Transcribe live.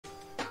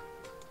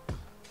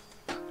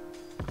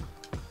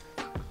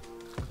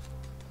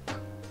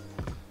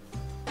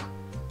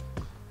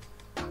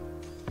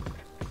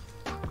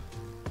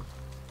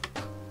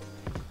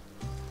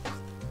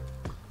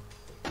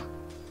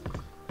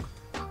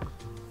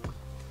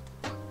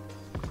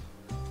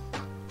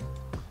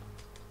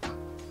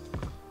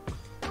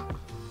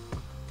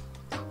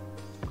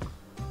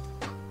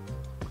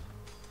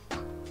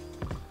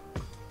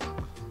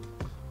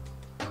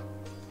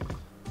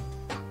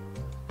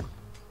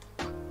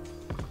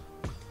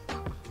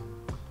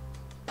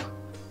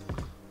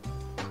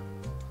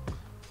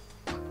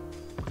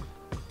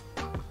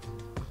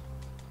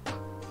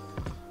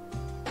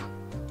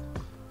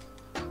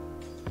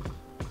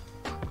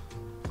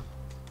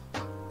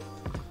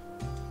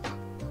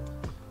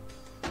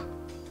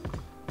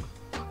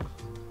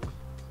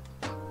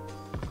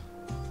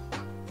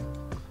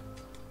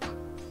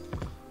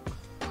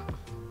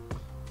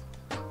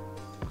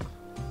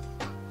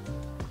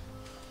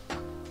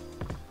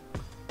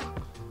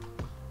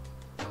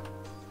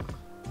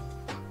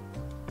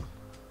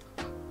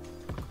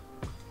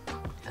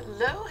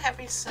Hello,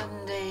 happy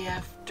Sunday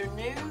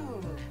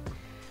afternoon.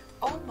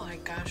 Oh my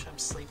gosh, I'm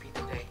sleepy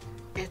today.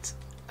 It's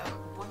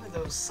one of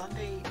those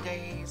Sunday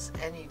days,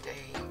 any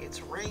day.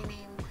 It's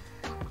raining,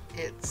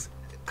 it's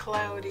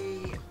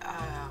cloudy,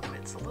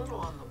 it's a little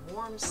on the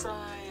warm side,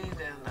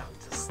 and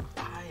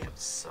I am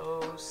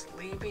so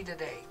sleepy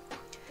today.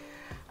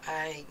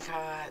 I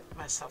got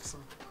myself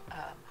some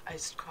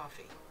iced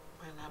coffee,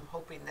 and I'm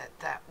hoping that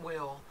that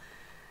will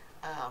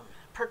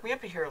perk me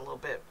up here a little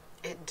bit.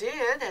 It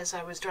did as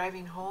I was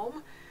driving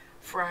home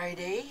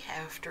Friday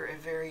after a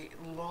very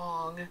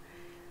long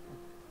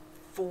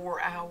 4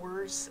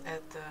 hours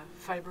at the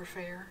Fiber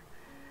Fair.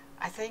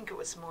 I think it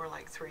was more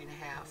like 3.5,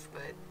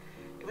 but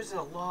it was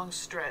a long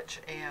stretch,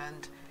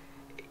 and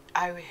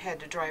I had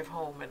to drive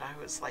home, and I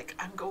was like,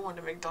 I'm going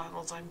to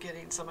McDonald's, I'm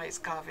getting some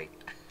iced coffee.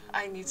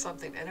 I need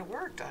something, and it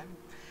worked. I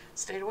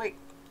stayed awake.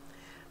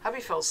 Hubby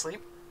fell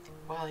asleep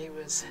while he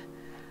was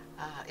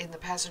in the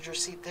passenger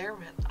seat there,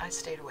 but I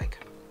stayed awake.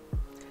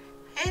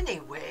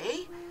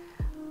 Anyway,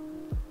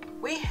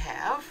 we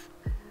have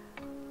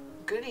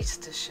goodies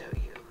to show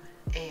you,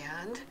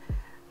 and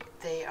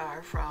they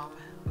are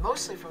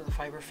mostly from the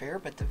Fiber Fair,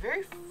 but the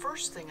very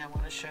first thing I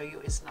want to show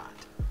you is not.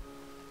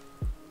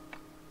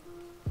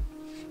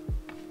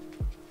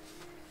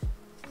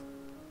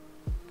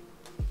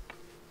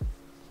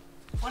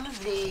 One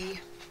of the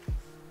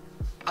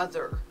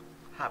other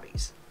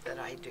hobbies that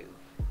I do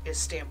is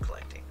stamp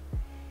collecting,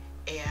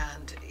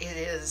 and it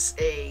is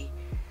a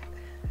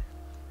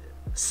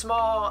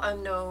small,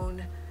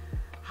 unknown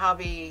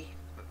hobby,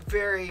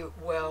 very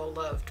well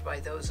loved by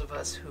those of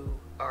us who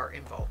are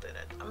involved in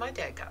it. My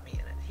dad got me in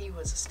it. He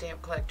was a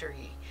stamp collector.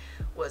 He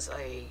was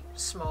a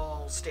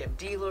small stamp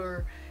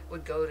dealer,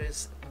 would go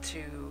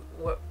to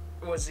what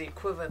was the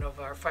equivalent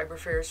of our Fiber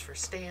Fairs for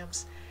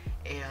stamps,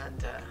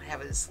 and have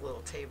his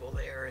little table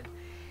there, and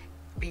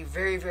be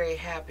very, very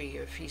happy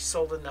if he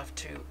sold enough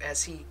to,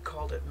 as he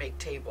called it, make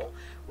table,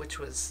 which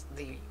was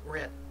the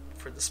rent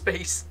for the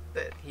space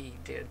that he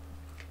did.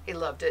 He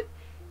loved it.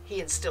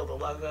 He instilled a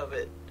love of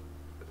it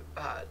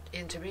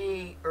into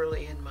me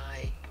early in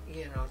my,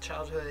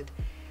 childhood.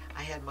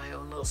 I had my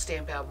own little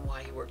stamp album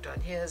while he worked on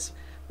his.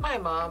 My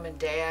mom and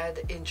dad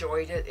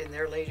enjoyed it in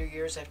their later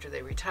years after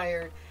they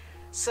retired.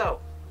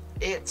 So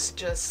it's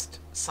just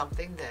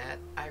something that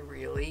I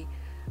really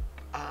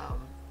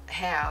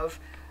have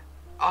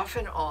off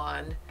and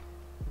on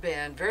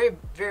been very,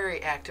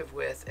 very active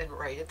with, and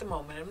right at the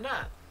moment I'm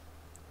not.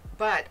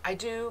 But I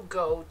do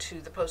go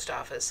to the post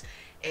office,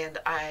 and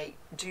I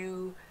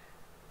do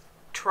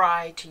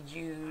try to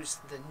use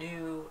the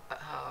new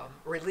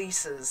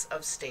releases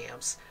of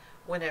stamps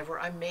whenever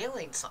I'm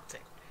mailing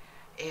something.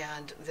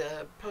 And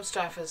the post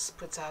office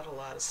puts out a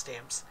lot of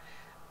stamps.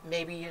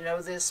 Maybe you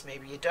know this,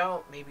 maybe you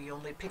don't, maybe you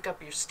only pick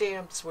up your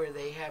stamps where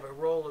they have a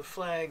roll of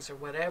flags or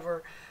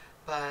whatever,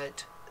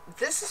 but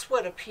this is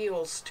what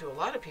appeals to a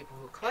lot of people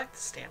who collect the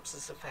stamps,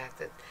 is the fact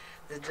that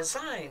the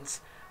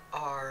designs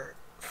are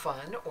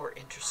fun or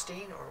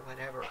interesting or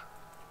whatever.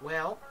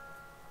 Well,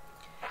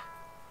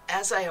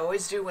 as I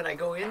always do when I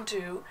go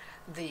into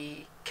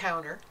the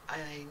counter,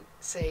 I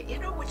say,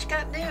 what you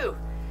got new?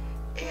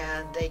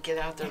 And they get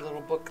out their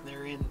little book, and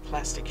they're in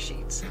plastic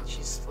sheets, and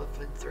she's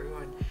flipping through,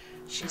 and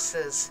she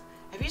says,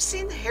 have you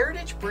seen the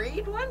Heritage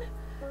Breed one?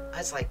 I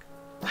was like,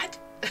 what?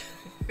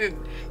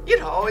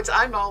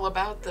 I'm all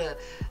about the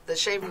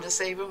shave 'em to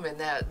save 'em, and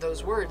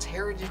those words,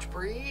 Heritage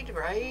Breed,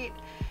 right?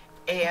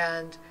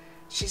 And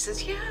she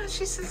says, yeah,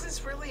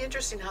 it's really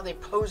interesting how they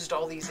posed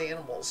all these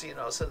animals,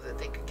 so that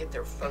they could get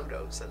their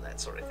photos and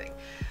that sort of thing.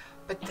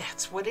 But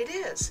that's what it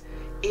is.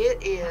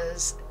 It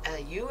is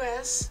a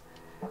U.S.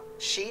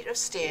 sheet of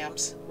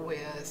stamps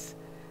with,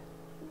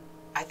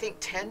 I think,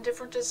 10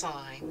 different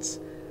designs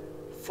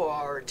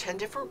for 10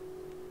 different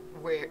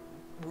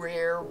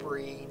rare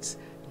breeds,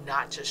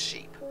 not just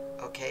sheep.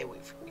 Okay,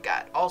 we've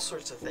got all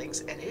sorts of things,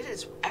 and it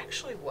is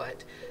actually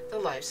what the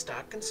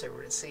Livestock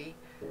Conservancy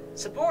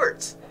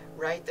supports,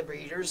 right? The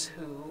breeders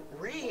who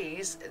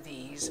raise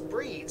these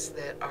breeds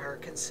that are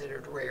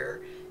considered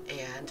rare,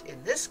 and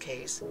in this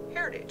case,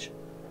 heritage.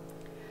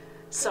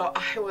 So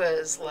I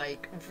was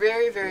like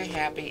very, very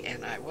happy,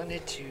 and I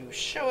wanted to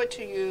show it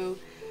to you.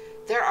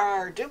 There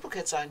are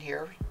duplicates on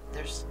here.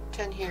 There's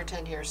 10 here,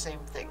 10 here, same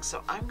thing.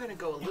 So I'm going to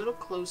go a little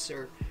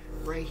closer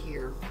right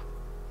here.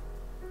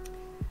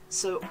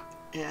 So,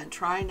 and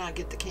try not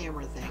get the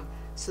camera thing,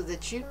 so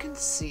that you can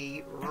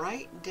see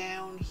right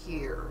down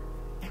here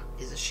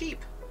is a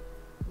sheep.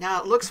 Now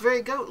it looks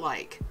very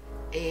goat-like,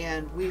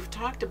 and we've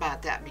talked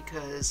about that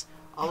because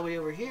all the way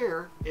over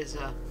here is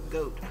a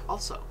goat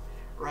also,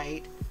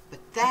 right? But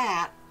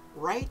that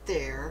right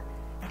there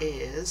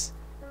is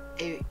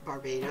a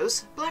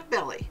Barbados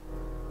Blackbelly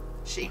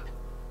sheep,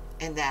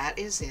 and that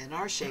is in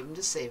our Shave 'em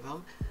to Save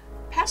 'em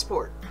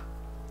passport.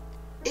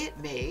 It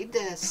made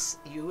this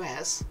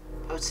U.S.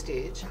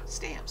 postage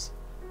stamps.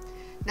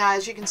 Now,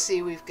 as you can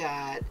see, we've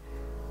got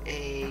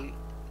a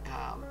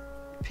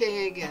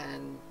pig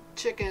and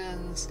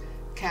chickens,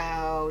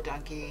 cow,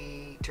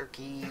 donkey,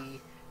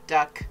 turkey,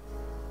 duck,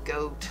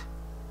 goat,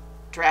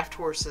 draft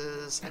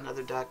horses,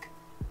 another duck,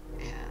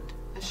 and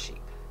a sheep.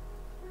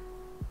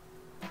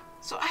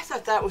 So I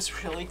thought that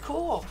was really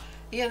cool.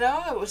 You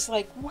know, it was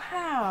like,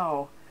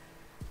 wow,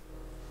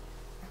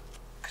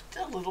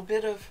 a little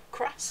bit of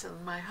cross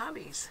in my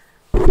hobbies.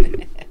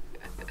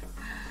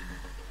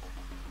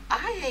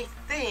 I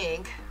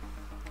think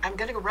I'm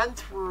going to run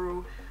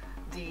through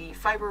the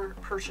fiber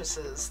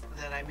purchases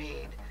that I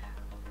made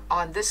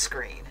on this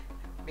screen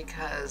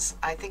because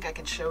I think I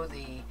can show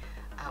the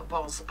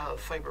balls of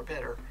fiber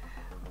better.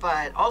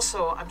 But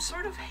also, I'm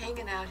sort of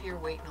hanging out here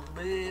waiting a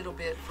little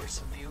bit for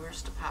some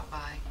viewers to pop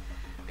by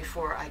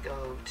before I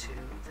go to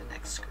the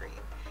next screen.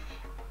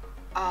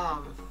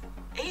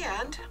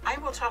 And I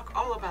will talk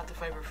all about the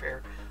Fiber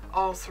Fair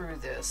all through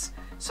this.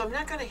 So I'm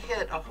not going to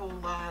hit a whole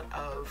lot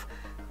of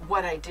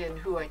what I did,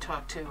 who I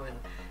talked to, and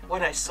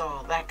what I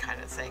saw, that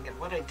kind of thing, and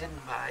what I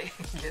didn't buy,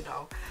 you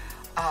know.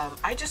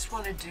 I just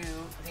want to do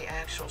the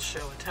actual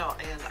show and tell,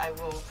 and I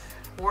will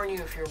warn you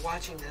if you're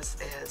watching this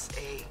as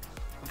a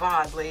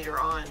VOD later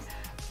on,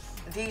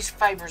 these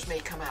fibers may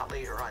come out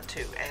later on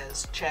too,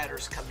 as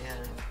chatters come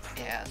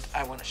in and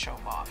I want to show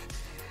them off.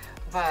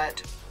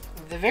 But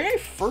the very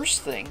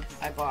first thing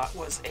I bought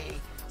was a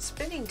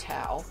spinning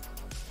towel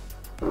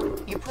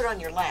you put on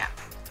your lap.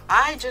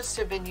 I just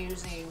have been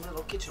using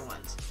little kitchen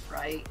ones,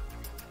 right?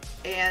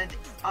 And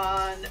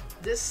on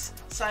this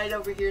side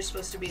over here is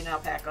supposed to be an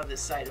alpaca, on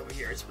this side over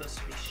here is supposed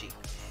to be sheep.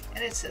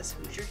 And it says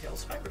Hoosier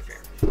Hills Fiber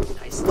Fair.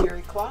 Nice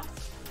terry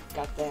cloth.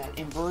 Got that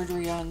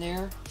embroidery on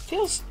there.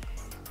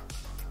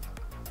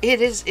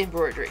 It is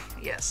embroidery,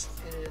 yes.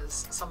 It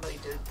is, somebody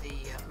did the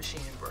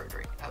machine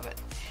embroidery of it.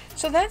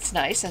 So that's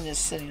nice and is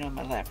sitting on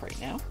my lap right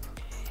now.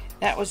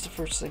 That was the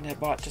first thing I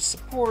bought to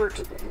support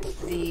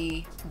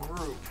the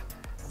group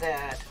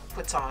that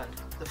puts on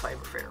the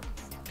Fiber Fair.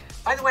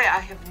 By the way, I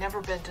have never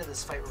been to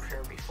this Fiber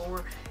Fair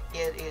before.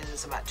 It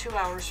is about 2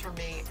 hours from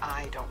me.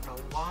 I don't know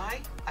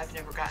why. I've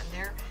never gotten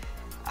there.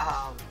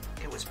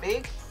 It was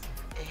big.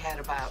 It had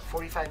about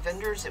 45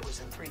 vendors. It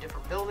was in 3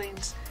 different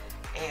buildings.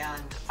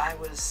 And I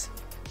was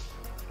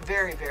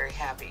very, very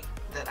happy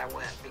that I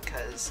went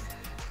because,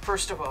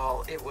 first of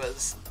all, it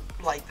was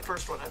like the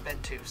first one I've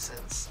been to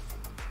since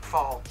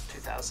fall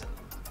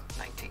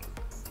 2019.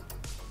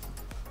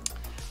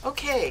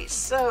 Okay,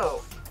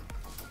 so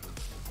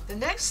the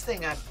next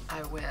thing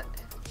I went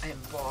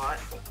and bought,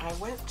 I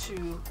went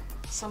to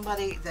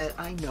somebody that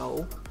I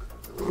know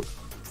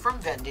from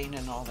vending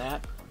and all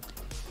that.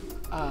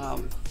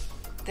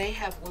 They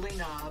have Willie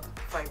Knob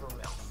Fiber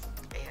Mill,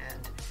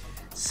 and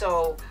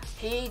so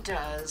he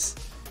does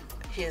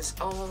his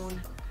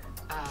own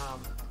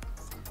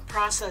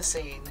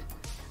processing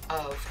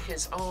of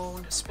his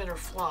own spinner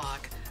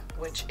flock,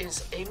 which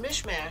is a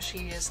mishmash.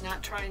 He is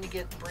not trying to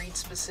get breed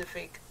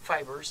specific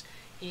fibers.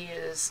 He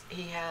has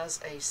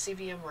a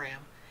CVM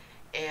ram,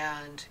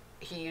 and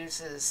he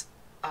uses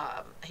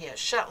he has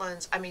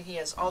Shetlands. I mean, he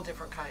has all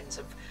different kinds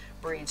of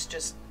breeds,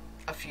 just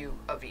a few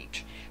of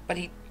each. But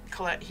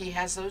he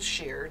has those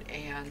sheared,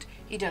 and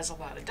he does a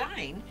lot of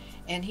dyeing,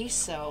 and he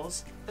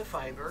sells the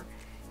fiber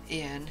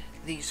in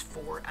these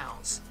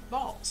 4-ounce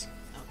balls.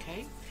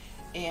 Okay,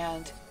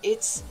 and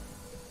it's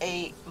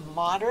a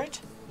moderate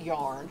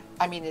yarn.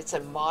 I mean, it's a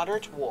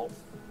moderate wool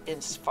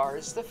as far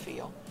as the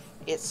feel.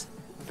 It's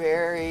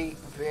very,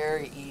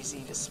 very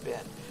easy to spin.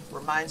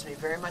 Reminds me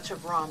very much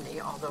of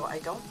Romney, although I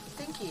don't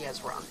think he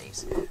has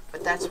Romneys,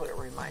 but that's what it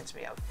reminds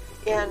me of.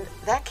 And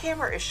that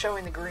camera is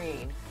showing the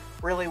green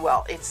really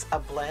well. It's a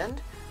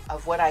blend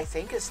of what I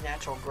think is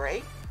natural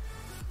gray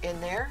in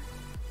there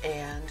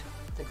and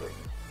the green.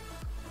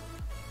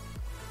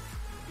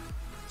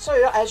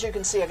 So as you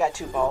can see, I got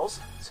 2 balls,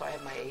 so I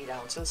have my 8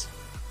 ounces.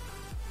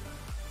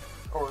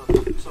 Or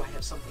so I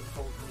have something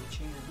holding each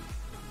hand.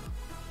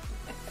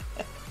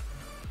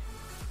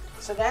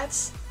 So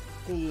that's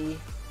the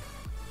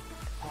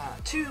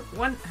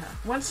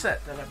one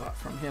set that I bought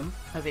from him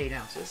of 8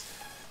 ounces.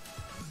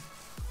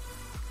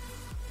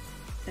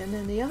 And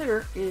then the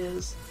other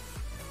is,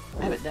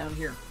 I have it down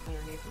here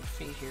underneath my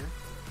feet here.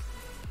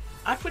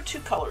 I put 2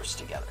 colors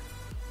together.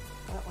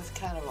 Went with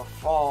kind of a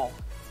fall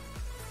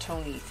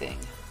tony thing.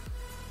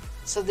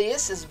 So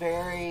this is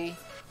very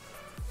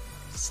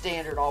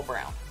standard all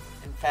brown.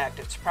 In fact,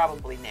 it's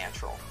probably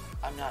natural.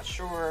 I'm not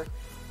sure,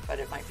 but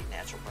it might be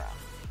natural brown.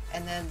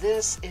 And then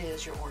this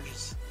is your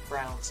oranges,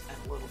 browns, and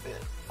a little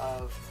bit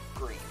of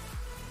green.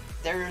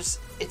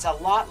 It's a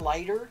lot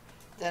lighter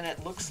than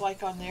it looks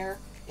like on there.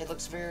 It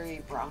looks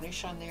very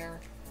brownish on there,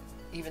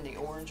 even the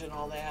orange and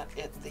all that.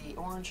 The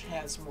orange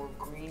has more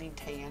green and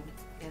tan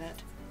in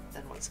it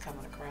than what's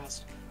coming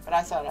across. But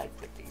I thought I'd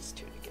put these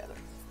 2 together.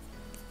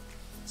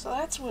 So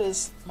that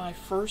was my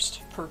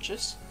first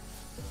purchase.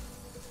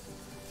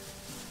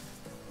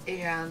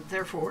 And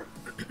therefore,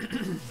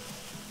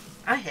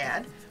 I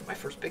had my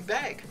first big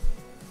bag.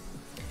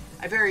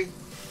 I very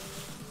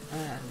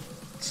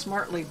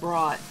smartly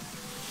brought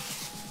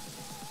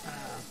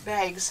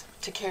bags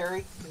to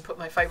carry and put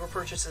my fiber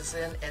purchases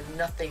in, and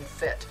nothing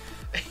fit.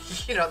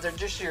 You know, they're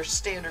just your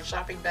standard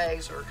shopping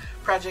bags or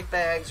project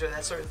bags or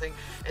that sort of thing,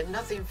 and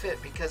nothing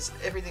fit because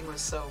everything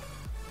was so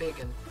big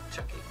and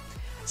chunky.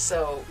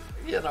 So,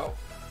 you know,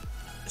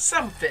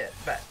 some fit,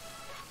 but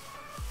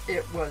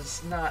it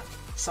was not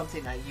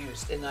something I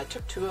used. And I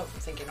took 2 of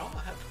them thinking, oh,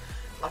 I have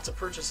lots of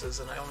purchases,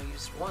 and I only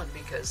used 1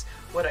 because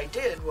what I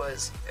did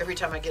was every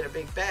time I get a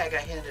big bag, I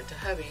hand it to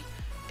hubby,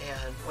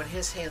 and when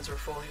his hands were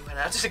full, he went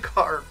out to the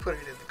car and put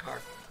it in the car.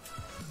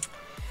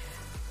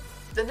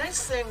 The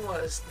next thing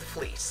was the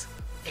fleece,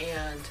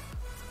 and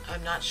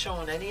I'm not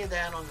showing any of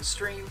that on the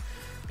stream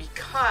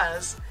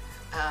because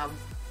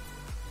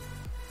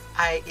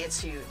it's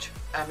huge.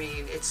 I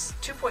mean, it's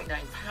 2.9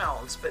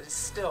 pounds, but it's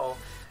still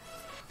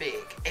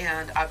big.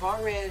 And I've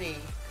already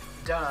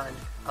done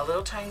a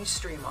little tiny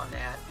stream on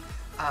that.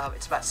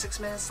 It's about 6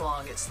 minutes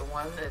long. It's the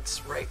one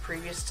that's right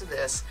previous to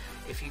this.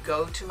 If you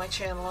go to my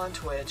channel on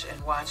Twitch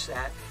and watch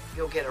that,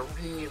 you'll get a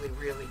really,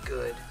 really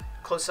good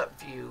close-up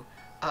view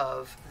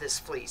of this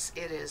fleece.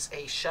 It is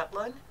a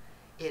Shetland.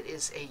 It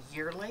is a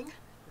yearling.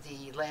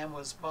 The lamb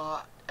was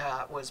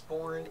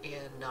born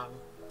in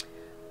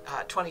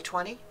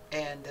 2020,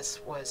 and this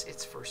was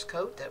its first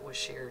coat that was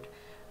shared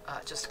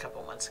just a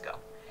couple months ago.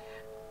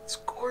 It's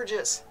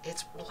gorgeous.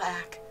 It's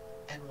black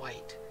and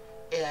white,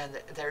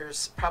 and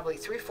there's probably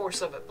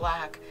 3/4 of it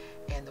black,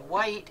 and the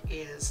white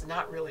is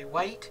not really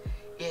white.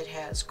 It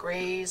has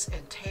grays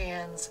and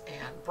tans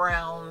and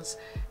browns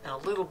and a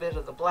little bit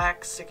of the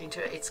black sticking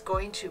to it. It's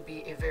going to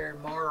be a very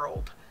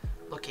marled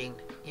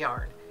looking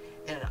yarn,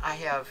 and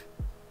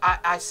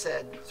I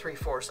said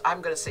 3/4.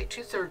 I'm going to say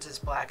 2/3 is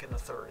black and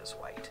 1/3 is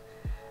white.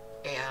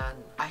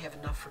 And I have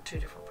enough for 2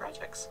 different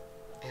projects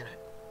in it.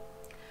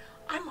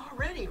 I'm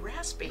already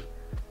raspy.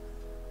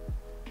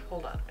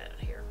 Hold on a minute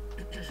here.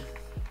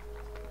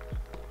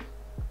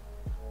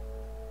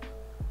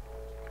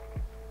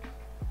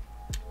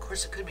 Of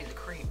course, it could be the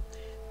cream.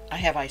 I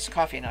have iced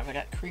coffee and I've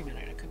got cream in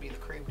it. It could be the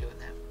cream doing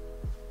that.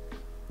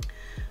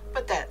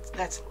 But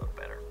that's a little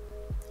better.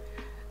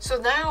 So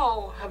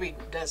now hubby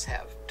does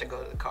have to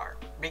go to the car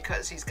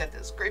because he's got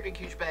this great big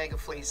huge bag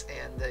of fleece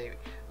and the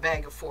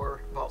bag of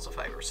 4 balls of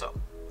fiber. So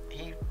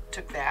he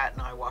took that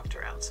and I walked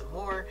around some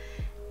more.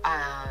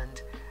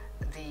 And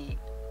the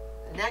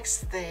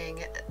next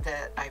thing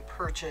that I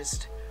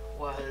purchased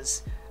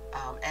was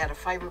at a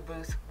fiber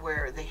booth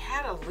where they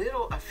had a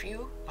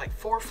few, like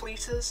 4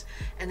 fleeces,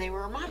 and they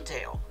were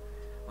Montdale.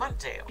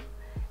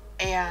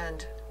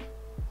 And,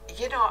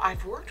 you know,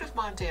 I've worked with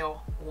Montdale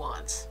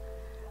once.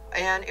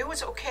 And it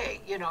was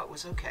okay, you know, it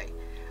was okay.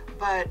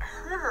 But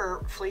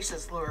her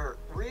fleeces were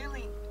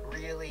really,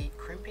 really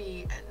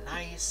crimpy and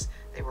nice.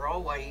 They were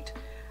all white.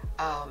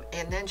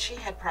 And then she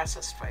had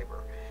processed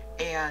fiber.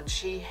 And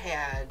she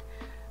had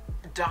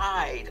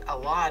dyed a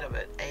lot of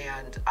it.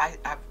 And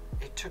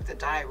it took the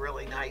dye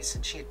really nice.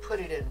 And she had put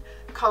it in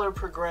color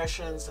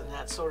progressions and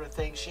that sort of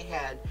thing. She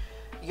had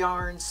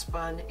yarn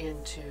spun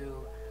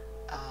into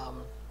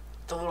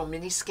the little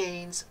mini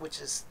skeins,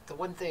 which is the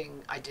one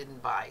thing I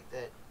didn't buy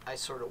that I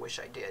sort of wish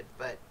I did,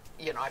 but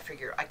you know, I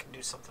figure I can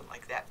do something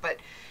like that. But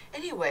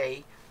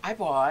anyway, I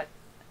bought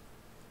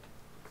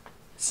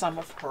some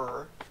of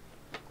her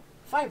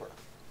fiber,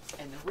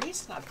 and the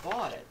reason I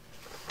bought it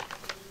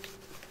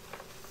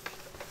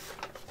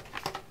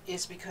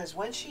is because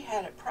when she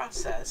had it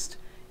processed,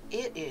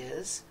 it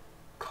is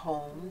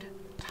combed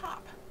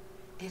top.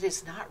 It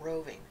is not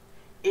roving.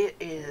 It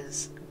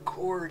is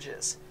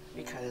gorgeous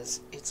because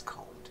it's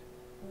combed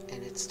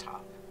and it's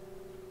top.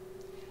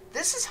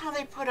 This is how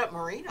they put up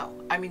merino.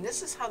 I mean,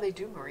 this is how they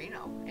do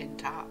merino in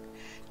top.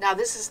 Now,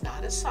 this is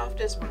not as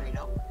soft as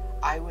merino.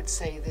 I would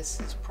say this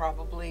is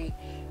probably,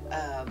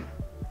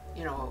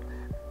 you know,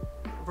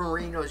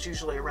 merino is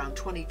usually around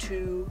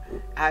 22.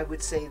 I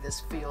would say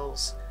this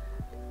feels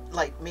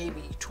like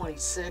maybe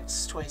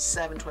 26,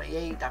 27,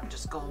 28. I'm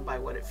just going by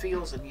what it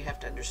feels, and you have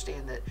to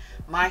understand that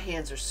my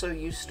hands are so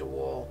used to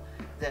wool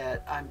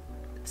that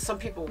some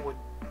people would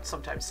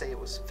sometimes say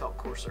it felt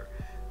coarser,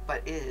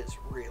 but it is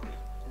really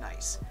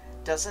nice.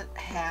 Doesn't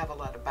have a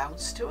lot of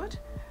bounce to it.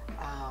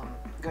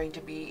 Going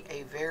to be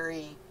a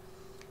very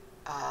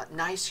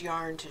nice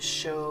yarn to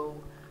show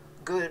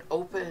good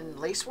open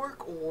lace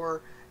work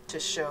or to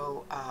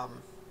show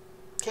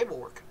cable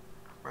work,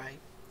 right?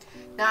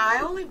 Now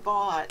I only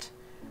bought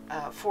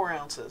 4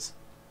 ounces.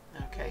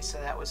 Okay, so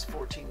that was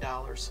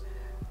 $14.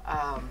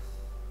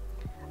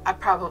 I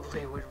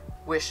probably would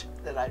wish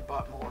that I'd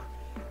bought more,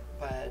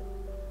 but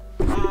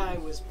I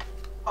was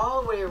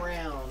all the way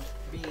around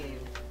being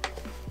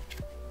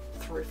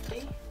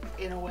thrifty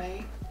in a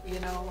way. You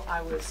know,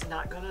 I was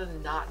not going to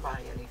not buy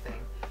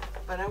anything,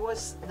 but I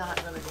was not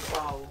going to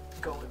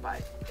go and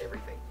buy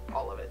everything,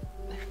 all of it.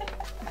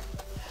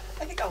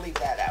 I think I'll leave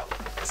that out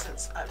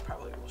since I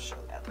probably will show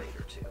that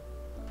later too.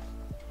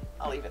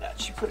 I'll leave it out.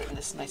 She put it in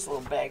this nice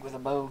little bag with a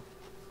bow.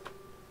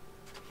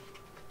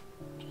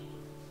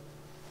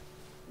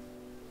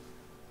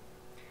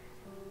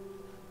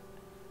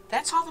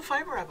 That's all the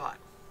fiber I bought.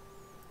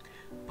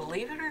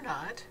 Believe it or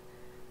not,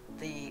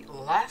 the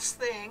last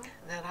thing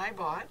that I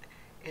bought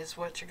is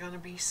what you're going to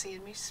be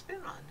seeing me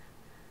spin on.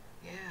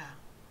 Yeah,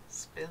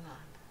 spin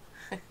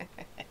on.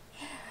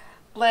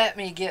 Let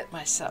me get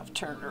myself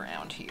turned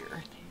around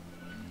here.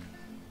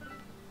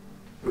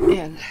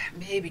 and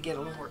maybe get a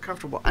little more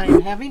comfortable. I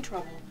am having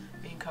trouble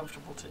being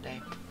comfortable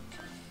today.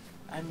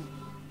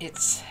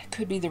 It's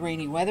could be the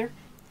rainy weather.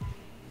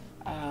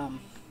 I'm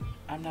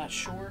not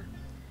sure.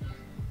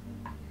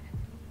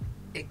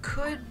 It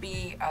could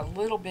be a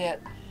little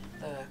bit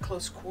the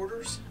close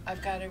quarters.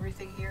 I've got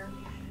everything here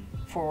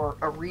for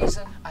a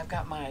reason. I've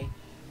got my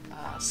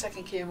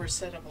second camera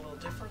set up a little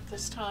different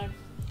this time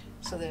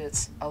so that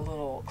it's a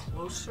little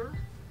closer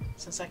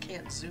since I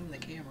can't zoom the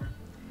camera.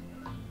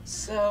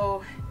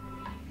 So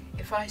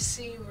if I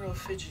seem real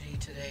fidgety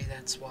today,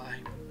 that's why.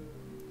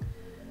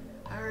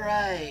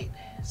 Alright,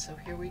 so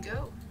here we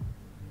go.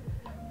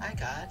 I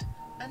got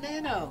a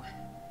Nano.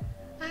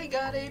 I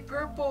got a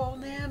purple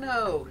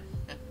Nano.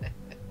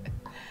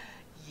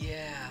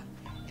 Yeah,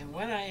 and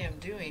what I am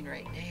doing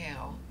right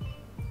now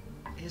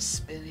is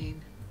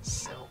spinning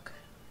silk.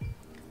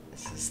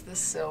 This is the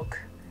silk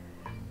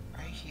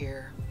right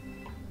here.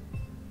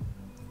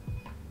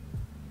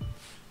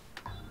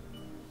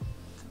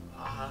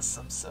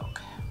 Awesome silk.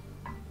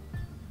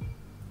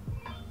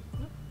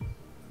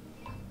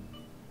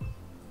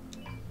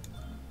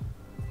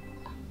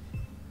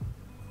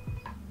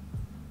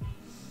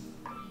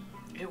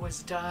 It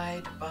was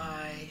dyed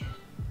by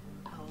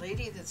a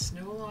lady that's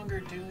no longer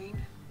doing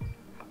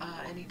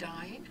any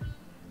dyeing,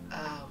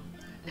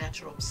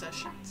 Natural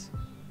Obsessions,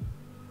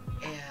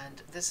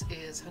 and this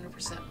is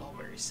 100%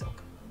 mulberry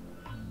silk.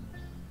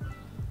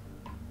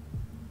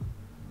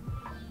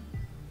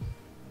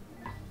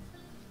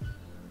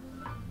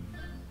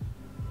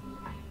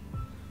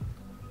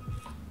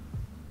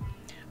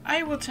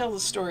 I will tell the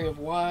story of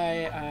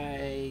why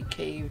I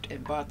caved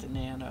and bought the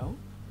Nano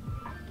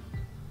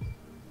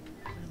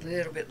a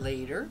little bit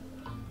later.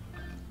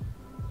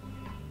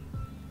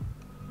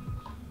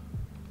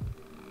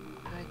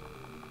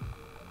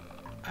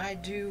 I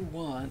do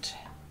want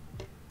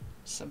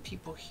some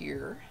people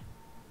here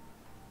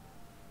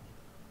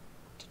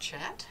to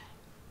chat.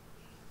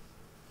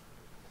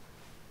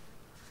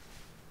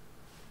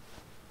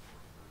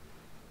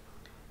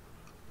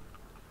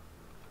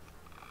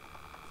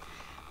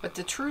 But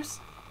the truth,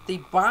 the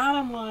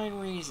bottom line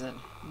reason,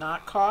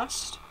 not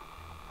cost,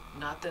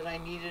 not that I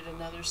needed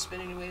another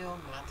spinning wheel,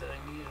 not that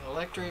I needed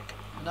electric,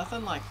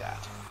 nothing like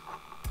that.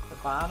 The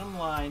bottom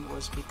line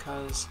was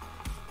because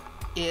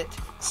it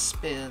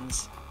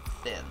spins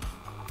thin,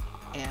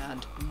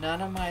 and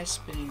none of my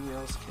spinning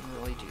wheels can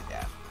really do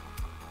that.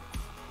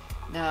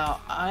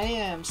 Now I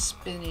am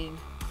spinning,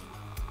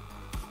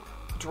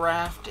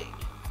 drafting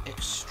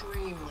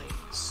extremely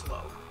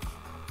slow.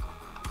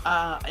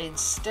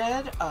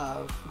 Instead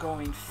of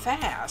going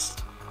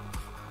fast,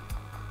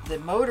 the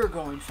motor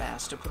going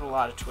fast to put a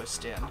lot of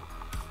twist in,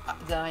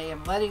 then I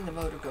am letting the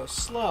motor go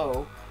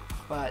slow,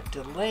 but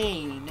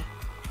delaying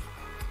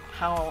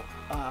how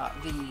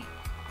the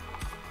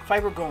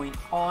fiber going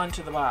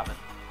onto the bobbin.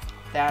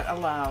 That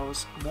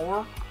allows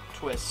more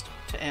twist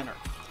to enter.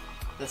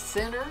 The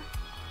thinner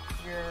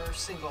your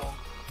single,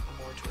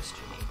 the more twist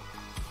you need.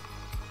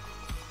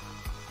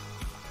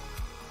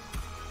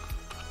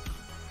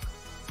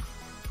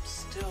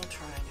 Still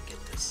trying to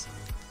get this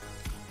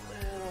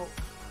little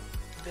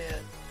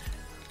bit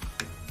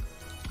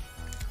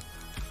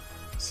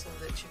so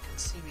that you can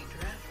see me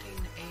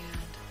drafting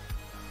and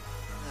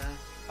the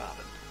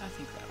bobbin. I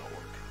think that'll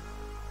work.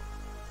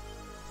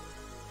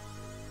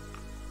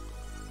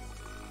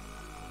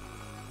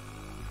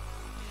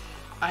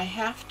 I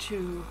have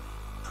to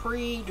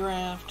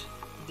pre-draft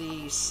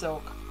the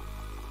silk.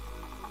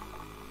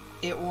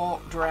 It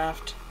won't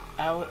draft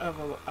out of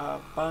a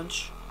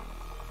bunch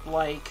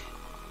like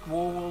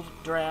wool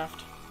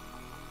draft.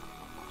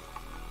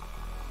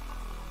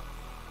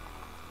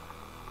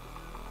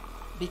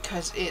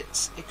 Because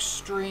it's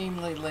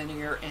extremely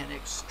linear and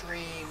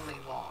extremely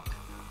long.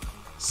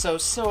 So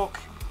silk,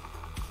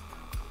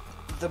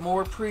 the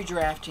more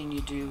pre-drafting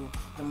you do,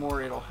 the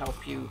more it'll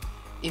help you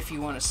if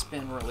you want to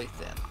spin really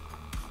thin.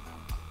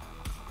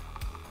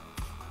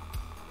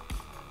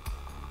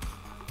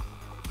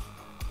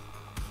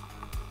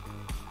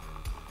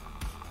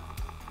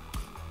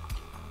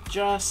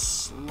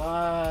 Just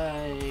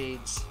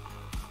slides.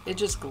 It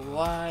just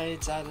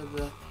glides out of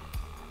the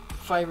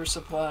fiber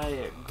supply.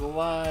 It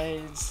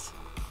glides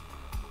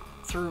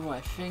through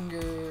my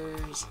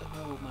fingers.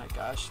 Oh my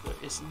gosh, there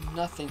is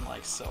nothing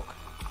like silk.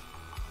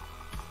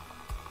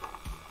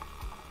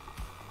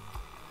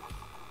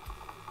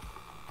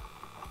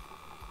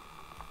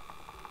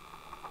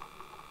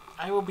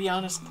 I will be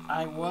honest,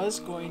 I was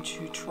going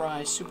to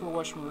try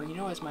Superwash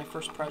Merino as my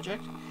first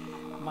project.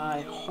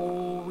 My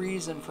whole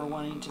reason for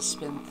wanting to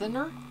spin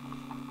thinner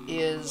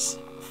is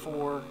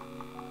for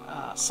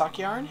sock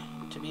yarn,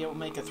 to be able to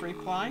make a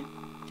 3-ply.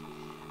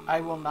 I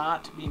will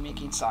not be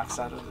making socks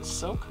out of this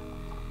silk,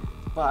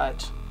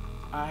 but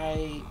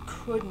I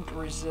couldn't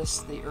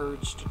resist the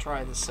urge to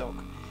try the silk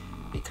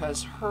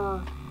because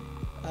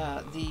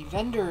the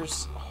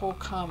vendor's whole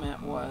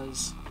comment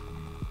was,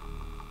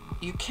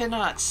 you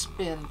cannot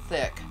spin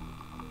thick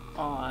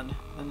on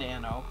the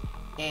Nano,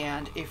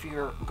 and if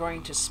you're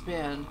going to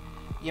spin,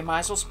 you might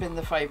as well spin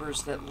the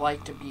fibers that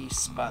like to be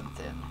spun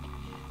thin,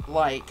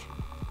 like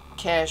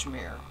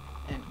cashmere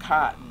and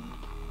cotton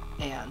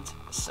and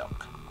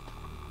silk.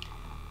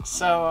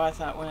 So I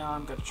thought, well,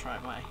 I'm going to try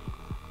my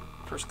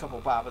first couple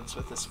bobbins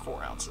with this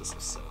 4 ounces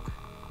of silk.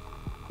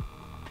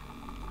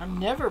 I've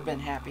never been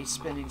happy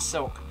spinning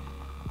silk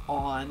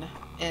on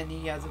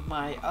any of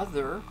my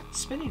other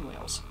spinning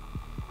wheels.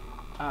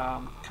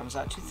 Comes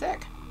out too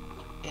thick,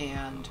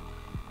 and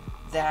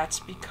that's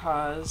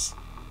because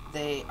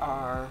they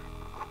are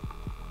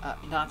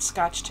not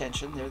Scotch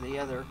tension. They're the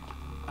other,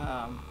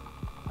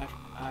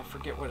 I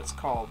forget what it's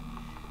called,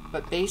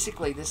 but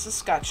basically this is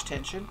Scotch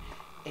tension,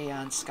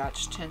 and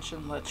Scotch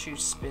tension lets you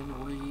spin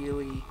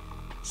really,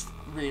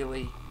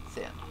 really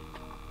thin.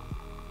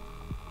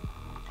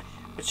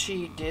 But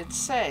she did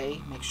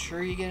say, make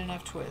sure you get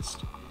enough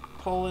twist.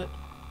 Pull it,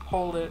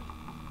 hold it,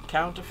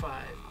 count to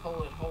 5.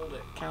 Pull it, hold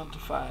it, count to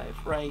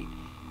 5, right?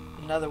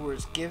 In other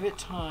words, give it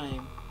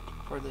time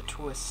for the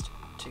twist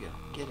to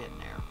get in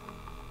there.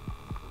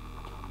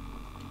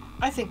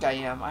 I think I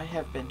am. I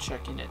have been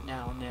checking it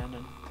now and then,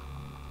 and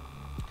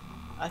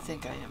I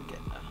think I am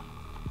getting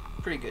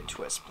a pretty good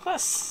twist.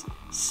 Plus,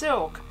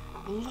 silk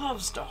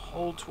loves to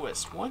hold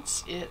twist.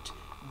 Once it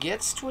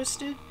gets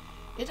twisted,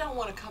 it don't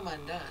want to come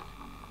undone.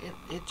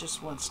 It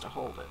just wants to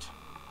hold it.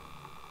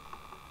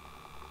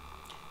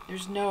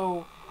 There's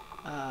no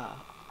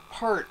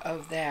part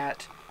of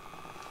that.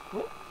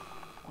 Whoop,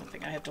 one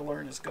thing I have to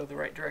learn is go the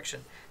right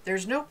direction.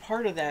 There's no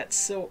part of that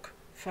silk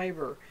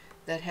fiber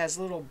that has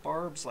little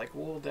barbs like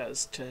wool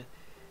does to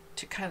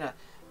kind of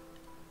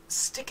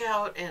stick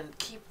out and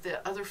keep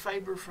the other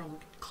fiber from,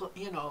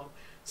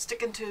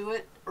 sticking to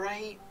it,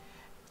 right?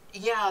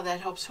 Yeah,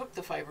 that helps hook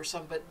the fiber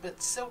some,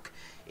 but silk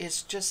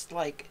is just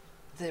like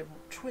the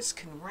twist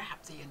can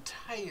wrap the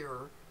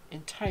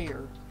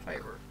entire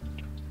fiber.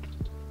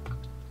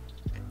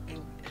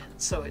 And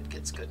so it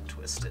gets good and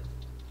twisted.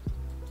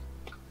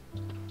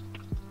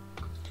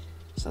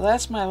 So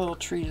that's my little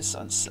treatise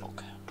on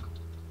silk.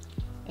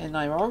 And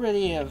I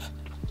already have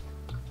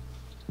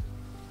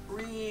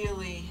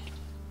really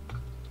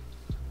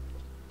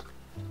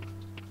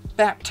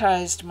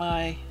baptized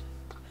my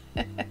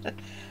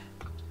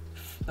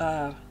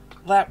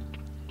lap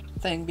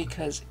thing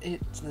because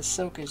the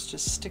silk is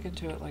just sticking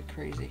to it like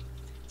crazy.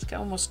 It's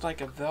almost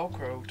like a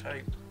Velcro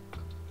type.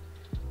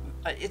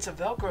 It's a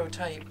Velcro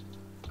type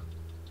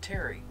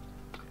terry.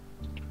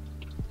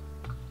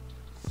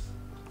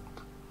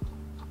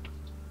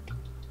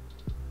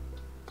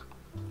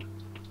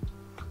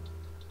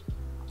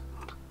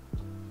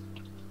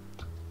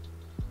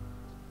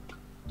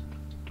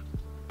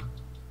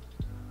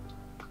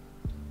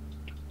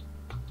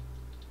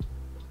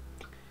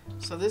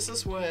 So this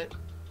is what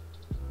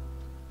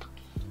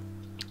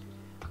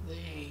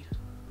the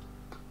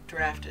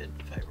drafted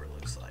fiber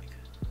looks like,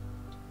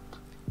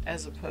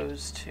 as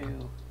opposed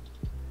to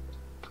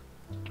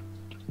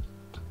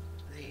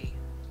the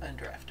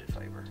undrafted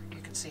fiber.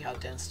 You can see how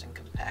dense and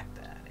compact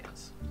that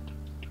is.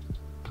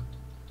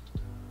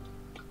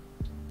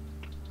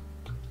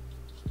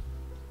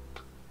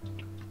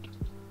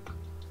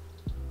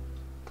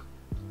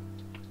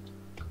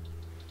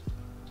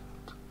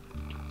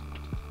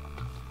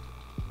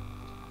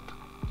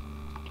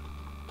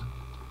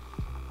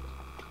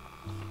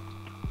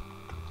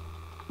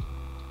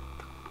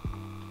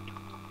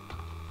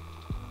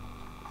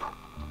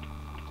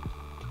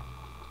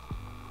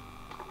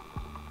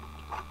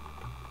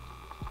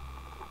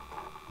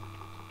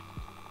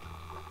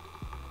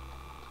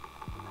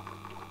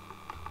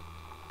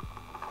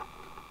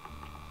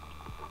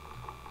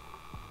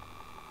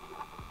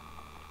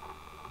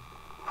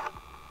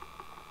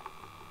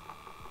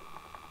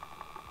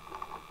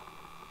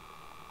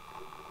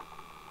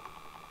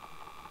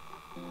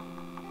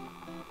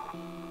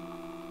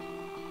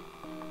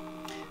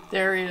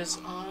 There is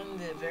on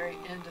the very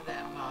end of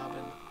that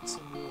bobbin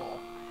some wool.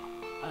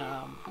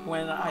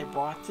 When I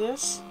bought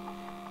this,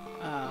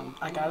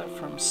 I got it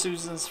from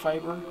Susan's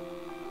Fiber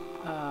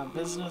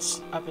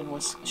business up in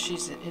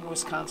she's in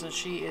Wisconsin.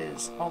 She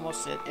is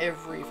almost at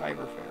every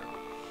fiber fair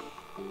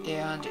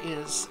and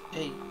is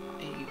a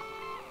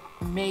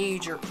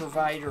major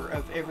provider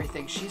of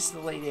everything. She's the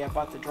lady I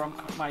bought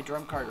my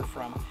drum carter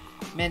from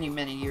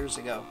many years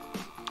ago.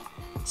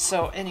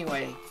 So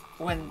anyway,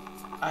 when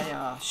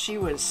she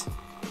was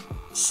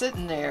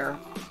sitting there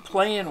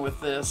playing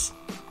with this,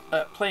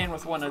 playing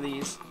with one of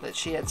these that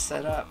she had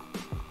set up,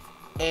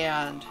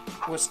 and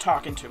was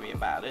talking to me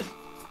about it,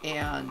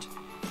 and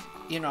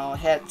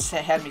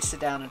had me sit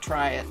down and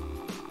try it,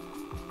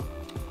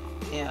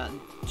 and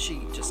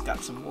she just got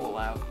some wool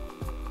out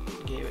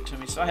and gave it to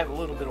me. So I have a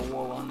little bit of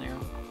wool on there.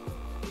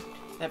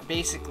 That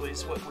basically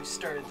is what we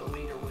started the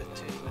leader with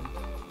too,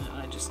 and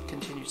I just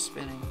continued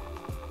spinning.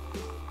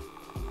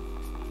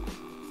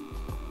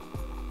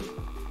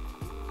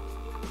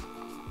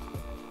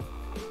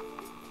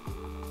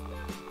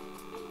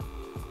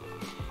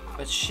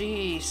 But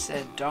she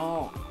said,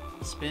 don't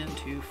spin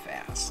too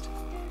fast.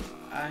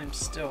 I'm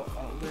still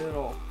a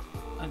little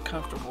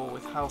uncomfortable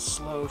with how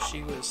slow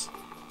she was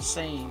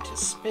saying to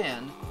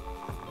spin,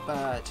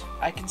 but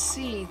I can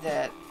see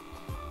that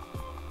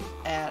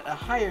at a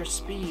higher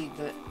speed,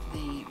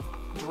 the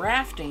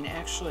drafting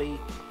actually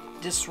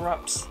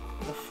disrupts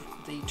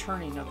the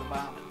turning of the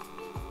bobbin.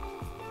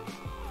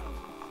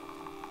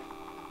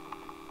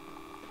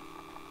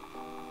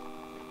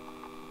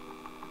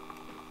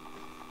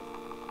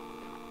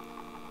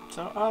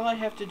 So all I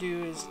have to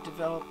do is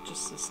develop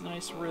just this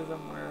nice rhythm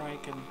where I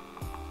can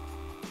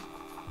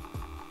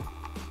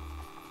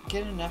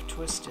get enough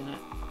twist in it.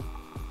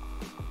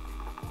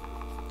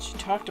 She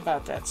talked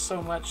about that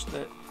so much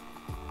that,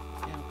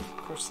 you know, of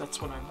course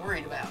that's what I'm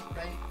worried about,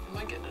 right? Am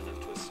I getting enough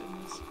twist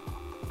in this?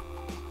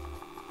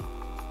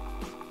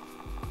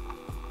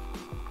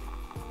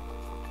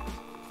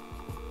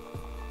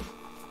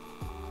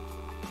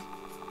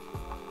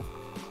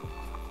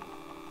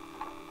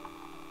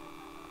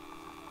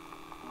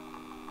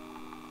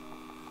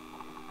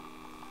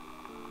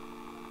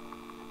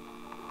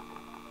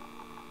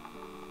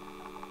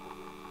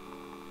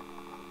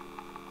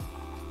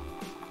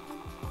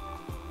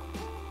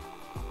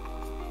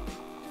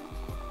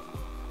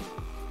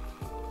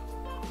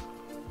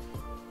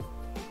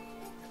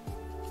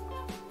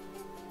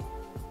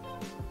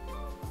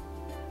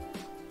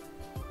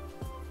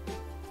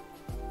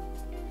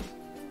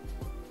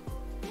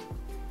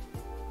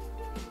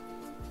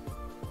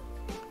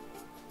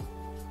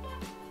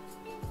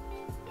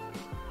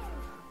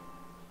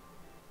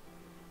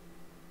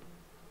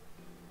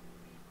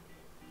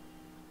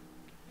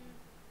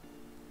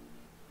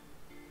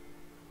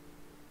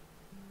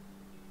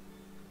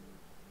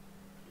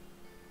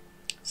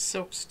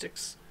 Silk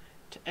sticks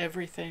to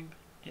everything.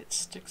 It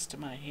sticks to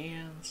my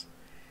hands.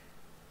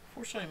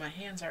 Fortunately, my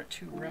hands aren't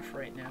too rough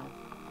right now.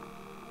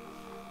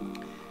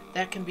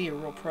 That can be a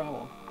real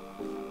problem.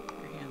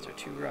 Your hands are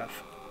too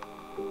rough.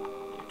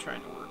 You're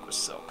trying to work with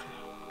silk.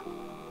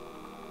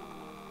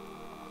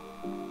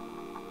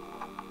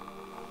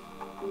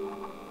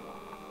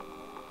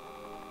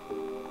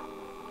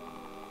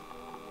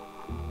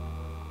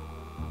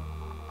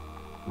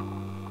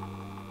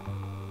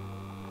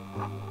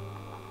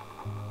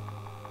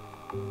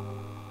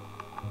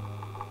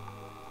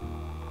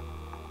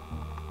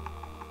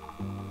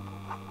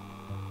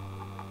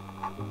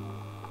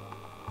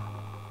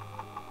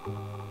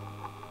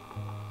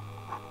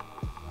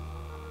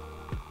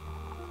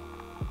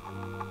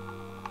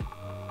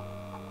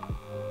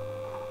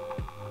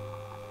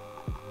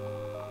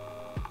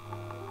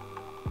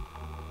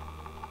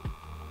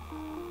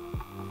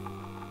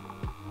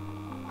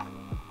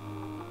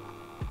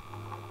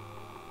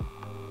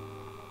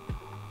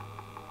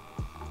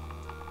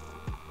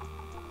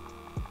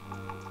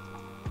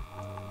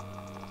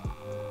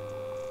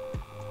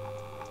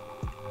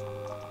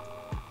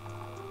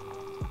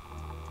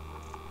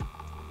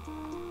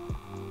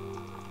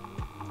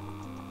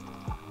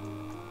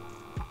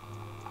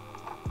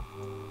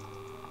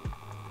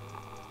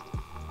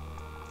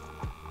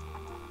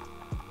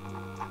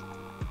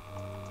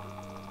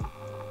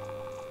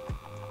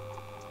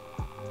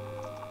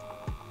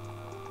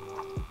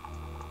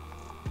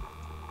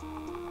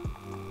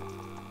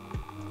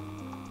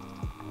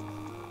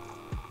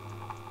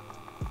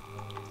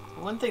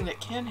 One thing that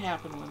can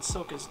happen when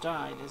silk is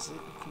dyed is that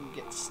it can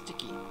get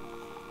sticky,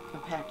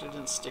 compacted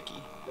and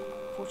sticky.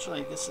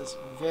 Fortunately, this is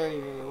very,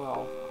 very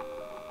well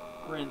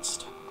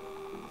rinsed.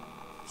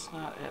 It's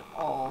not at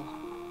all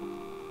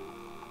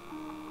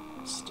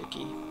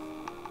sticky.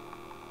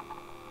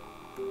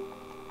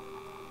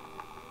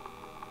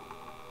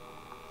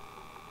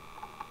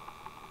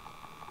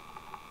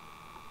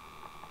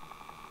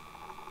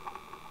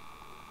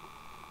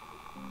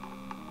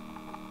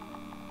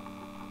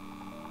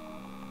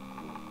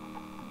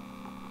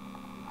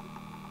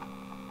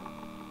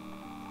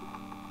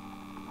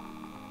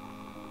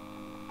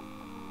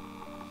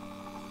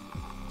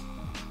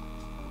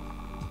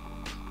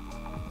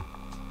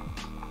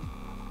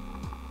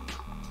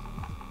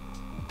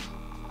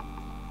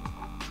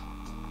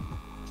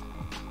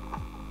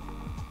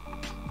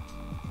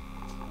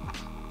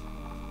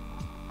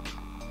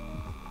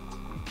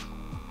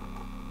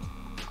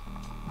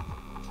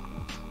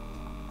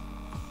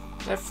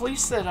 The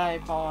fleece that I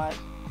bought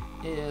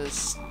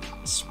is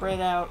spread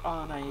out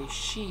on a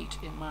sheet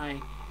in my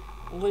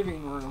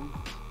living room,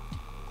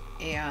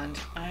 and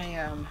I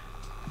am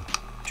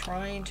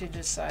trying to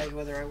decide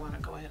whether I want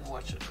to go ahead and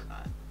wash it or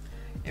not.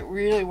 It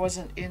really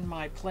wasn't in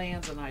my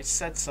plans, and I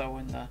said so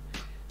in the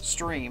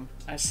stream.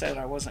 I said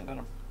I wasn't going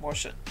to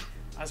wash it.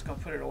 I was going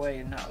to put it away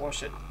and not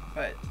wash it,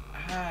 but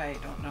I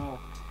don't know.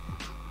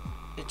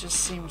 It just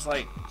seems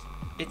like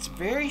it's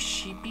very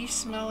sheepy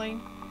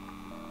smelling.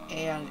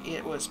 And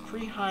it was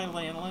pretty high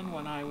lanolin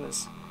when I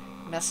was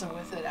messing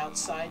with it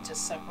outside to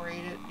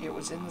separate it. It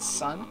was in the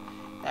sun.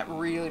 That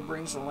really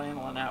brings the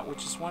lanolin out,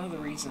 which is one of the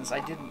reasons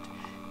I didn't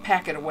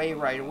pack it away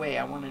right away.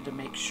 I wanted to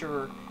make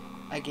sure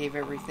I gave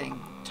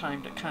everything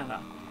time to kind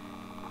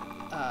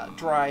of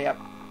dry up.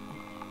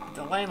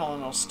 The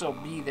lanolin will still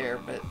be there,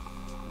 but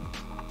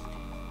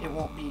it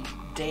won't be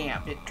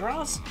damp. It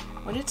draws,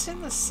 when it's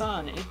in the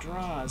sun, it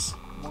draws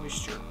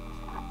moisture.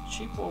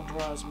 Sheep wool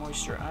draws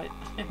moisture.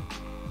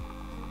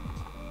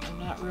 I'm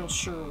not real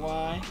sure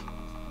why.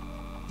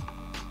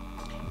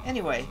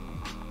 Anyway,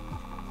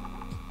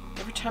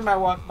 every time I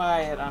walk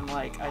by it, I'm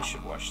like, I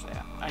should wash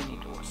that. I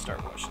need to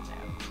start washing that.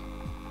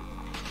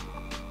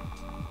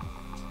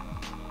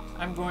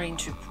 I'm going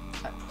to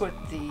put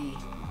the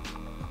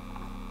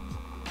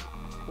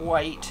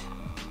white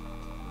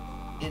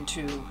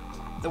into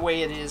the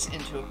way it is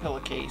into a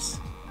pillowcase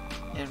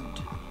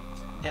and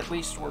at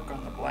least work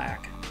on the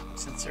black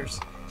since there's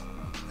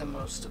the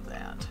most of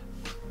that.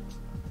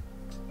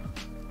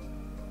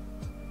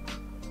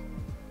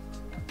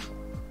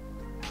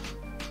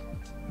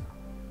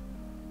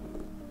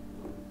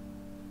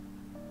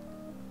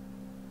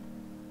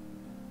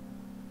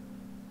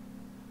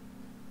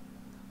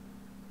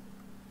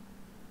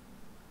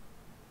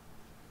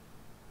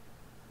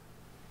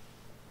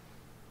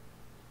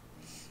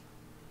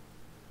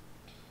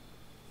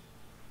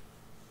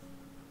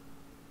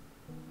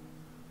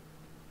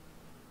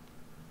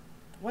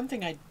 One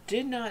thing I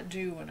did not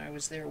do when I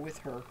was there with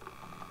her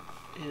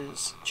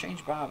is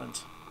change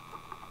bobbins.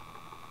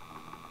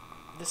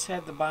 This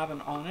had the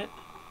bobbin on it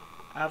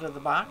out of the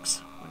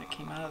box when it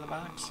came out of the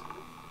box.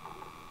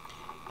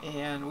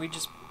 And we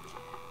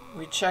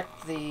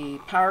checked the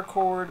power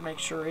cord, make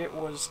sure it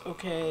was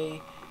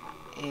okay,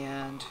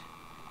 and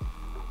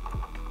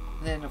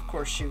then of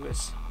course she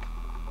was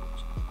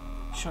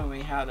showing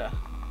me how to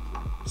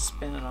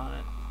spin it on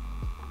it.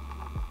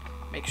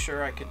 Make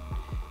sure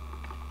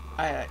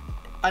I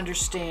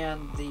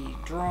understand the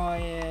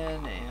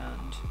draw-in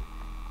and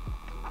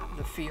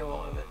the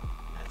feel of it,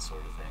 that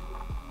sort of thing.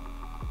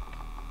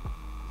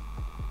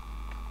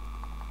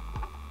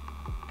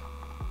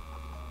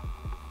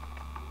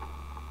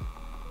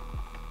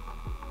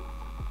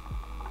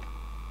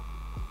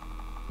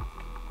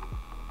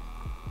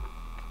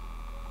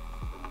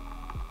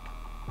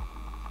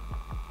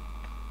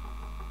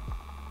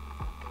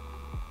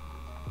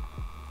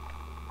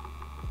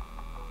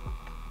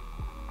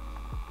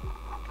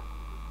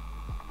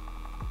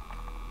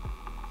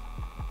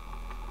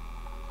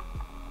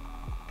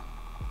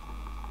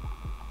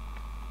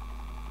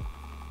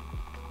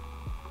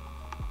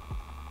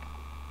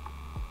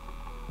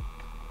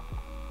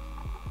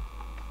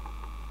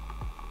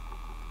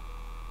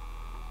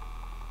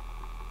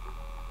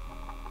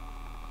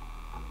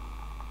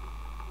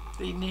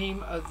 The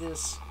name of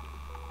this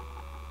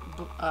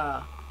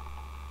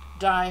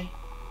dye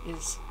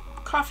is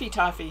Coffee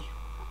Toffee.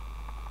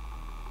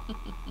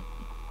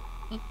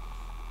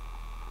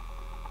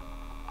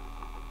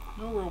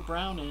 No real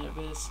brown in it,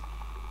 but it's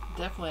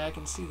definitely, I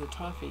can see the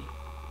toffee.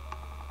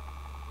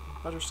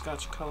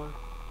 Butterscotch color.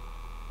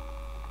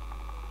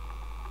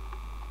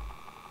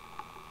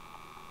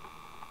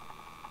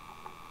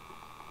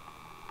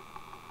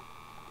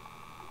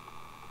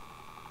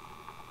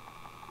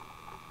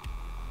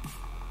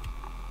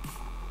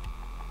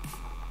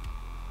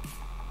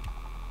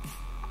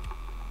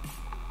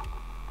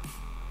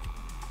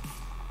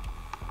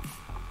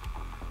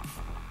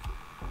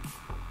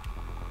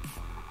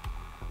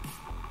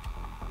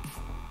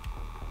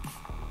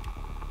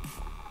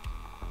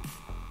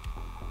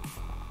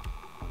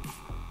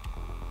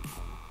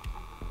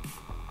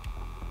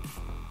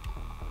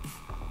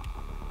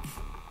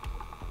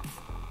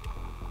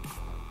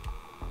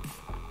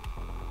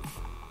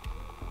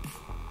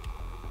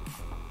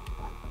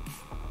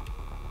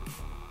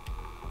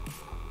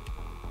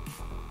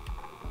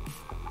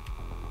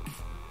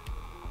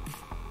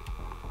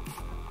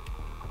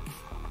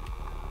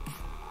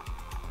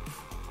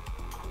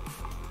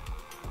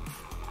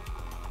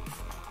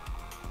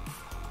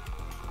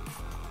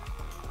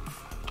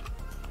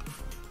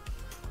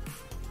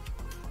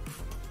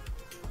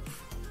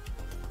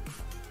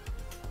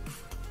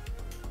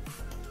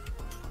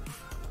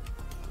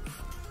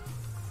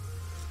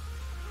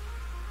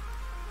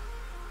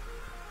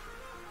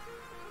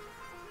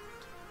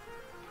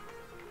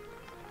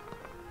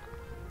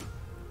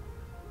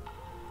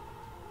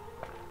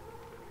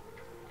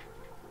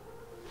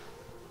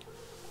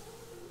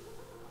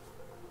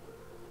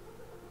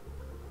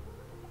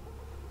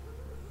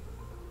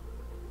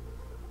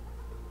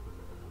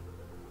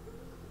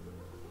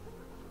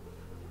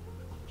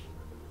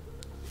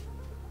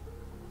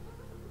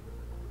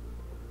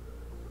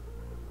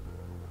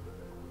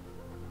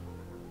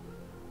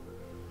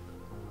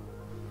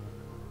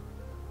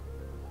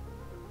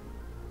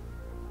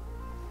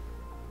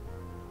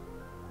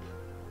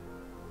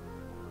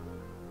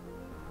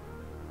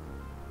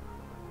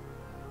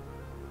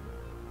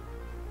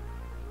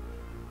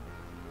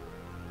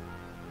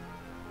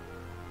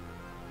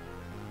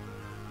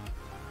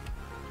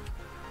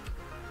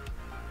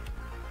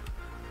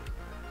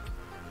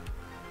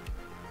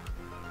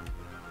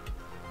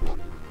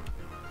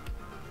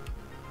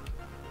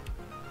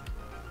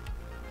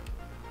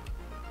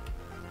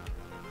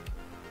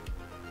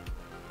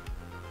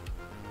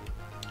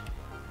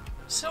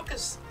 Silk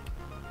is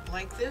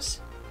like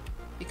this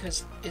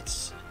because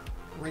it's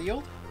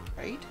reeled,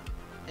 right?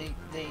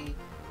 They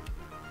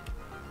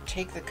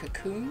take the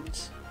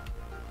cocoons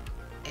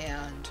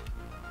and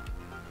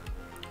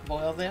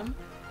boil them,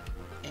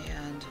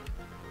 and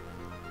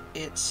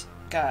it's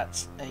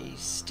got a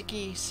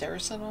sticky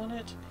saracen on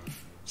it,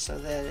 so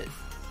that it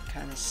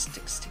kind of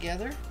sticks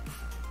together.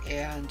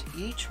 And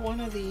each one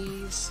of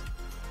these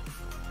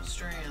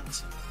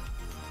strands,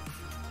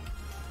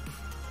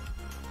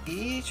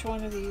 each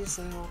one of these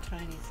little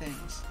tiny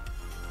things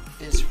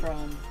is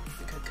from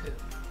the cocoon,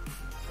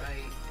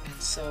 right?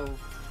 And so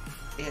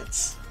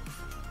it's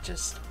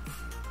just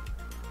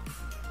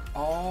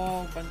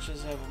all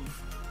bunches of them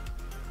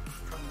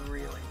from the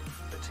reeling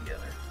put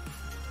together.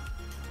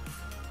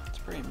 It's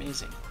pretty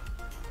amazing.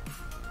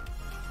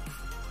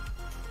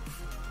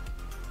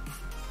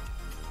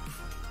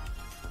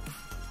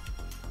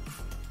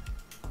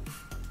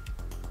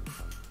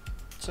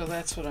 So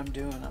that's what I'm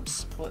doing. I'm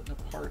splitting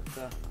apart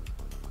the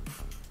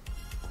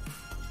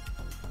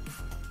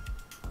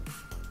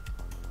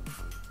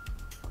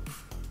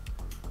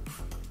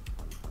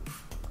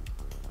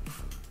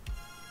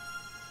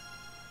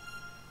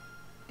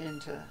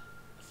into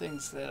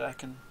things that I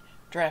can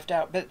draft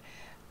out, but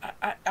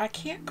I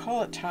can't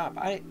call it top.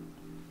 I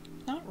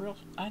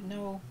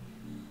know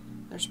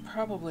there's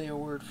probably a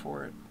word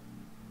for it.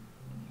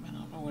 I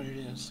don't know what it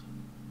is.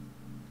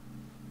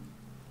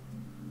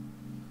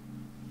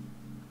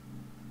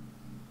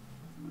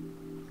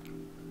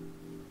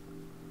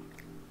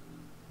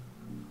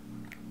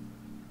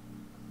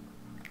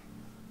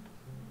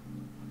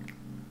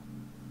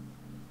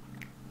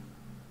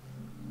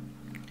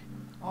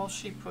 All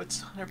she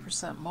puts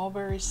 100%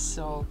 mulberry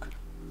silk.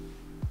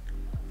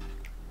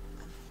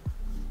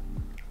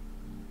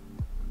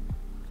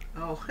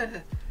 Oh,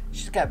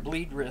 she's got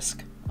bleed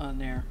risk on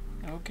there.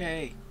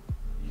 Okay.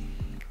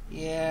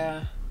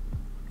 Yeah.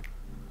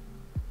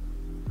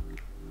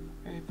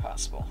 Very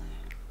possible.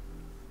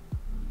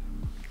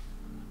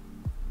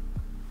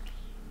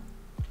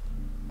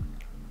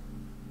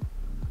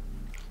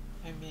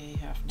 I may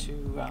have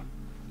to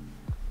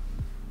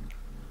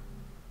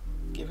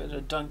give it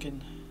a dunk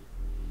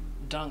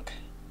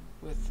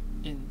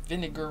in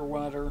vinegar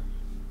water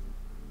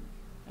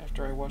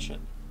after I wash it,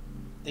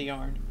 the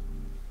yarn.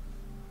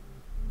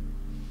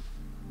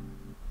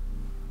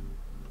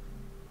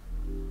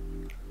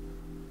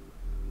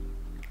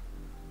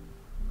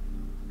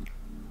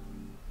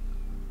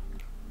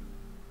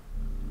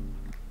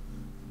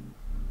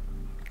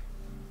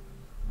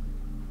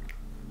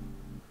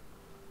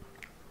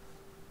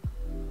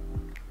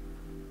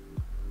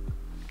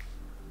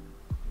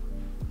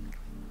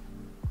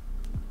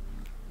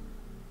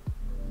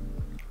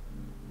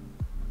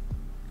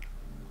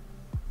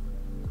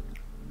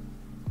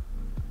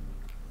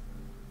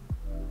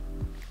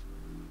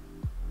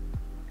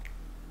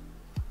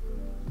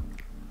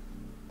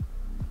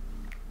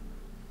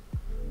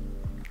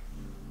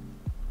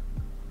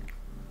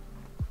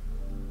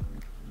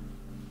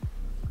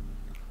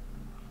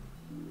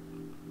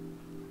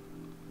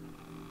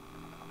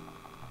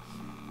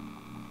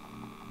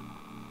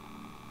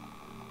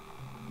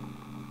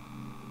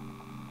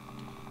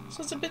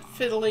 So it's a bit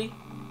fiddly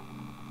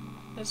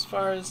as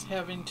far as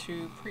having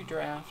to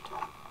pre-draft.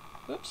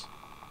 Oops.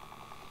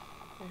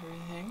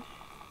 Everything.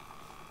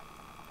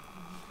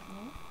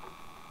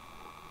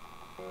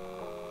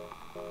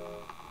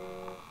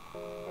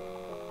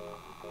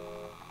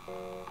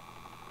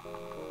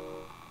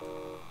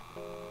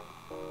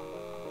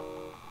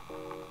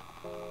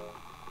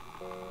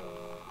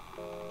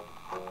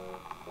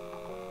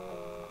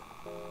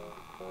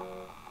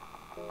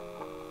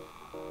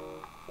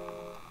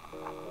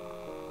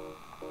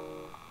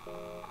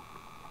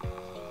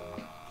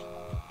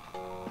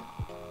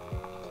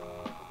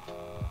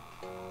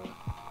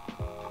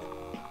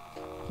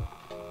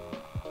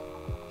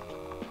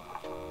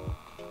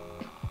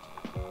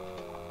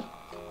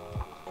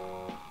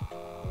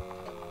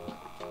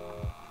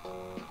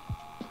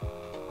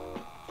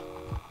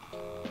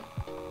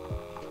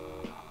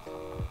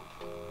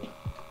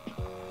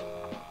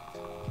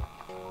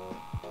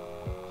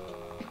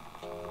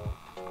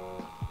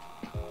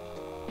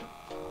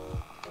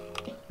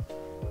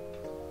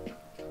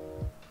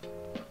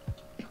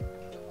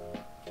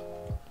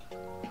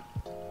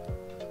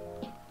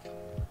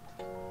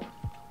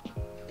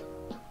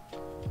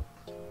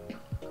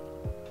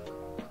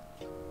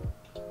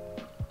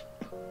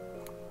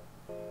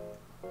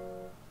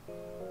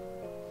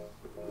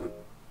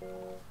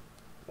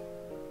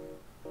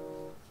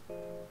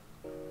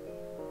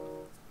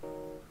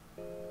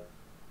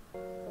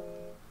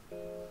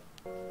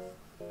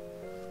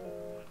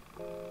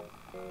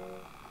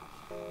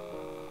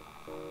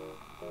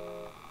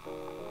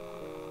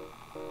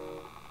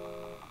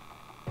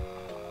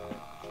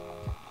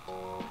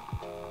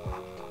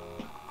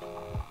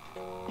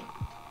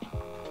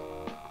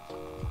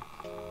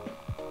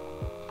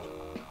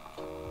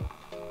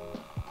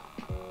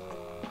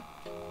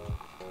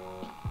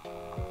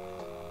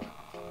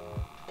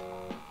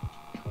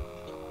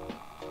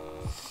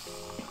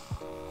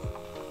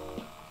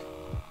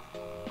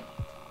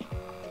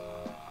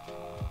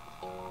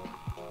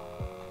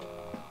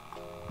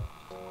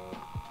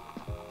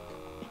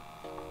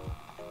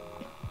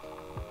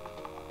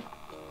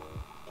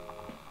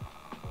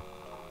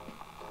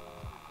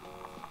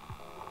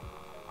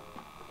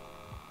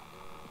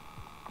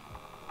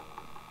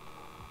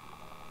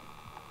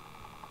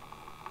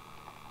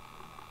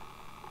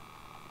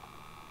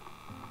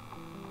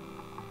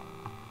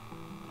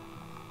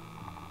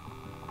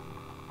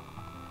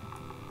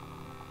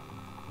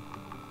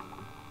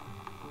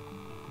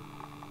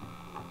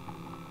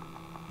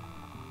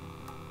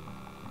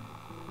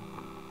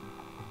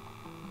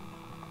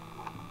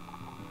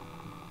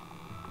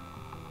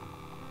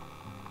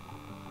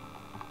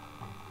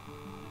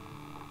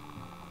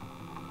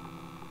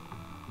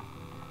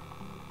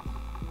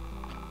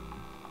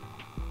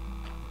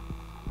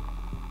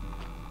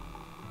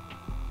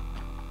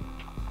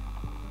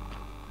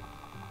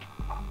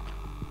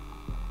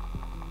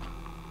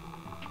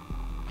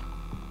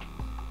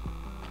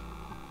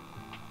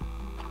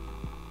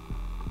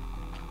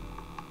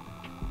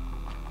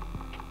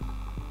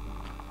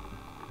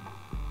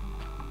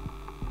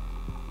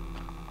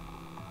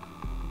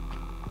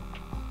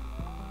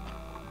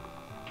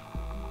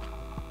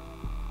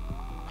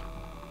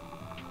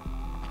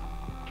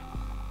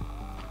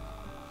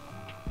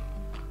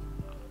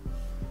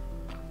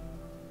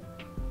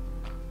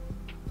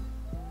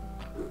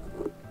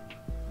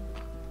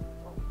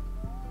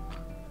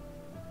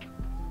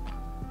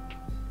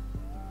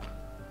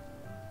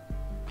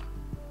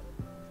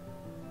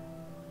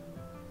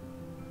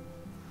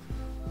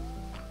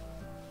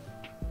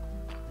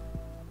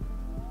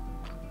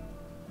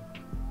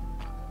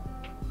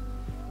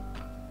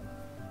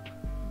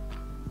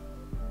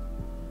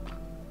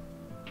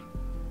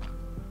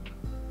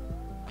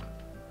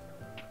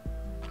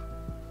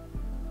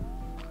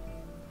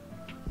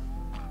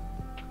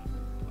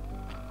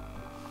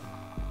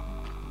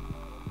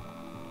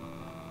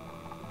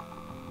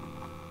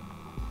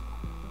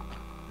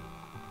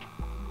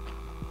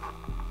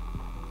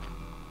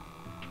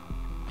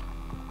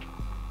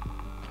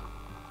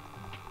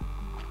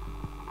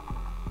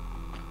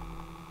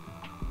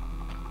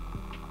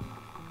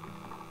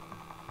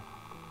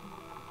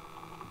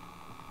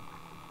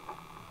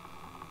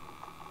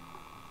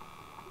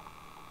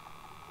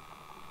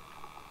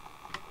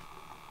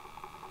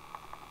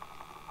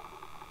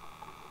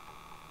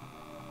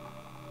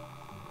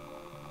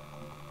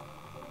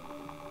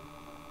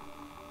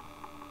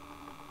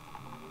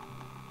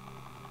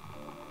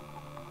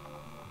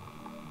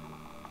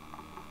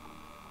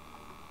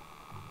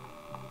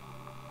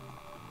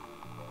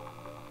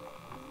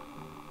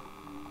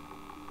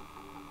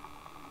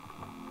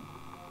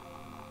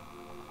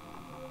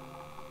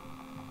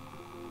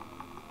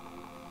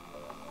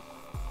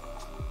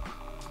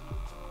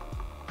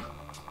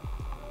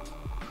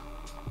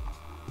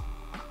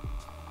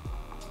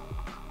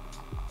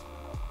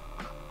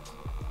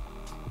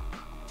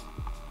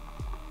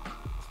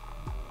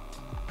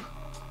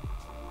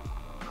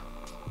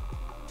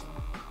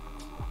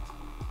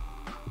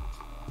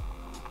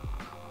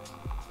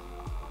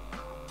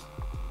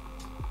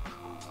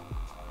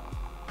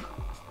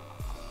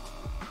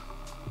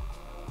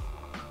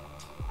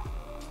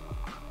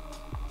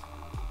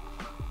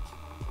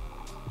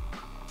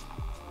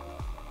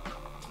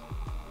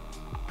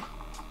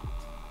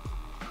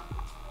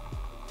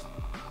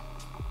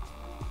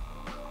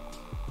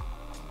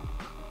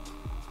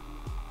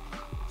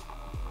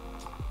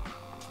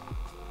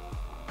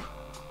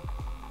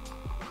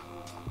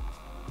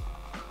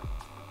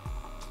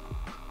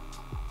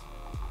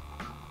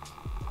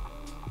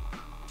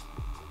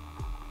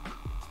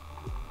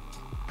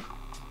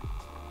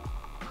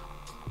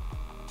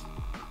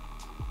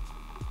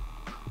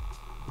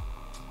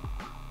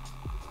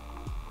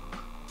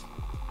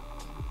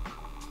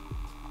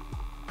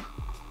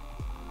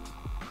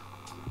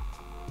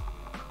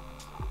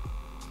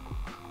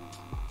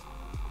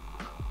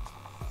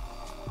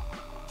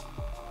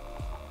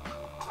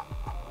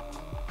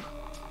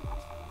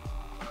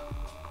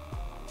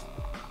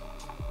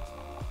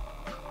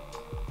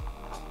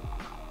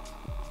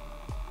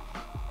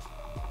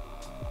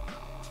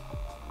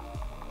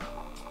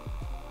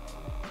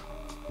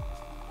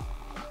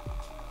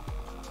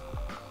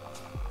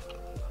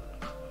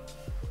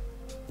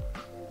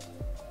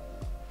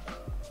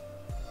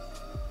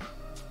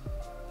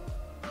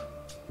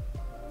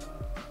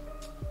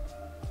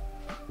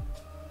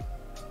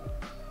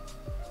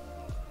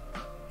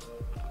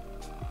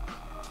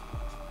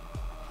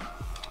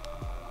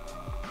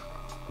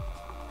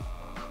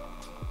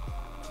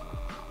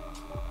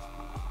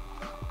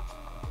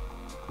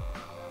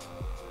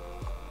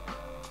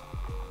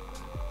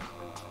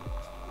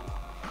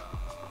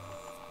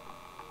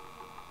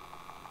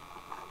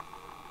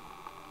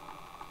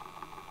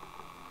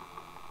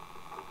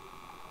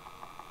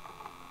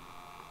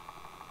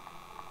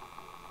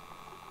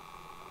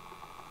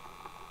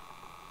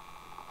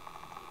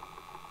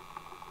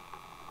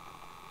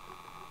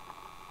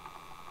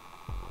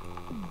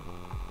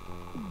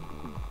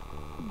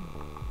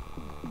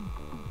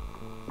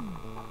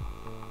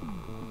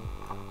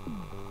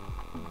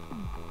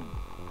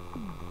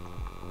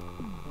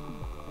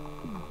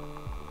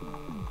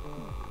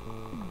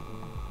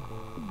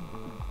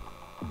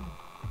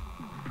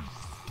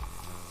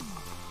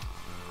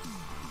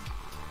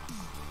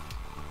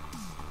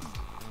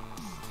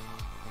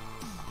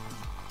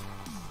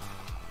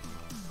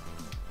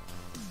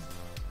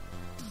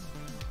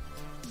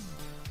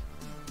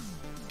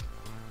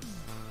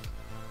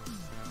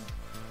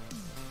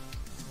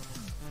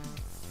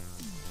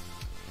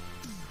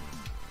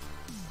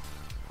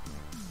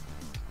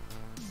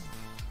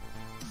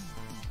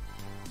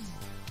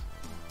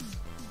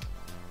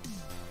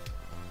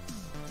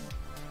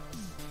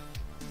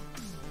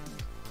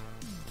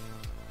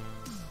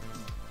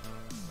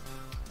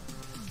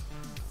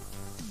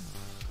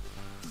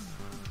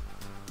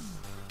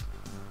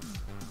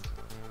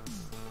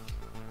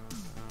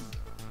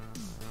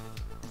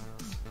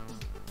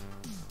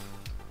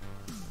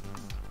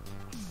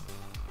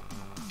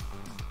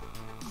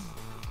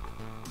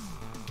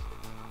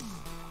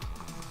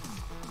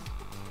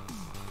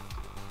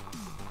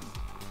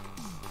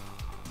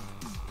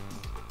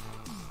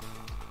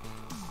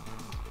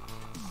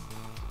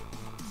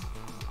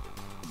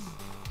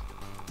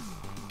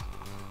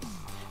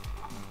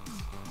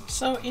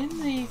 So in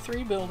the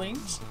 3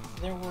 buildings,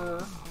 there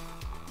were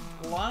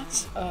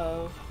lots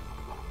of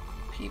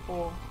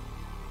people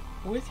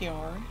with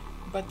yarn,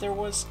 but there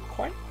was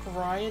quite a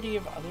variety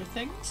of other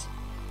things.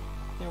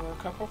 There were a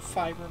couple of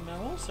fiber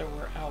mills, there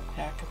were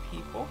alpaca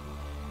people,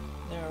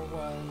 there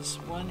was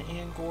one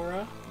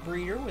Angora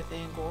breeder with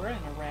Angora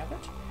and a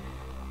rabbit,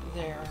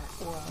 there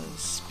was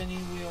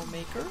spinning wheel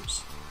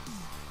makers,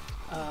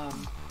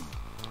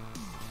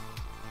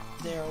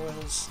 there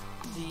was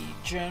the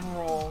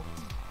general,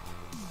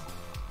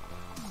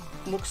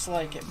 looks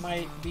like it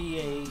might be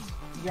a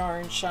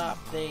yarn shop.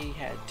 They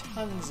had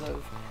tons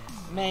of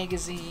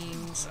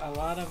magazines. A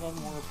lot of them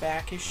were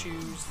back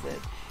issues that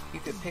you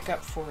could pick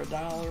up for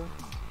 $1.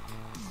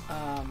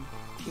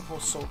 People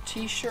sold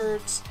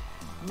t-shirts,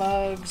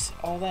 mugs,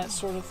 all that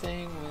sort of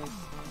thing with,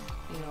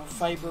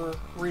 fiber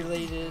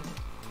related.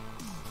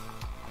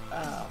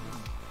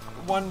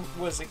 One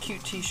was a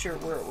cute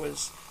t-shirt where it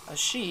was a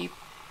sheep,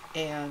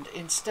 and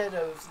instead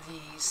of the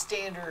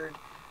standard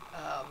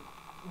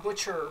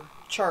butcher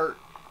chart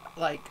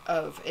like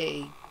of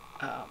a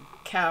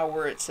cow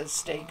where it says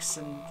steaks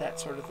and that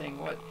sort of thing,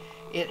 what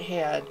it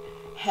had: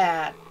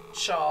 hat,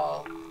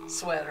 shawl,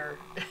 sweater.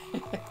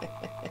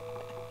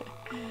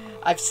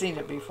 I've seen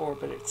it before,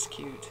 but it's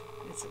cute.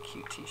 It's a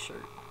cute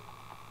t-shirt.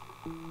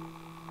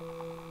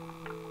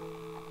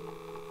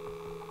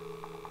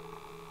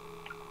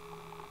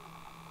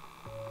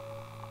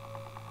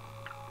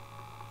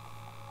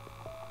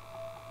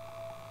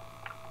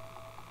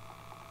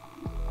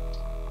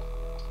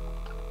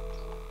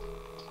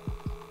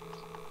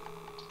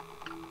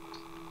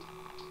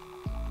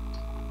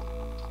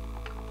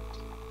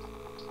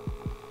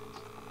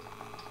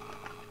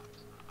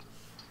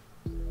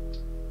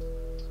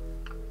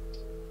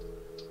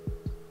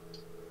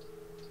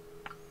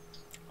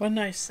 One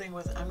nice thing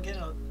with it, I'm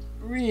getting a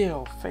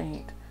real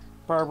faint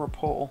barber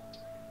pole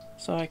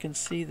so I can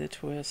see the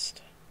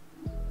twist.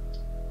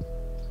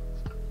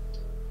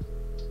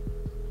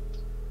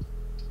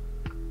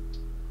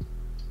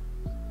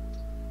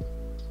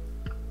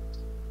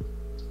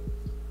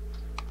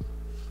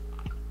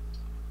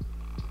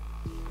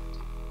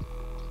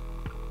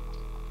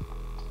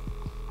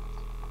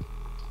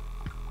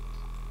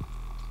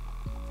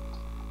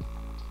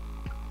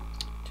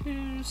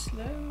 Too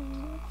slow.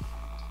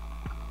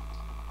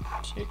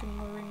 Chicken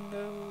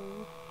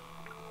Moringo.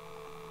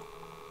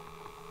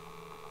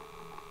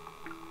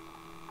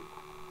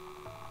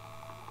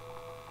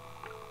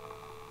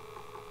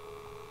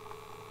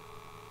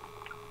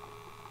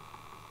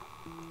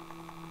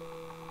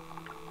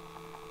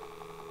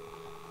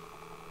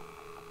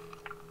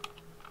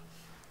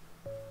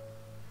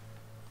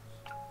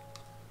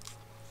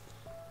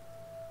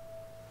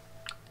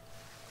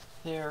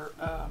 Their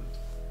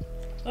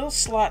little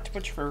slot to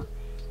put your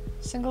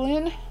single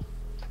in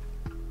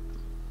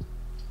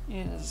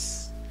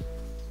is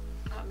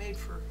not made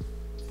for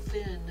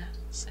thin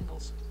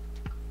singles.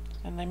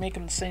 And they make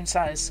them the same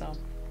size, so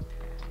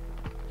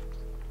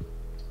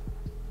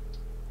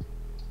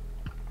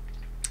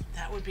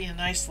that would be a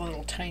nice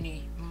little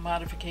tiny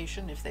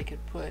modification if they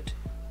could put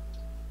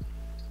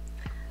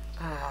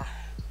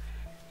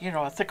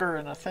a thicker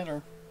and a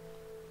thinner.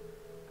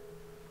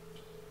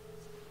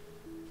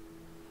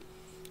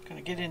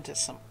 Gonna get into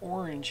some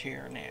orange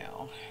here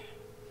now.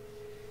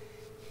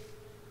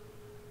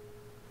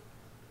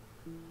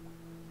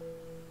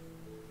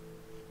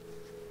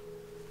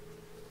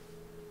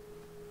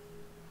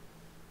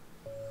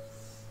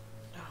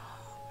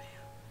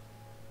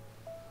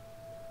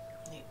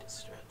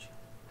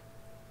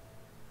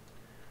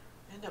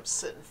 Up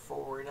sitting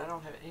forward. I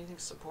don't have anything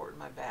supporting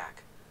my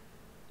back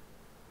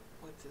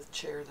with the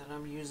chair that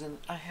I'm using.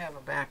 I have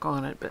a back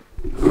on it, but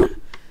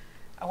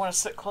I want to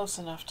sit close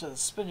enough to the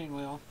spinning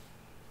wheel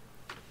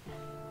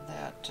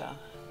that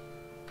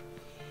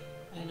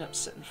I end up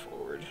sitting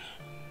forward.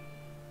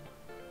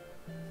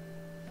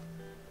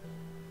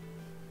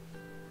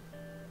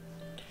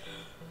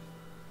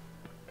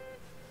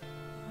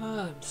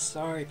 I'm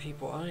sorry,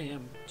 people. I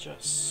am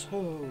just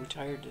so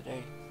tired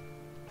today.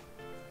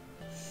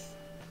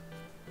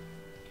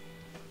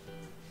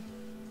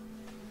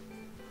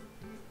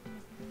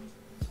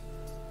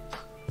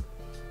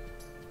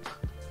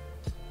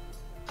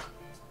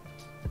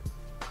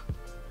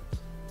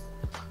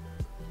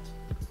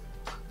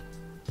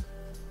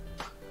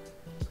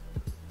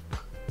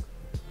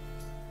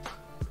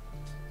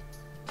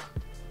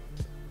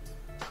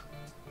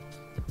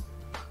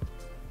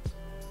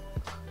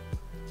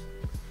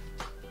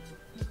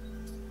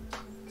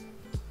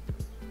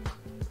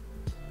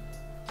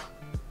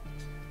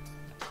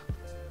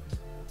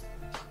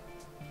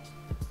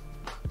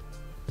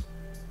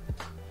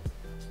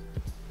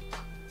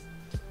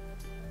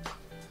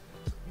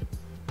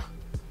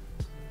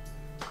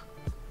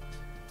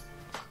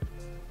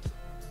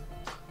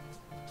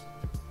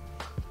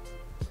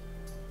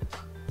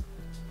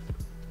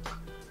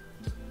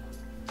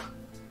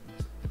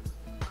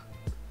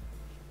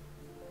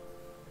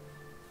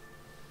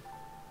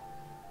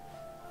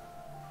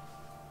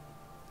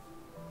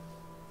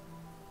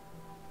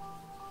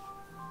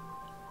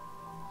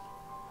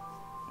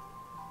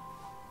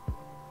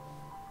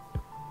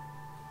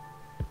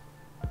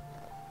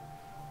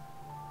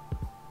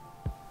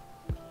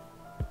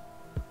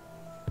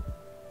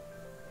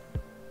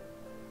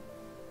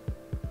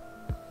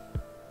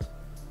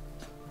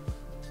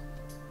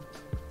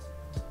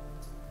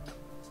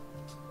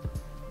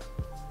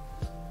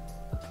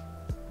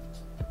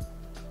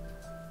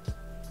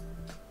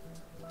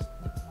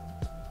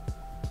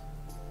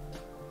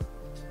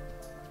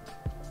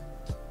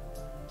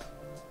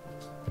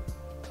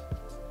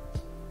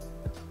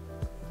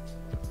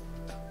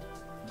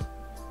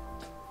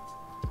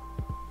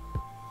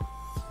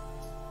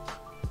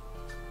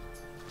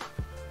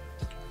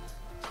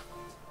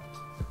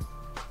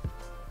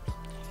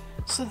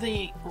 So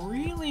the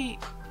really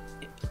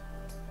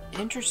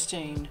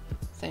interesting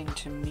thing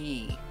to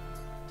me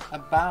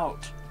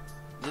about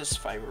this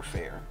fiber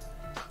fair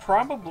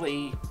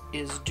probably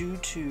is due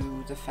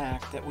to the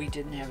fact that we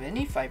didn't have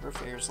any fiber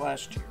fairs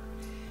last year.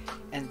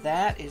 And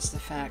that is the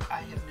fact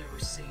I have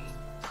never seen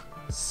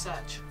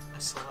such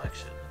a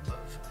selection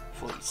of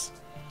fleece.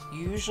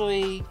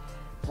 Usually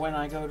when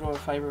I go to a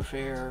fiber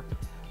fair,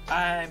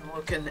 I'm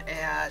looking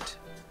at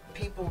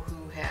people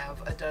who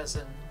have a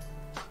dozen,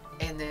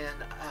 and then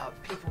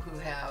people who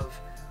have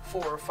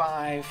 4 or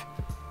 5,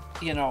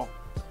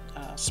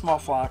 small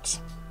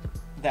flocks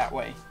that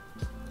way.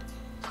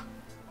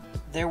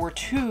 There were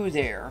 2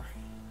 there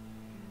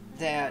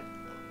that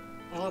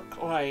looked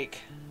like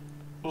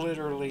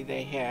literally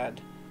they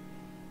had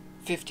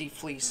 50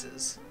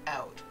 fleeces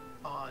out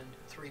on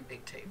 3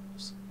 big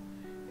tables.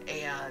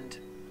 And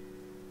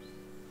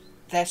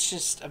that's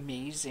just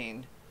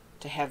amazing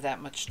to have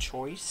that much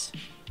choice.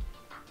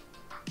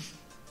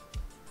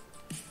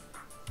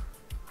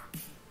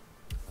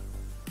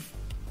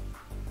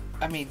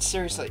 I mean,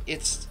 seriously,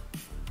 it's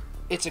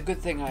a good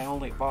thing I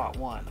only bought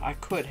one. I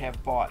could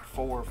have bought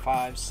 4,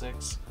 5,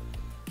 6.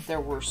 There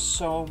were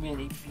so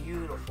many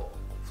beautiful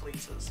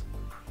fleeces.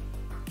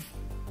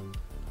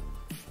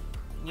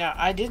 Now,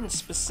 I didn't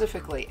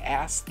specifically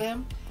ask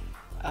them.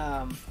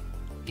 I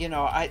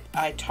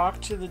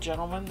talked to the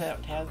gentleman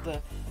that had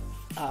the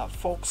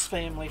Folks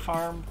Family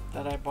Farm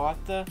that I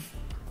bought the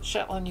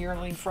Shetland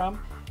yearling from,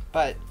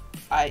 but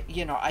I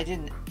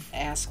didn't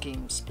ask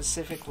him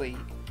specifically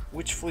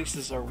which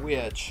fleeces are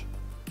which,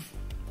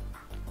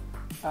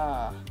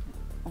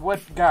 what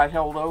got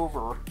held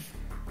over,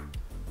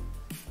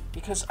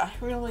 because I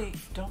really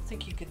don't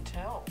think you can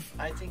tell.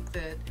 I think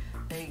that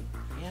they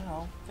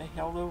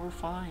held over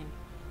fine.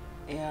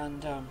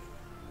 And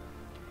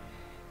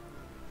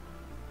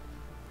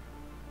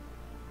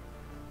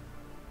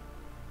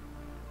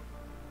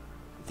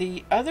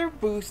the other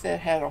booth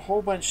that had a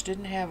whole bunch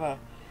didn't have a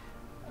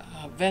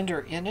vendor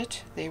in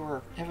it. They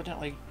were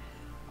evidently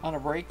on a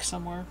break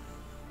somewhere.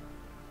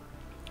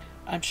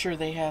 I'm sure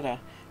they had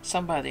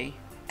somebody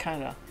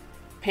kind of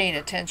paying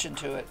attention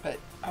to it, but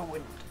I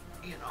wouldn't,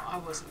 I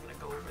wasn't going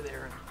to go over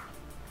there and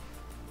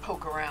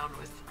poke around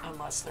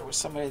unless there was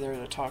somebody there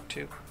to talk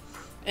to.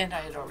 And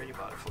I had already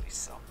bought a fleece,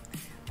 so.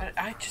 But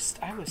I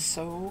was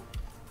so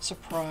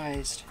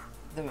surprised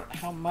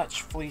how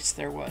much fleece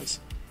there was.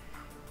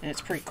 And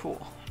it's pretty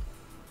cool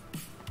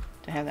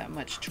to have that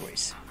much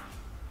choice.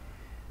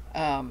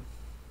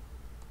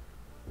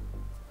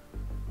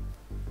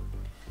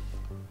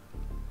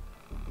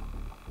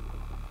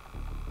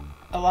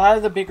 A lot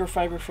of the bigger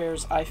fiber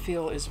fairs I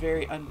feel is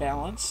very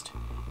unbalanced,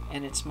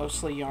 and it's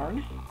mostly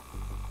yarn.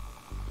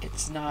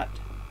 It's not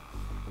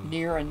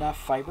near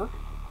enough fiber,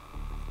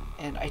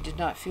 and I did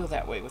not feel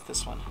that way with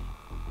this one.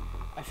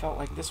 I felt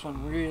like this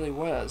one really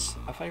was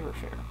a fiber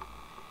fair.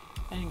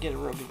 I didn't get a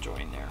real good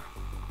join there.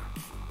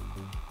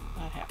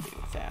 Not happy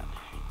with that.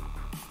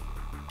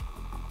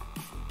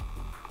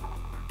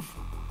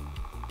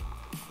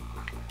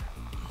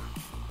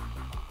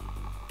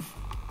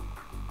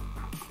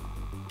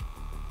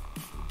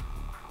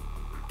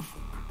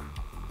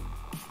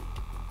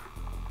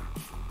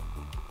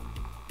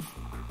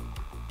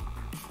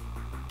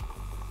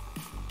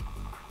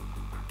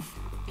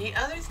 The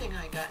other thing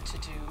I got to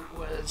do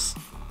was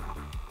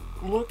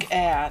look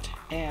at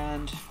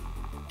and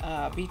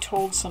be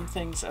told some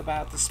things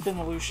about the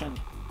Spinolution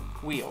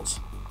wheels.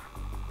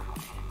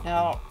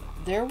 Now,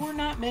 there were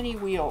not many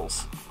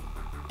wheels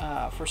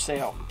for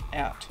sale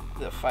at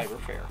the fiber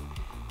fair.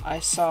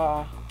 I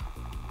saw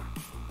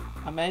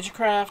a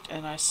Magicraft,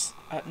 and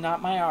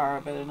not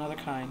Myara, but another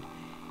kind,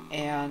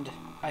 and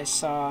I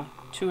saw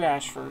 2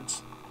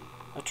 Ashfords,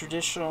 a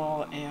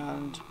traditional,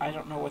 and I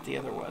don't know what the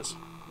other was.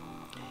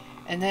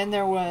 And then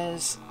there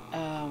was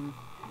a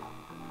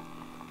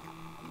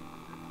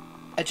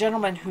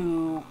gentleman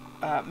who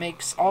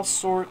makes all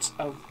sorts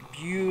of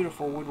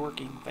beautiful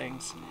woodworking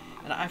things,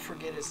 and I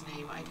forget his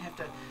name.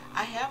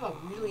 I have a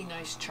really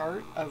nice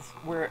chart of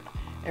where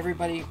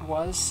everybody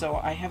was, so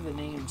I have the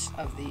names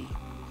of the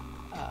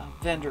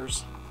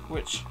vendors,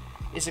 which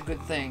is a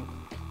good thing,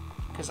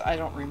 because I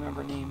don't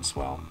remember names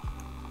well.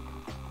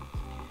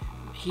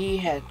 He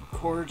had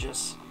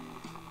gorgeous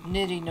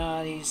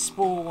nitty-knotties,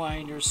 spool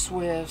winders,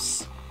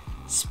 swifts,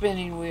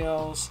 spinning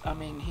wheels. I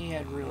mean, he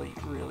had really,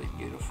 really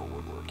beautiful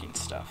woodworking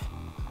stuff.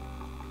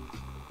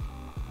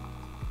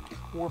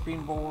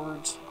 Warping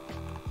boards.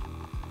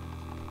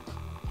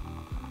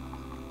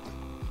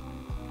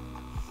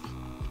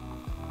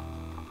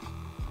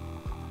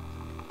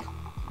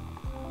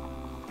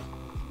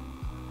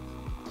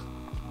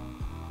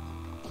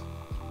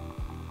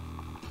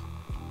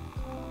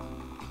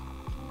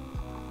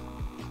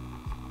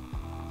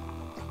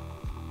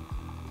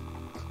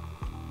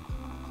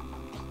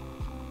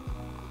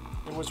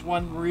 There was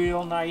one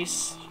real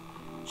nice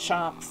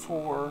shop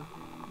for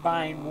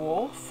buying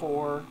wool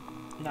for,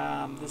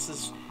 this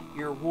is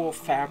your wool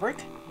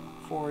fabric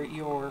for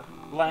your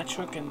latch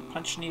hook and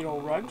punch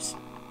needle rugs,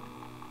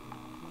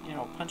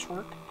 punch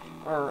work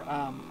or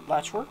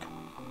latch work.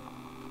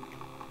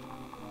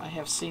 I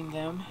have seen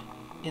them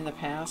in the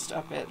past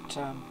up at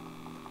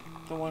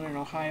the one in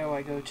Ohio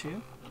I go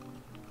to.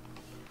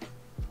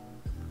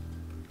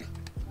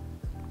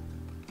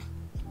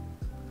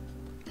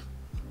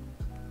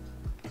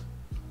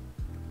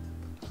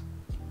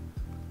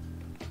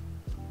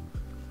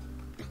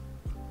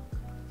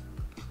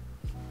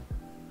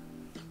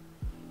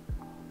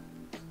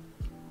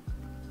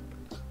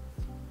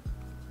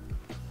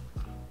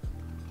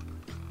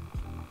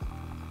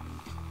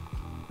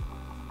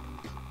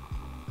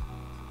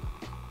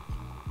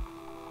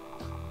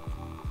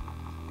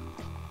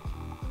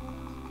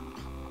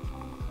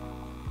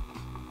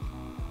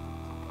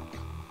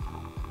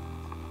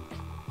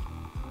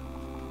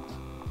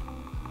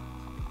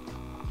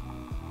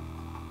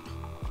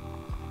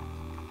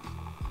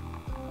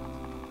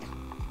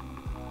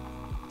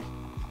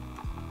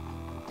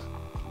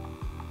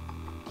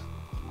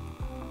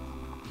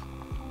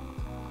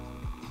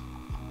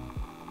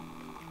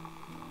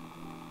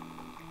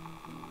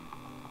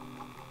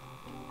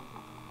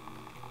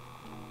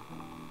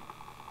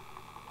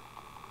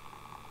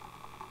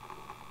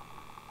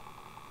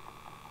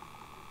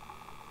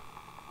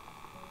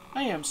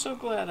 I am so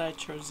glad I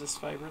chose this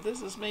fiber.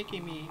 This is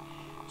making me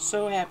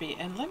so happy.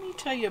 And let me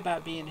tell you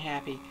about being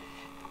happy.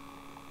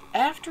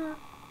 After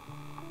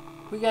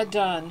we got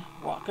done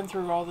walking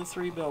through all the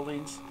 3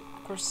 buildings,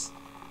 of course,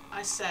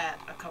 I sat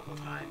a couple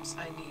times.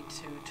 I need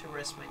to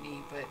rest my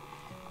knee, but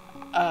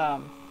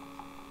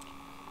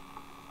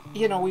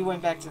you know, we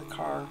went back to the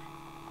car,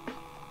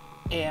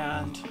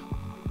 and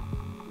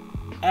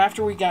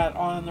after we got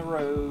on the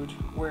road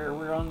where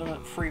we're on the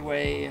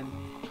freeway, and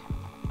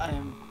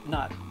I'm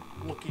not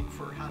looking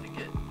for how to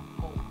get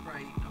home,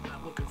 right? I'm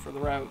not looking for the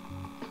route.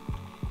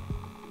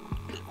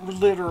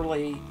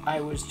 Literally, I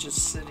was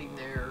just sitting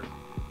there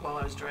while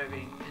I was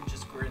driving and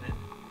just grinning.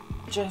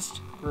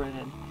 Just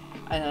grinning.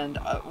 And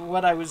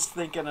what I was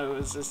thinking of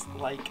was just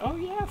like, oh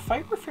yeah,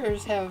 fiber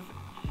fairs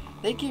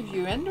they give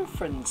you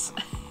endorphins.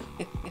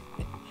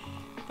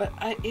 But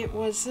it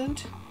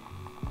wasn't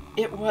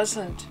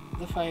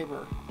the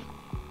fiber.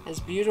 As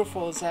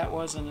beautiful as that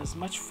was and as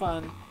much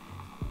fun,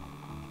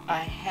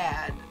 I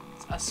had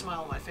a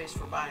smile on my face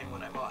for buying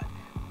what I bought.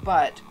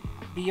 But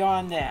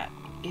beyond that,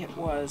 it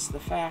was the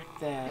fact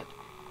that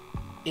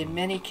in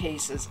many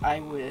cases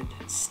I would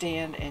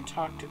stand and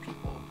talk to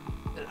people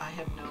that I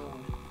have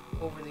known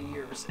over the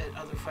years at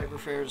other fiber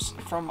fairs,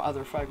 from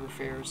other fiber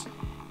fairs,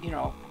 you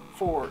know,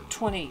 for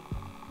 20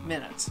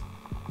 minutes,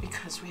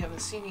 because we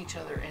haven't seen each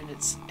other, and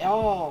it's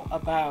all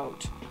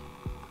about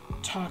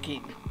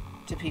talking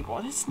to people.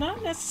 And it's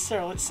not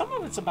necessarily, some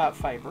of it's about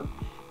fiber.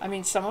 I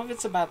mean, some of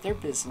it's about their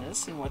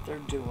business and what they're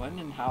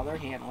doing and how they're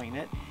handling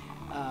it.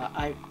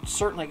 I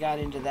certainly got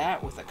into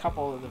that with a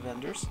couple of the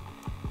vendors,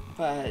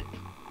 but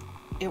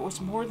it was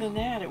more than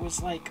that. It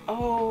was like,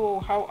 oh,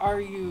 how are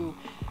you?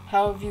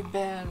 How have you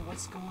been?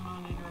 What's going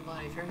on in your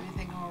life?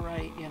 Everything all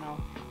right? You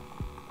know,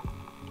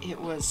 it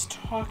was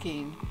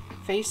talking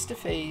face to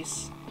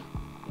face,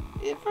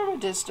 from a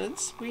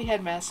distance. We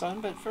had masks on,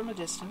 but from a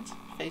distance,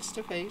 face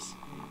to face,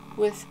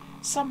 with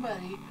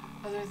somebody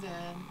other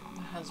than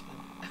the husband.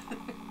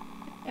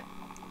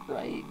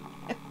 Right?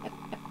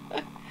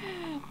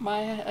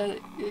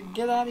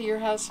 Get out of your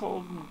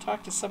household and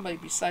talk to somebody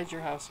besides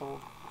your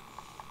household.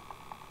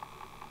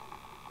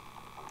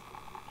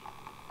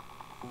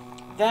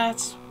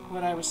 That's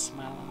what I was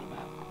smiling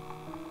about.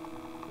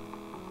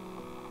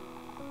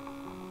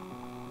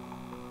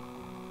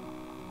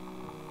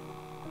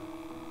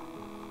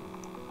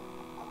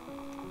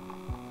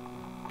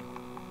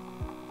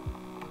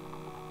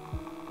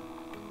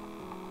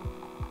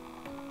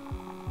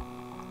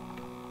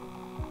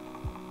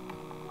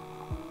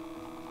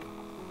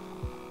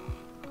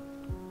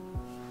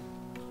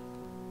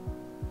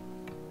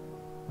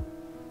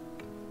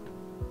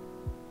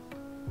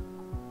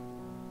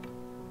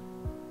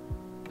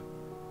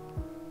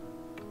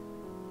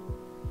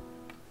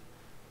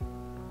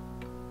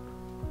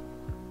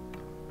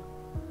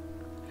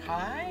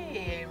 Hi,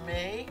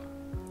 Amy.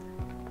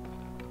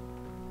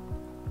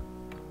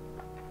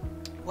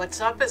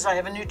 What's up is I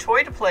have a new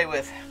toy to play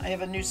with. I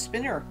have a new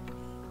spinner.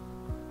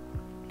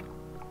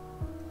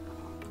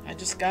 I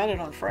just got it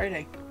on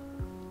Friday.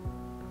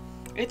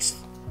 It's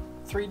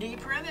 3D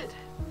printed.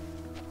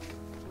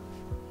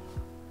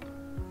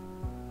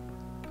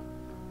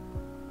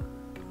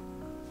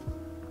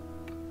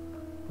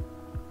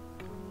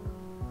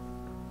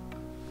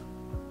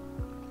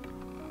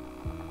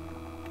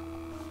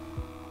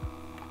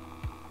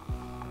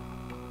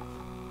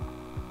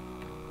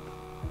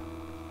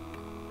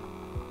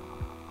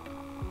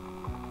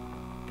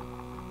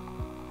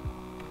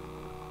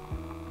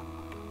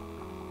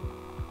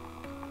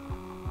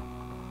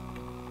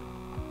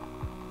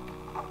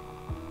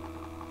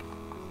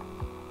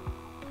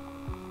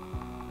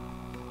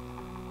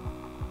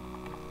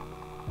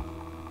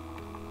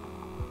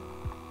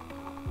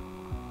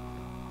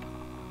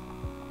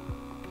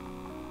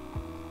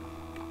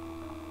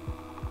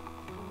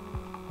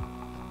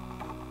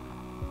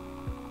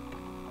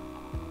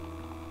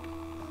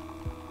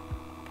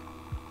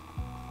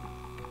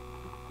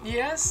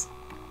 Yes.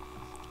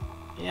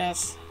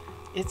 Yes.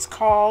 It's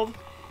called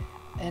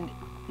an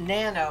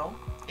Nano.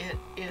 It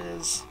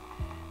is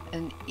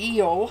an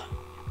eel,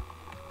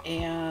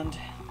 and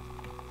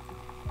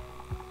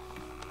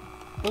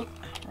oop,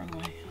 wrong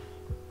way.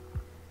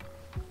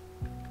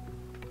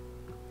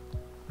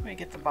 Let me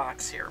get the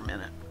box here a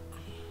minute.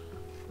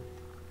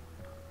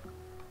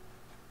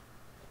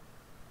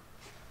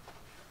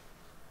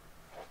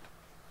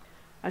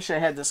 I should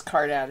have had this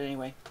card out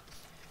anyway.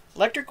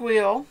 Electric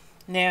Wheel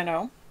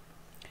Nano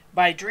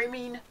by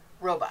Dreaming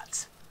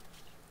Robots.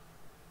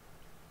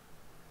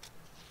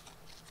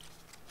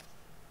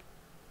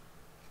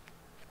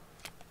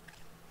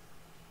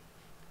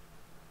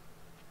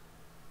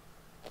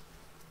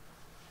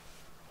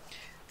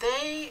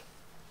 They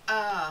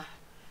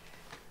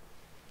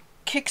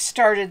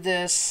kickstarted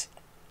this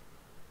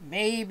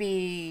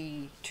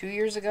maybe 2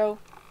 years ago.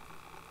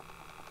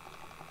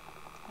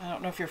 I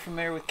don't know if you're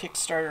familiar with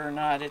Kickstarter or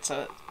not. It's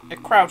a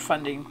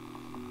crowdfunding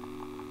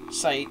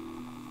site.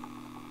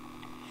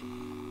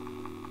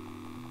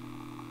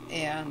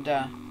 And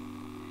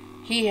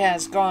he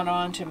has gone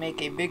on to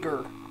make a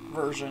bigger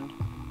version.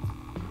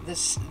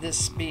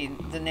 This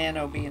being the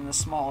Nano being the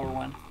smaller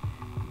one.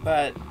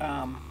 But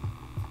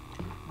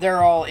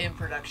they're all in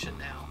production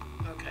now.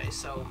 Okay,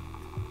 so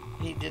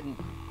he didn't.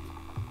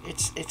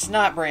 It's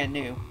not brand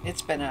new.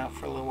 It's been out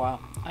for a little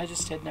while. I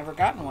just had never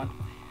gotten one.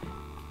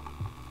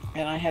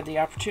 And I had the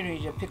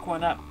opportunity to pick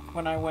one up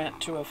when I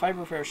went to a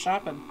fiber fair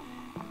shopping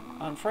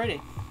on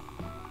Friday.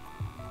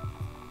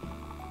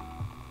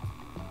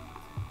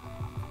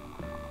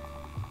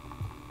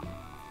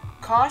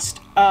 cost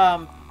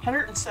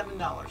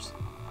 $107.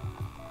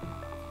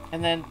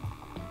 And then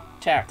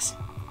tax.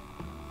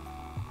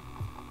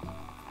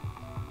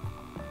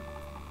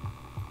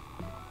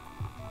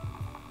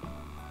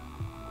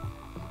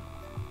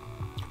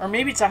 Or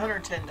maybe it's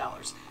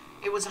 $110.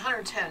 It was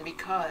 $110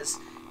 because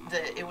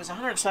it was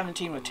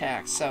 $117 with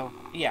tax, so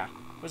yeah,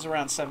 it was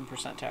around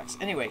 7% tax.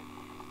 Anyway,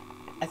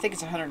 I think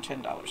it's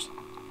 $110.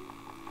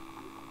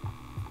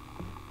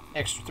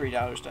 Extra $3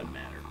 doesn't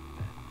matter.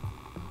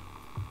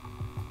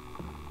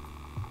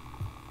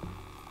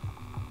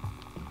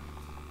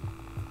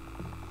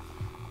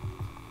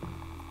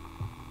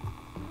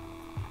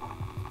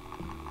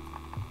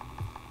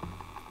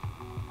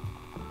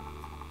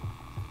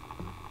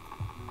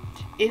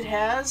 It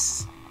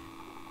has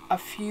a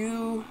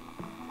few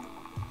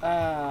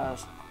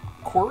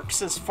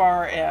quirks as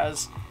far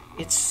as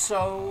it's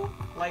so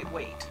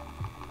lightweight.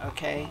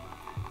 Okay,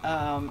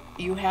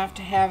 you have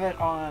to have it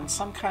on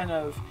some kind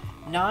of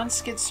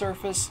non-skid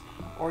surface,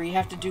 or you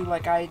have to do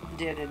like I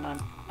did, and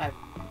I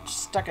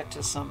stuck it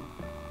to some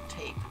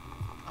tape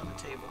on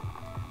the table.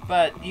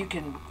 But you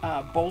can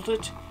bolt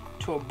it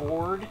to a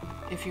board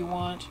if you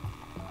want,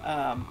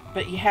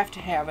 but you have to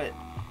have it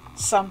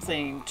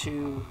something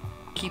to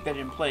keep it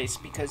in place,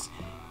 because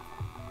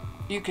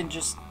you can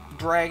just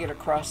drag it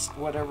across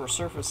whatever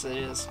surface it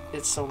is.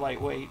 It's so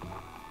lightweight.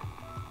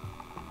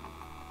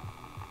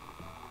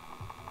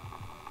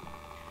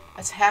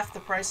 That's half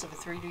the price of a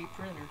 3D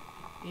printer.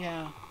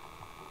 Yeah.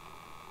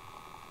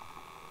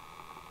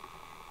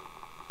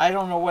 I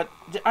don't know what...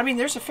 I mean,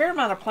 there's a fair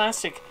amount of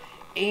plastic,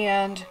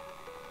 and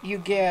you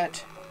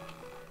get...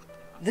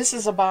 This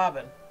is a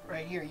bobbin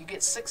right here. You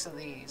get 6 of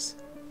these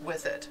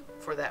with it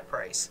for that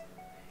price.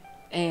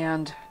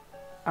 And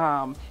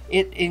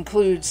it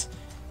includes...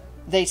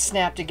 They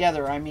snap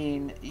together. I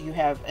mean, you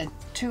have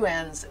 2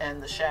 ends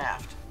and the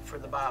shaft for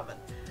the bobbin.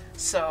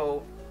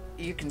 So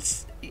you can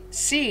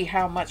see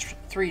how much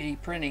 3D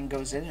printing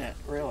goes in it,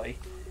 really.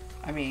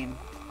 I mean,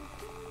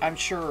 I'm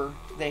sure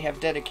they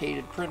have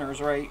dedicated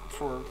printers, right,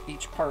 for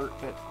each part,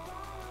 but...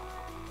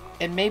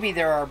 And maybe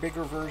there are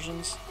bigger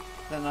versions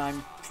than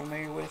I'm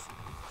familiar with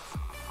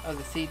of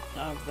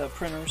the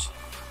printers.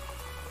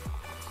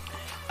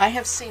 I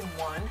have seen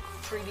one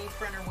 3D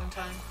printer one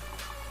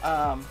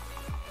time.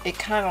 It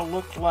kind of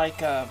looked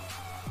like a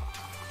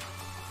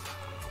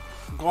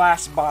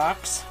glass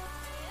box.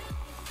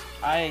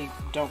 I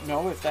don't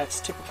know if that's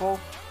typical,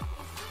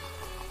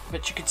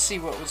 but you could see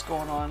what was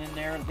going on in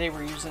there. They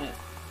were using it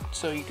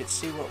so you could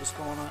see what was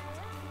going on.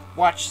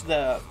 Watch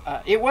the.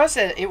 It was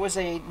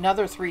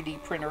another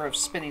 3D printer of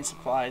spinning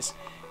supplies,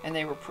 and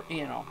they were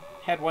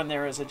had one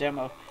there as a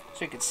demo,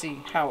 so you could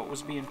see how it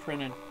was being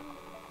printed.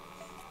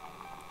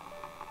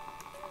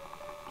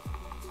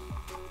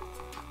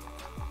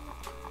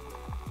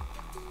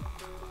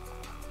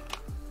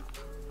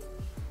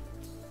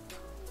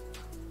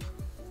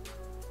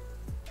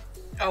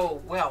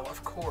 Oh, well,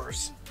 of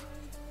course.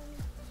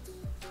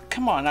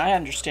 Come on, I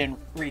understand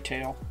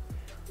retail.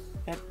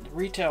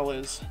 Retail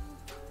is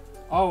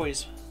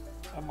always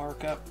a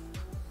markup.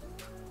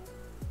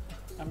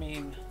 I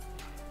mean,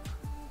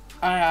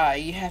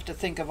 you have to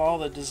think of all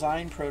the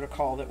design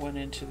protocol that went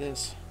into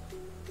this.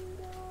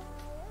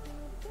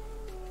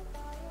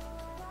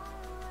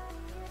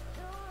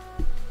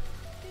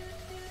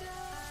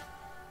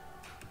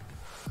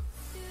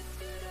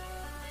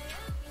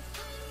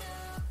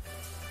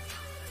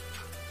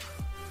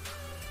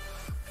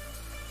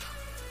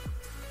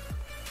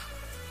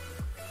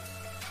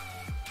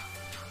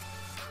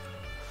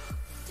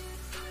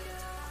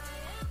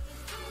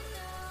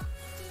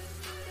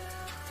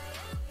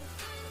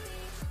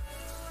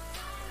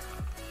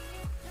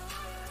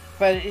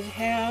 But it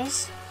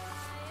has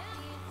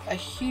a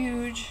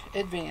huge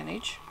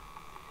advantage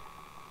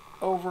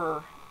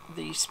over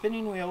the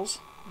spinning wheels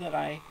that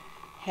I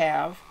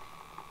have,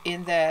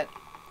 in that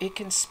it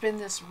can spin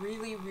this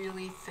really,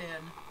 really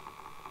thin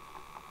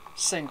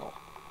single.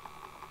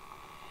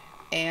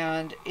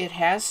 And it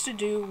has to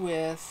do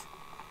with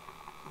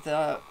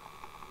the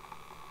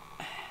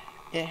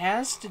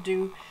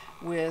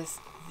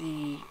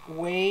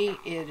way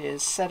it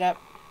is set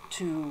up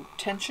to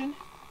tension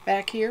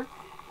back here.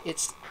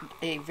 It's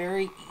a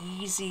very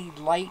easy,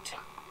 light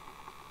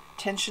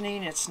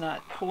tensioning. It's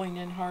not pulling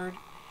in hard.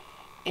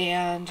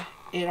 And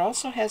it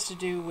also has to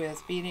do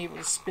with being able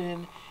to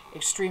spin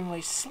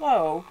extremely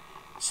slow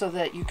so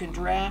that you can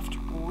draft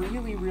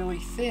really, really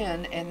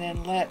thin and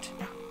then let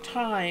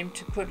time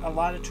to put a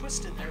lot of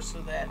twist in there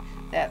so that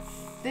that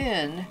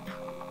thin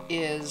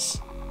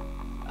is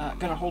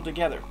going to hold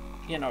together.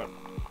 You know,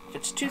 if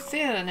it's too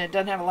thin and it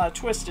doesn't have a lot of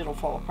twist, it'll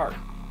fall apart.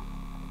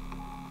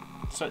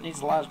 So it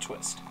needs a lot of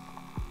twist.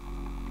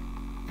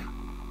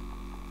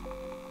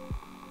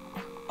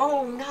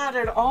 Oh, not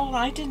at all.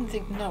 I did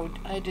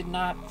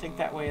not think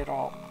that way at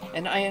all.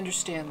 And I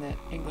understand that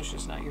English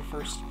is not your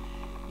first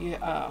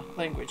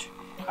language.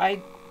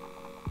 I'm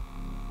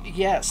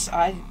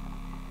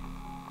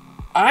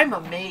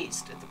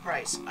amazed at the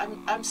price.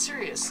 I'm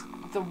serious.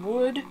 The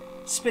wood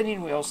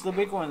spinning wheels, the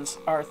big ones,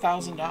 are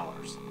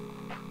 $1,000.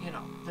 You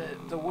know,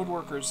 the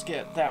woodworkers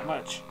get that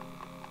much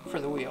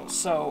for the wheels.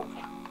 So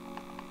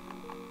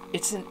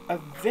it's a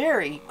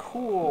very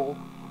cool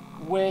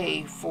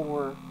way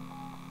for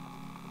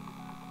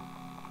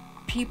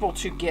people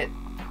to get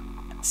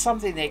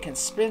something they can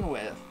spin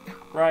with,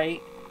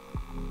 right?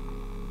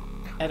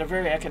 At a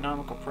very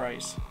economical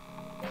price.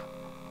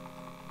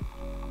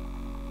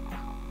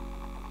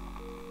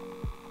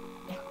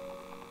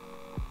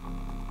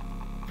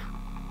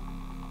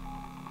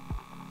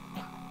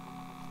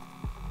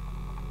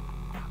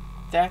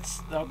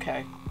 That's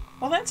okay.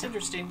 Well, that's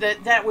interesting.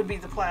 That would be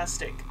the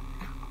plastic.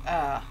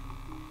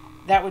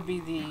 That would be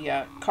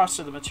the cost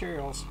of the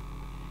materials.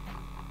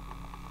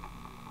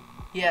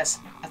 Yes,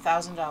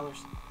 $1,000.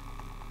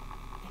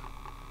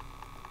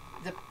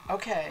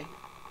 Okay,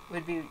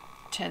 would be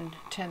 10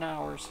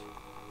 hours.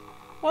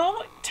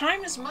 Well,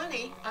 time is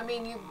money. I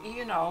mean,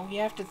 you know, you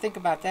have to think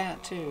about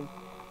that too.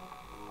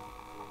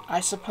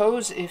 I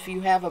suppose if you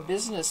have a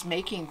business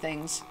making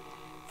things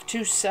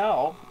to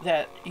sell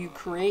that you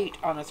create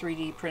on a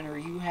 3D printer,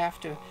 you have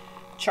to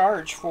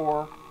charge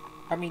for,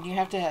 I mean, you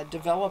have to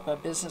develop a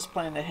business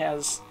plan that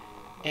has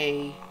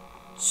a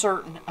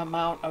certain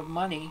amount of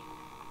money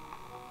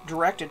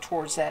directed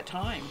towards that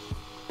time.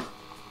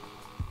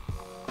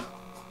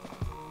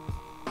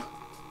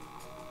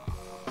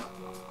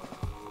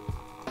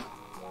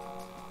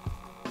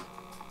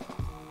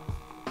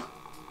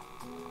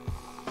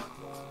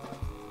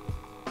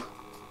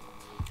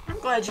 I'm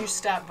glad you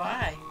stopped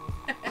by.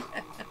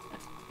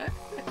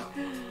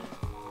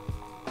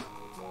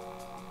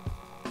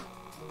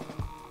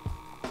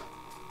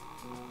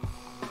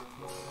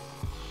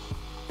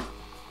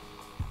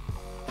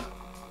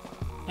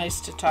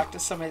 Nice to talk to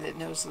somebody that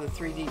knows the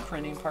 3D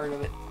printing part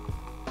of it.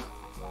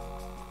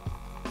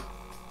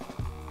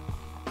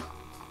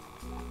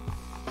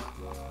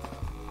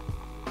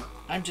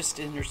 I'm just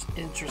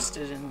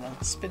interested in the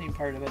spinning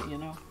part of it, you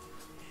know.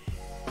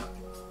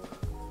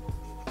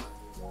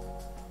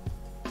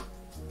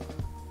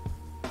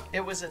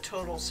 It was a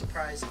total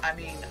surprise. I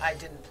mean, I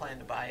didn't plan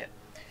to buy it.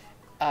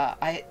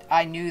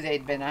 I knew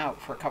they'd been out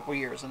for a couple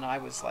years, and I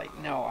was like,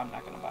 no, I'm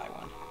not going to buy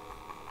one.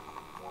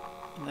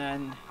 And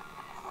then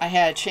I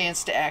had a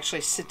chance to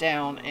actually sit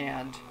down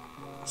and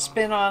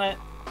spin on it.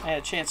 I had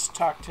a chance to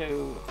talk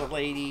to the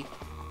lady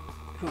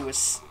who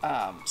was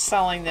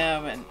selling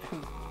them and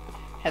who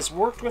has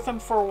worked with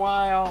them for a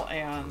while,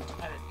 and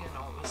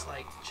it was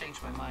like,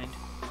 changed my mind.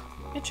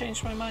 It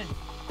changed my mind.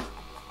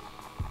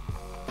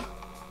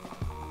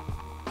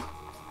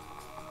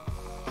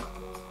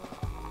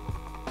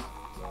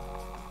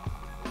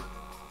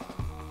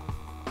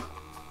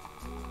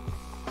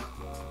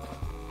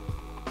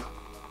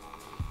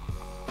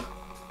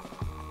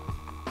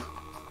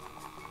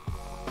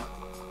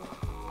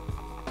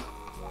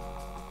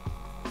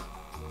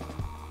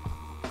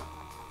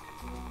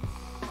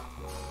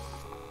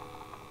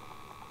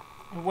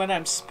 What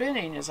I'm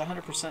spinning is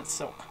 100%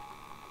 silk.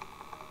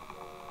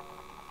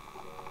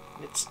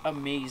 It's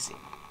amazing.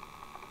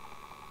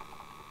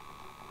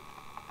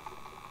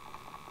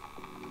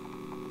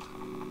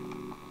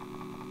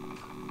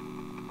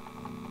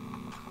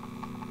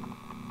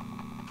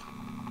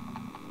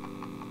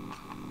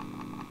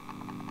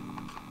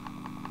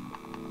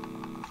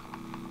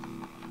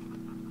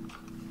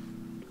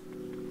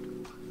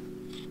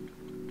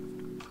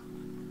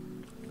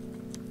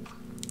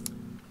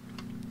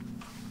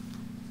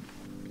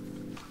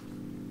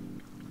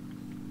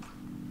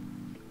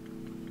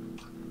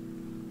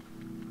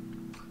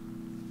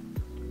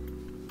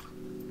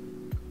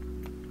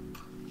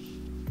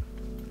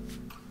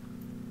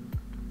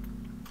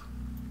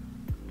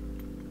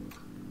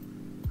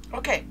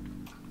 Okay,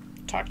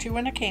 talk to you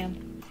when I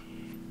can.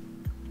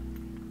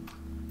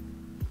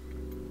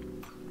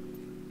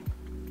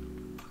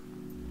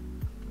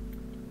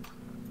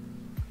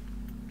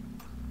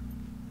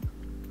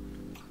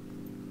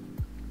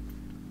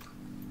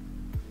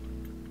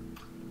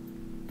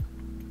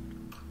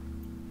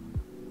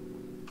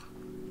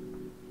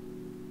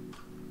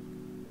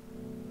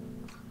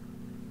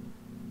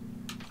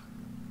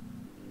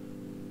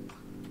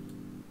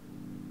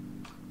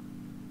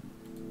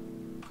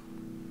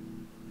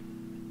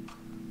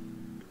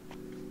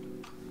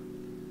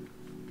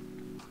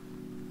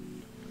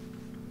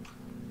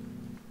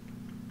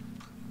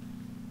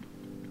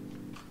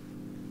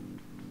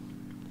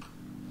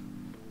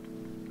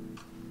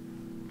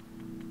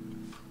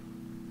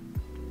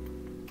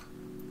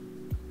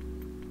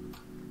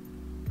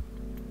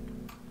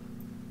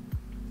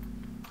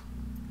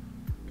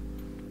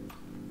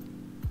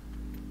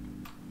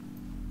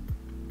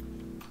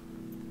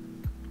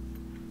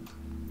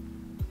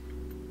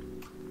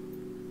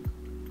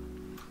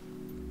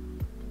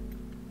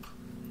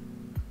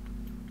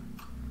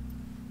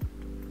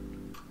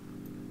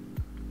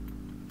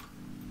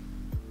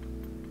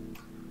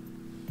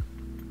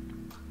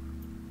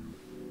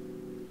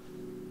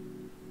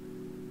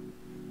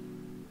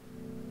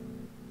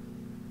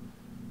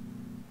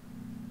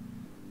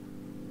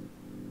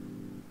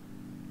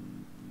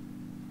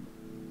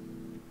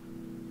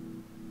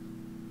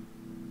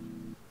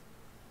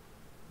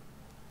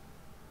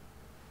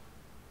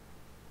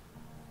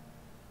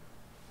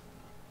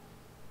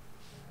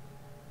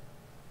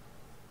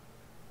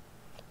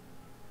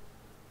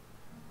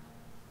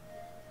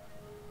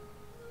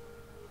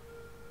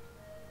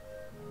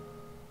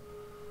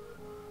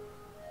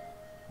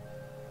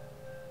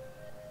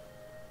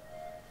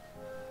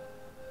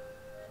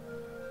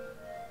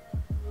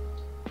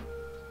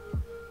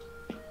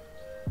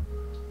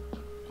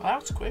 Well,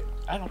 that was quick.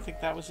 I don't think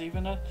that was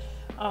even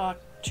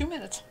 2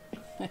 minutes.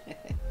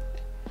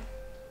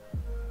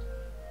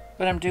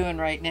 What I'm doing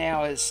right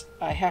now is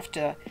I have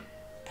to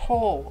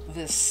pull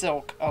this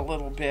silk a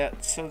little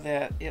bit so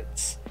that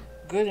it's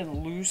good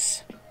and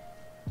loose,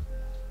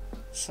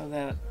 so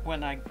that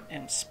when I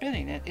am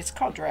spinning it, it's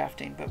called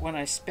drafting, but when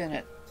I spin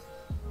it,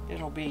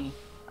 it'll be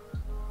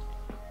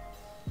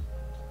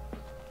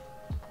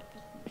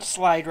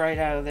slide right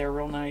out of there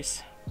real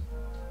nice.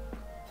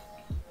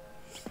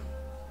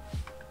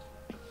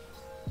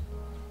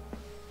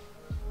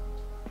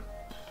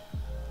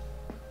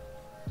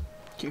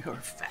 You're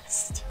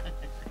fast.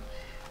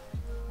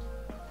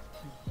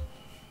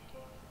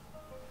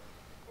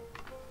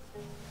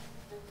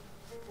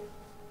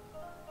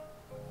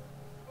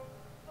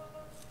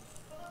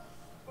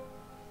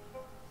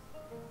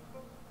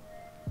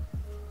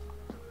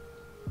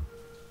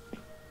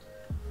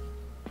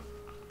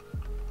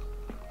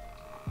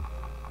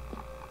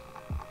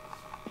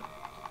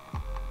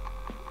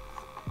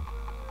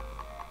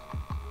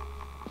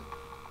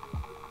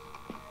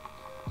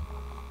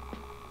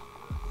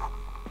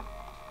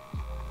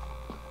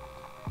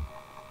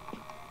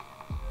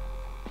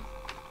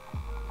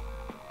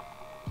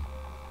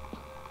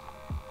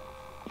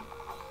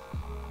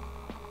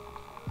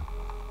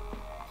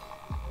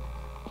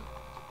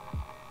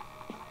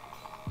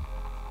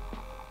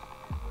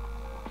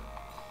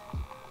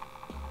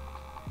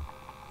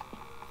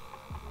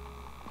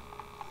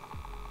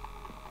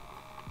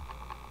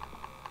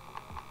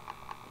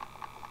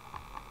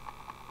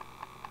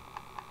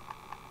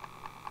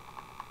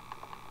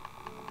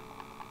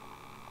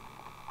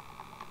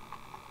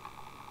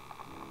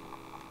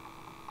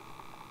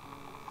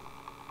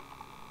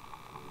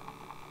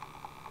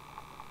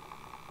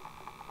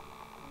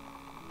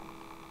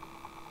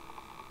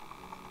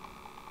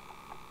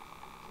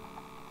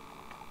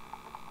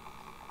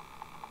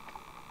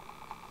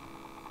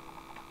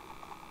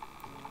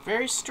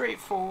 Very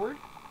straightforward.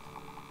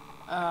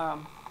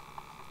 Not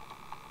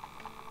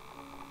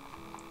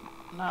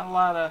a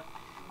lot of,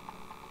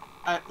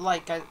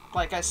 like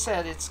I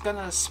said, it's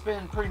gonna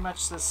spin pretty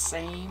much the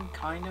same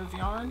kind of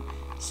yarn,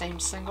 same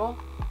single.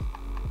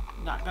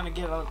 Not gonna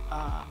get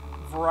a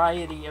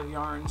variety of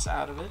yarns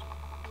out of it.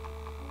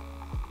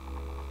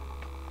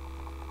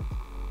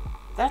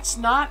 That's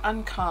not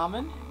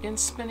uncommon in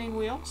spinning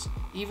wheels.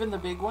 Even the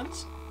big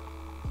ones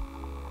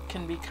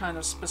can be kind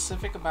of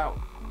specific about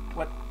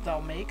what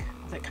they'll make,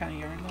 the kind of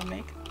yarn they'll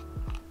make.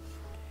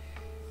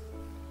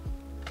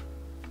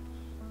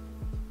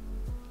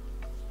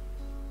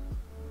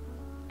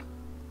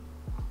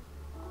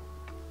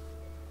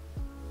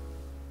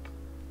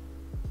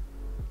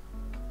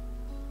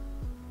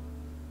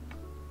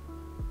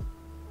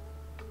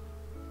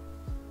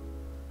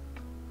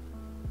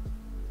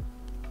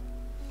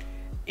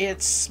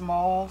 It's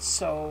small,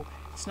 so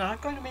it's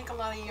not going to make a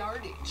lot of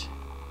yardage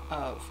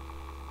of,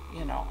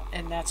 you know,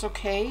 and that's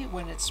okay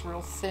when it's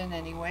real thin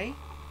anyway.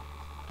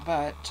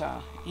 But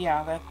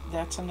yeah,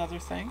 that's another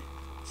thing.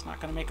 It's not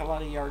going to make a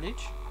lot of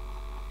yardage.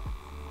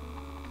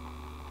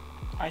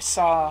 I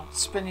saw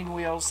spinning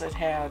wheels that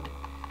had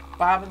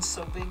bobbins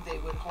so big they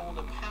would hold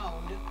a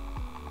pound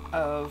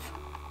of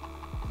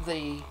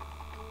the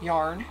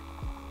yarn,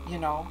 you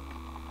know.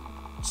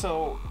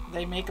 So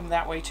they make them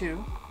that way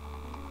too.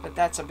 But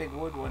that's a big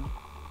wood one.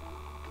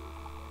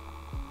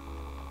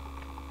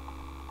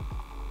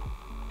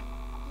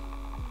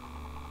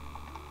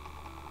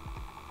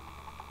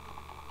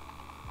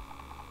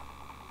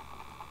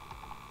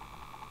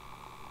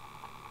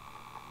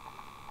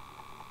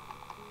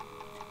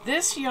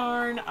 This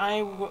yarn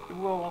I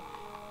will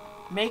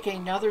make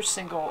another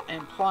single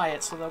and ply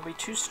it, so there'll be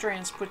 2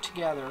 strands put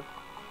together,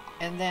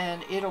 and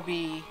then it'll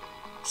be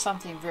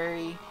something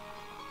very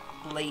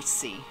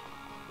lacy,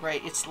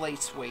 right? It's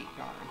lace weight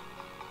yarn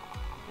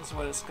is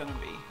what it's going to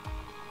be.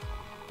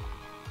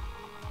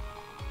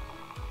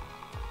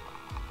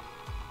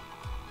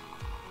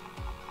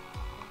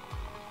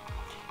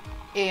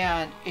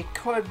 And it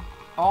could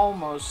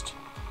almost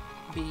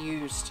be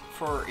used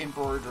for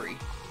embroidery.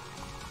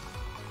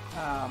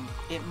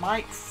 It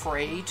might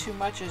fray too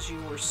much as you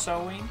were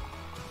sewing.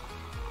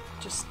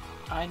 Just,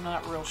 I'm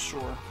not real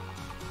sure.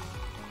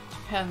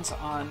 Depends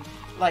on,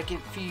 like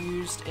if you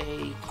used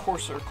a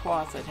coarser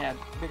cloth that had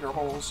bigger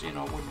holes, you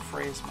know, it wouldn't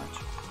fray as much.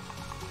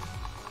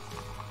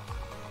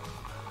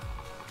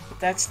 But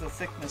that's the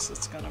thickness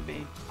it's going to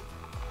be.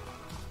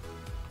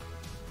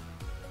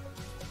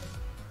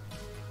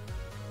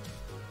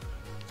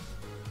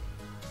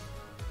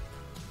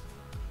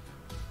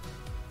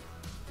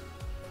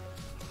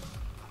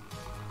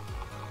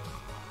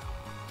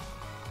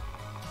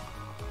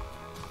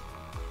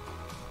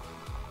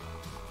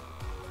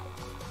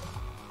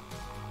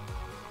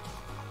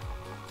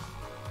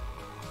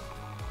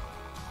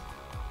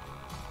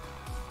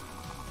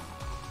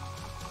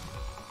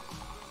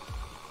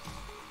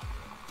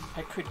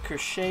 I could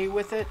crochet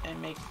with it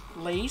and make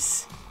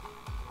lace.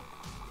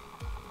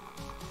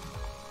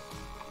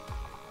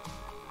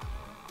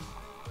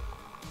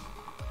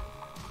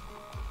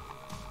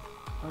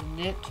 Or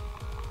knit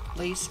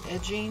lace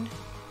edging.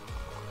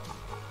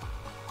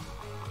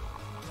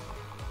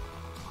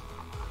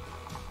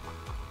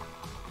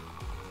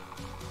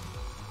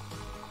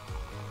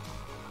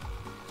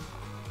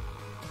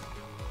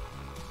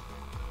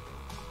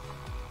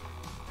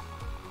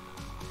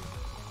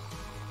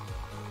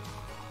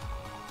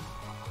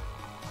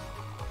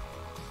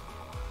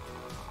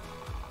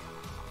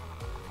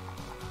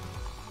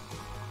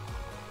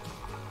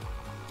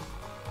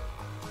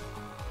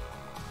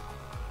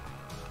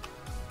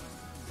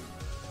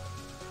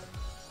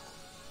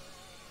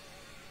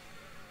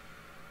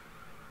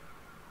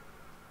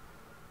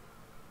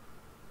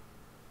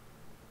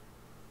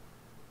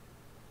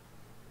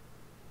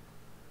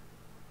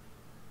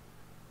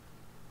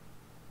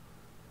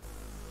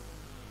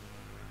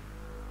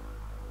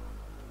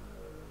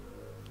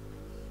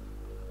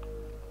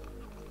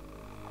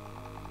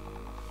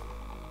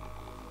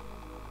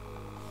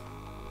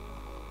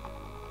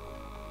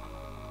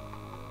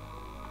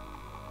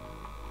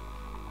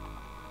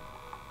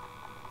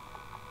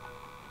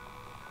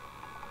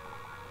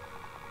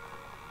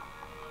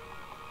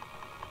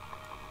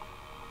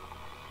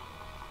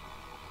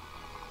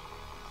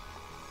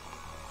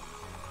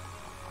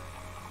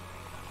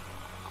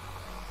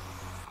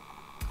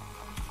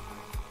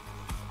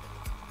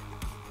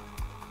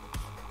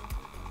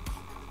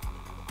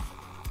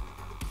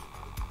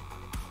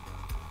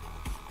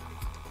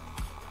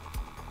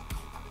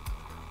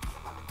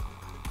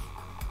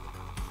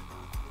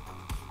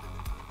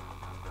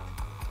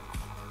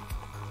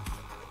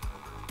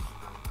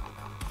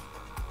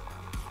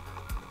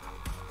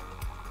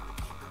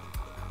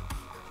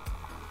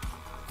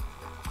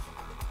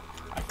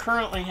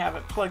 currently have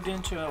it plugged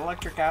into an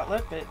electric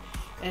outlet, but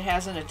it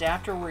has an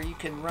adapter where you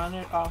can run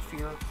it off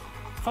your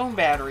phone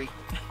battery.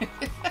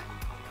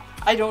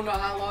 I don't know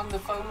how long the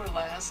phone will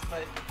last,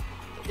 but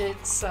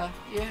it's,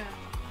 yeah.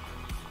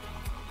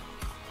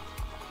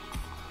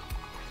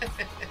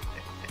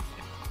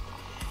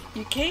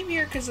 You came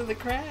here because of the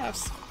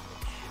crafts,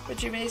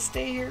 but you may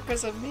stay here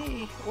because of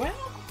me.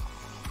 Well,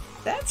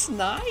 that's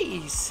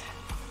nice.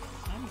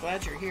 I'm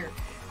glad you're here.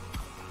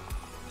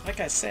 Like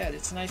I said,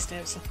 it's nice to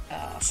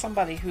have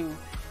somebody who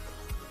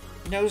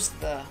knows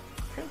the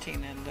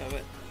printing end of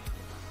it.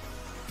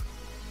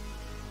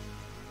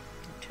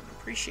 I can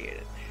appreciate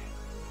it.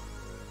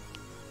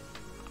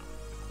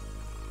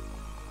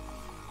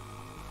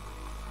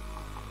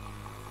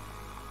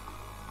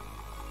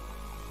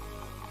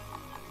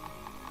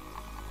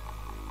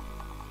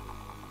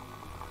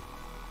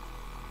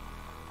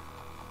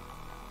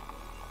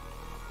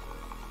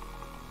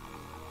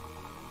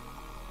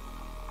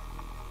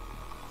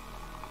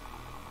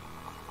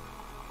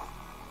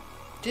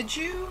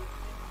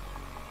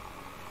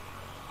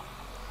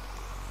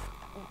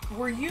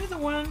 Were you the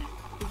one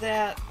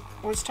that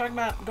was talking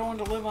about going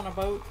to live on a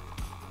boat?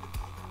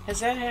 Has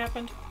that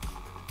happened?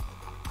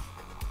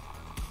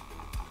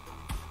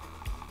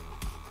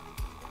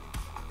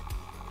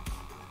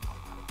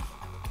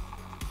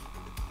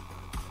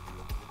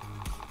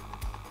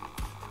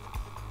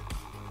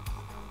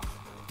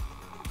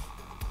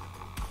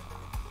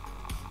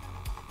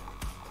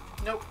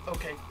 Nope.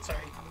 Okay, sorry.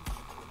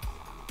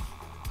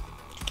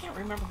 I can't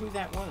remember who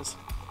that was.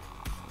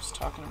 I was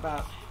talking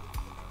about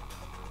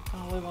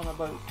how to live on a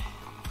boat.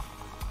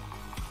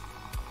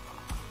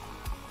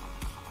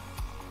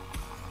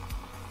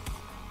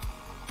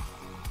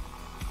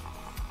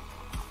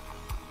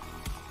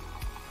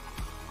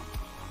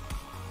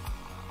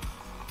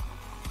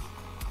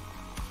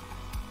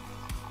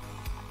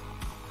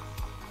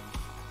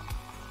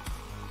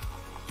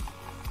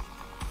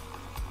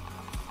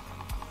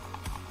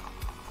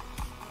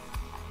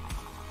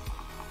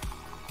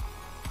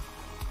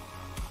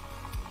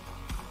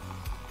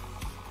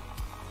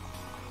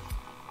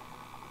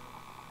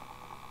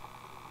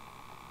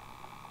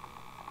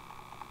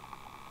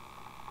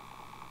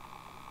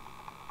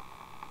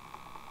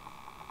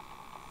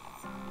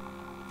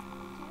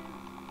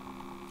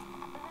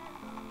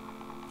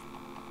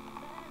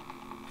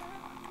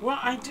 Well,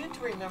 I did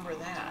remember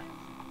that.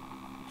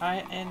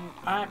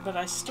 But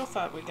I still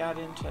thought we got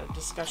into a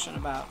discussion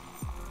about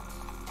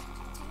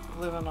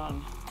living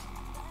on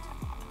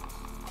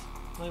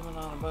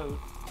a boat.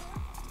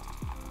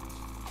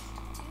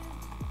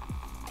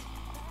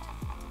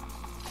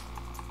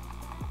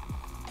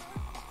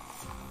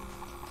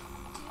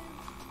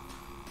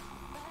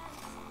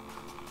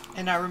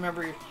 And I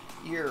remember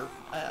your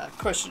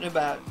question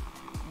about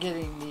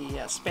getting the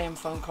spam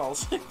phone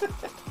calls.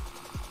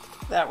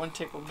 That one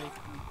tickled me.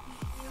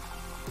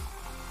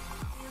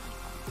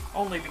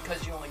 Only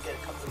because you only get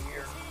a couple a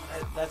year.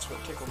 That's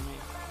what tickled me.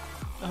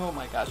 Oh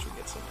my gosh, we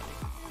get so many.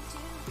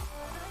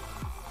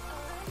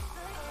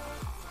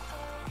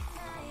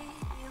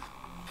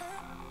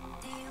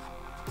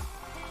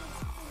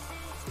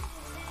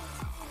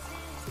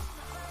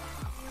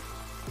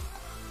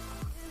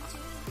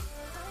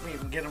 We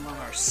even get them on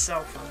our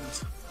cell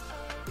phones.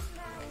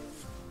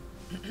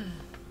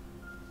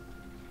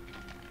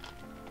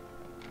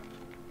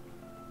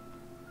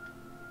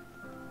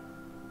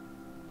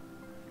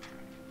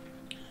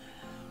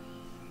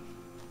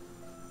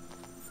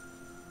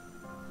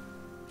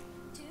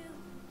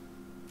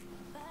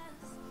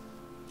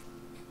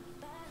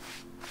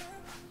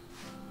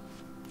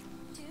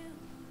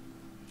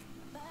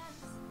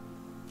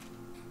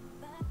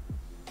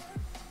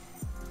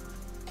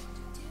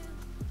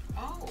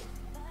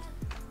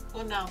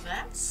 Well, now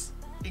that's,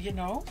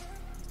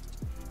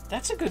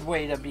 that's a good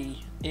way to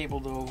be able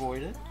to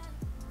avoid it.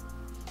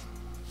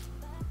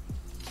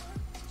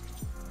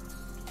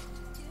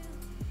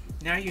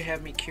 Now you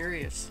have me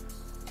curious.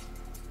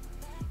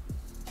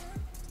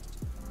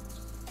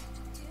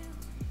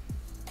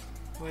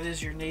 What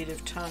is your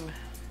native tongue?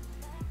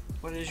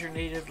 What is your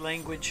native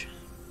language?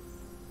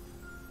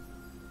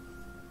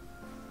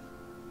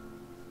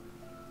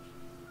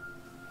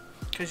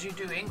 Because you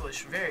do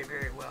English very,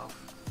 very well.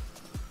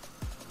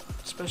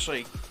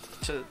 Especially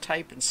to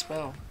type and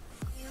spell.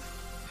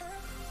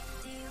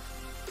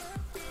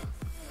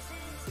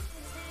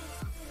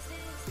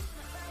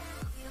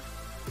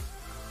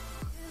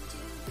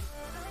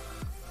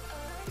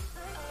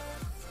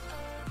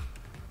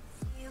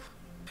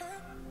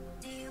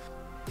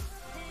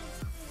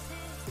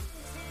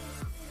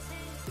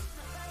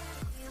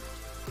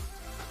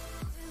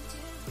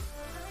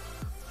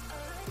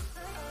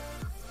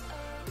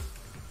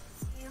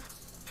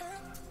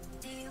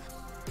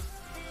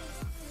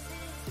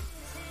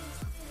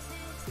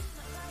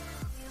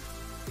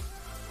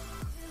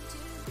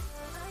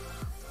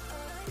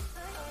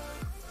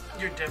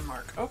 You're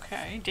Denmark.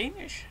 Okay,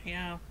 Danish,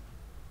 yeah.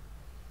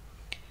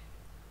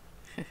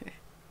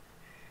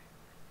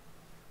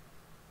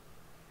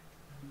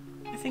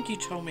 I think you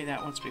told me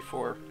that once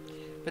before.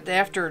 But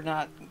after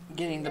not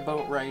getting the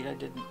boat right, I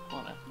didn't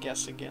want to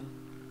guess again.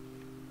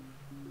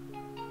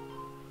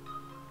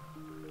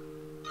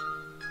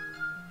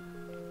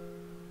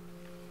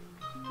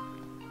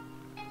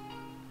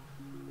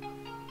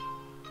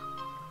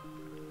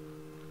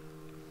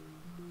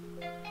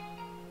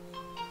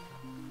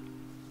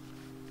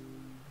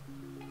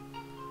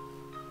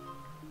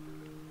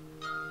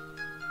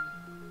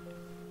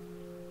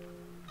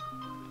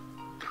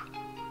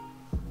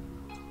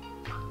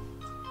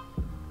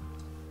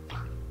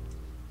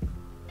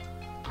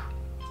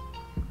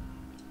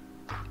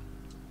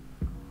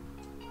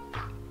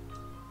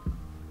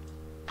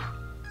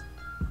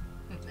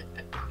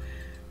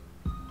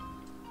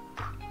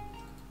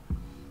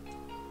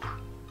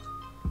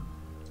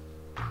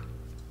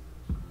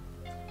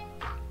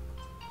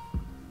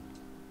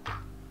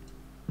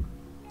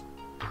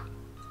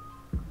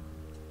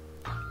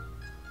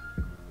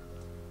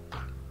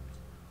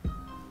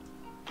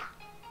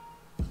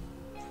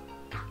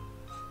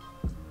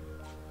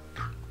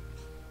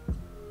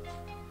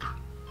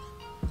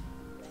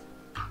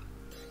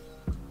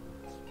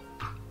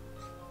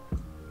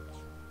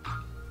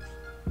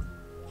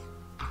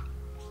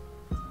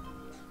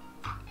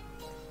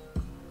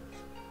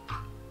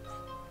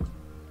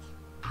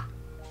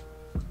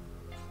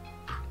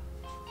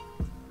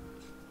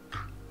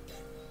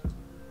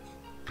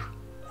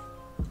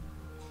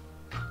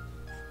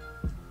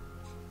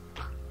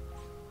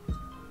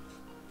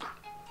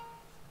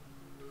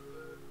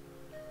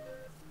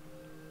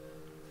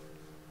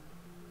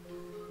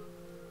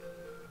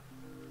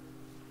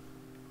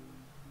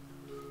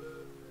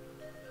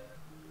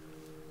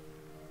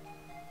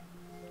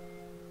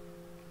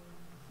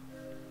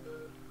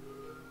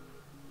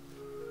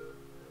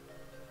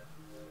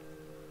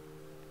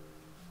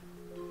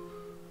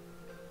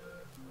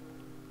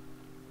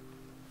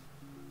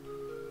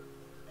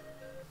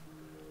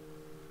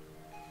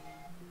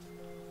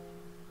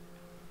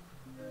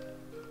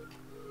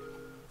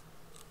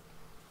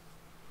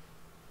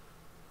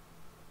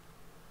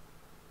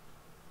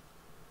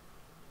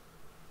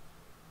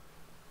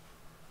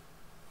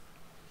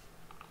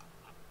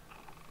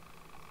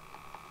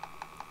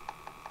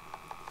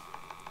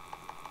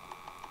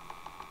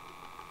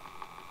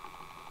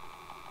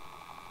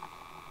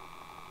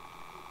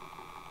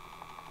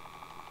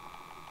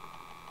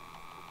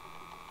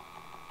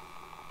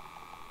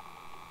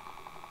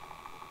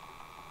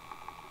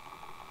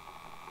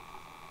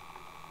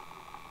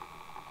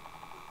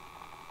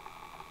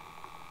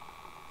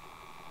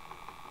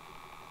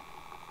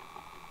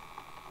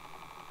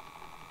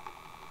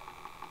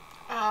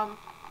 Um,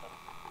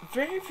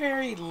 very,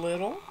 very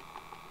little.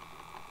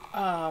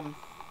 Um,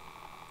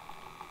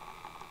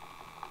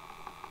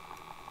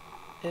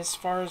 as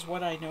far as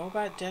what I know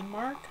about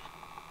Denmark,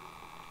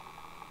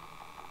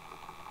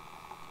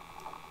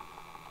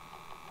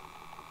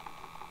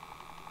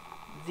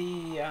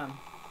 the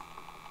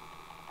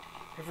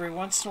every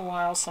once in a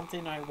while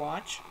something I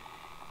watch,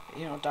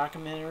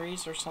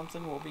 documentaries or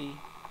something will be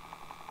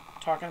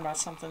talking about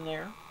something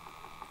there.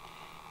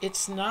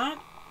 It's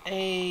not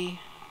a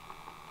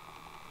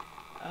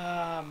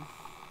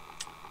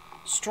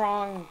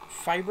strong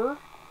fiber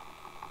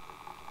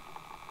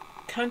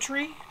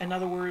country. In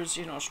other words,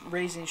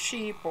 raising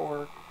sheep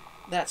or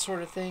that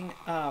sort of thing.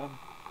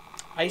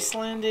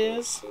 Iceland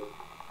is,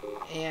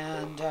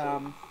 and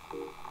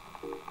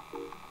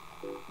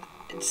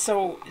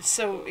so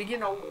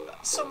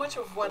much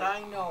of what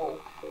I know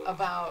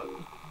about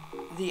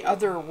the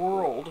other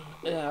world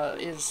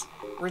is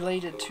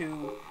related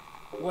to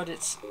what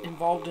it's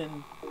involved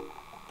in,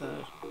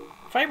 the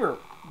fiber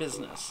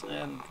business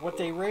and what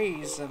they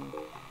raise and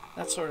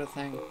that sort of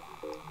thing.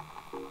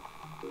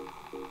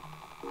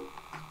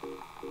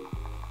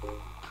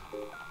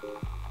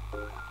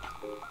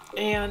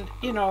 And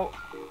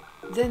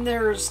then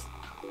there's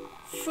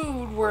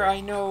food where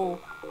I know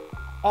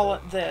all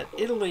that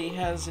Italy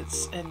has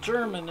its, and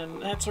German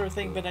and that sort of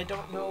thing, but I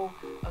don't know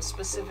a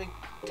specific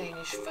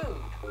Danish food,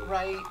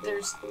 right?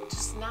 There's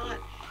just not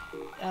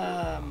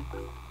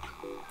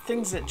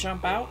things that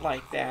jump out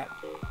like that,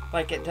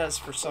 like it does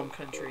for some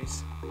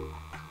countries.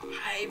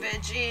 Hi,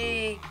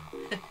 Veggie!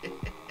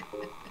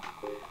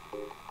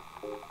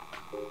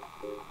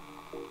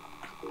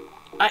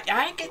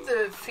 I get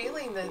the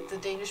feeling that the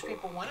Danish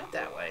people want it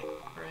that way,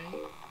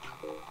 right?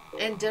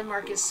 And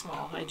Denmark is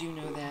small, I do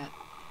know that.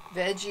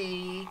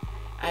 Veggie,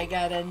 I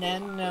got a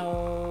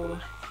nano.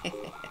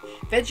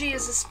 Veggie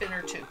is a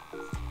spinner too.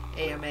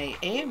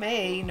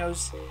 AMA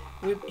knows,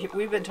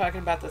 we've been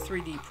talking about the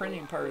 3D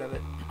printing part of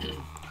it.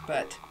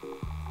 But,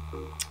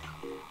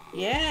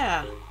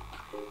 yeah,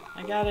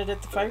 I got it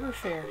at the Fiber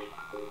Fair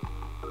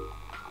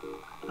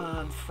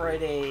on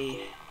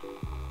Friday.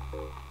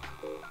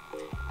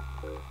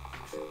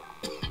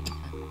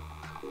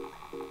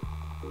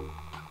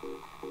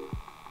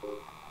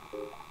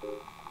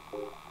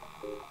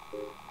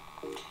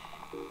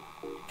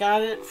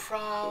 Got it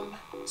from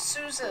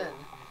Susan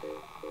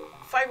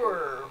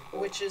Fiber,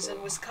 which is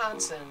in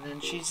Wisconsin,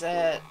 and she's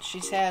had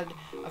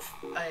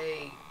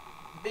a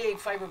big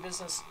fiber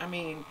business. I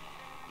mean,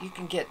 you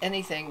can get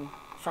anything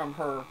from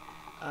her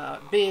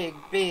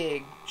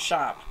big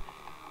shop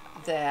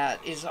that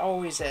is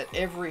always at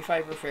every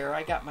fiber fair.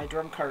 I got my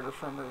drum carder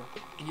from her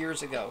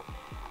years ago,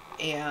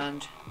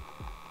 and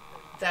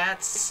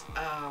that's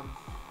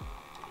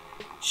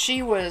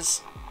she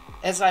was,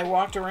 as I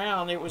walked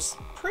around, it was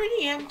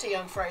pretty empty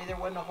on Friday. There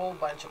wasn't a whole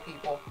bunch of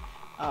people.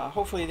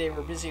 Hopefully they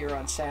were busier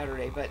on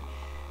Saturday, but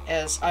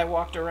as I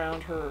walked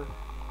around her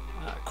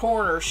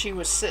corner, she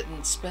was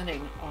sitting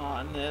spinning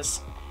on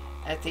this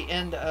at the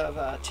end of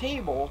a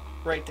table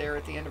right there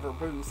at the end of her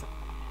booth.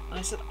 And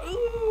I said,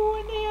 "Ooh,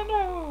 a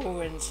nano!"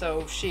 And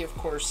so she, of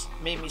course,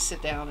 made me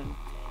sit down and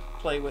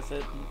play with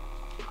it.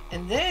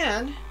 And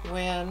then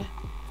when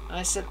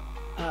I said,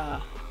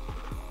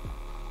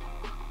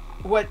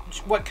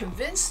 what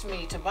convinced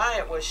me to buy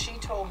it was she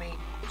told me,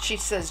 she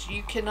says,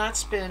 you cannot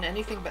spin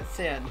anything but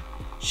thin.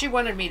 She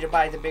wanted me to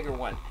buy the bigger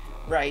one,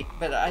 right?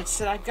 But I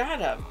said, I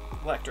got a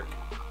electric.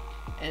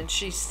 And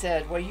she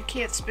said, well, you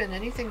can't spin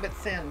anything but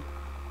thin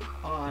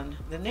on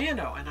the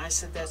Nano. And I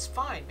said, that's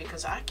fine,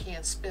 because I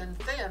can't spin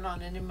thin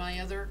on any of my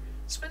other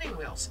spinning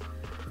wheels.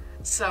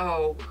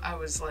 So I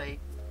was like,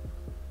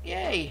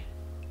 yay.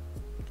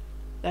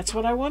 That's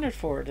what I wanted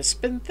for, to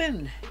spin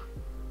thin,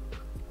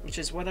 which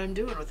is what I'm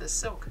doing with this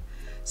silk.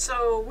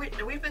 So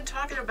we've been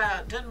talking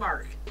about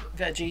Denmark,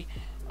 Veggie.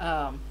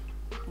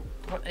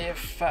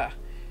 If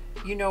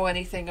you know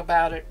anything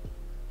about it,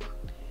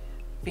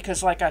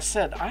 because like I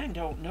said, I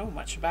don't know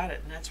much about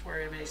it, and that's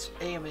where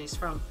AMA's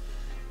from.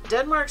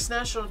 Denmark's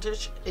national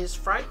dish is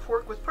fried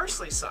pork with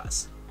parsley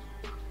sauce.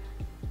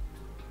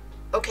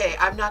 Okay,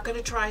 I'm not going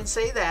to try and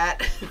say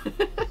that,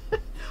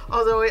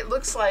 although it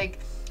looks like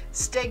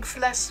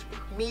stegflæsk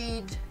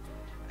med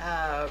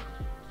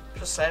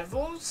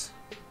persillesovs.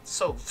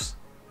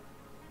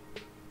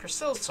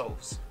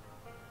 Persillesovs.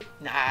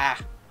 Nah,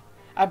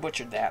 I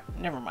butchered that.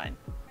 Never mind.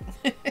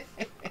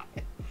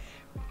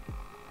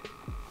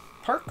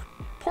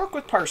 Pork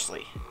with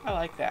parsley. I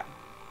like that.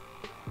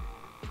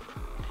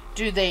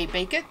 Do they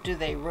bake it? Do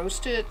they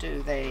roast it?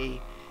 Do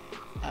they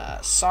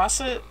sauce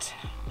it?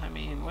 I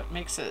mean, what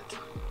makes it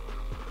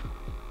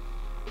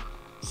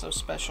so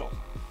special?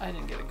 I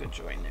didn't get a good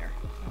join there.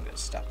 I'm going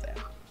to stop that.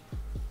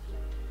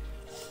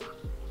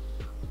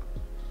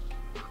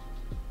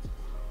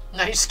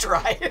 Nice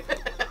try. Yeah,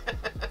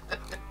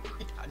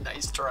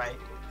 nice try.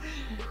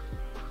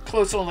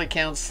 Close only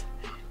counts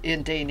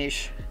in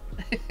Danish.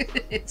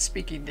 It's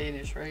speaking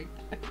Danish, right?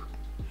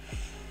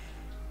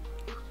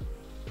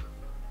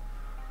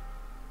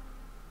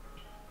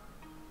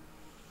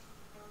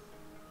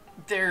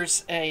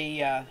 There's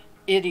a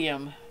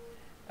idiom.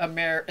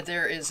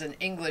 There is an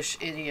English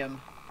idiom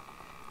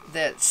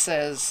that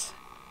says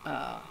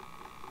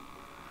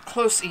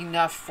close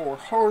enough for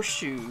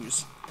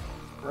horseshoes,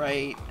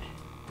 right?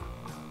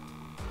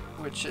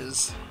 Which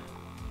is,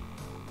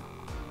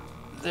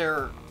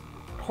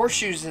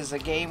 horseshoes is a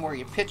game where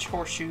you pitch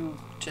horseshoe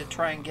to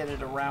try and get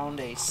it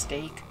around a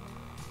stake.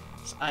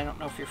 So I don't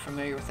know if you're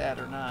familiar with that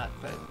or not,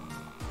 but,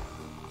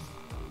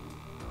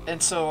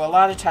 and so a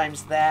lot of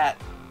times that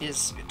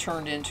is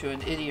turned into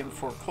an idiom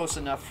for close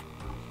enough,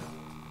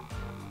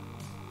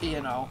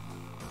 you know,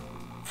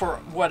 for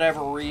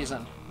whatever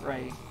reason,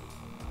 right?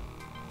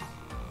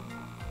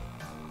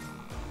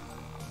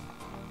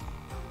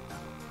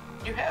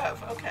 You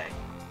have, okay.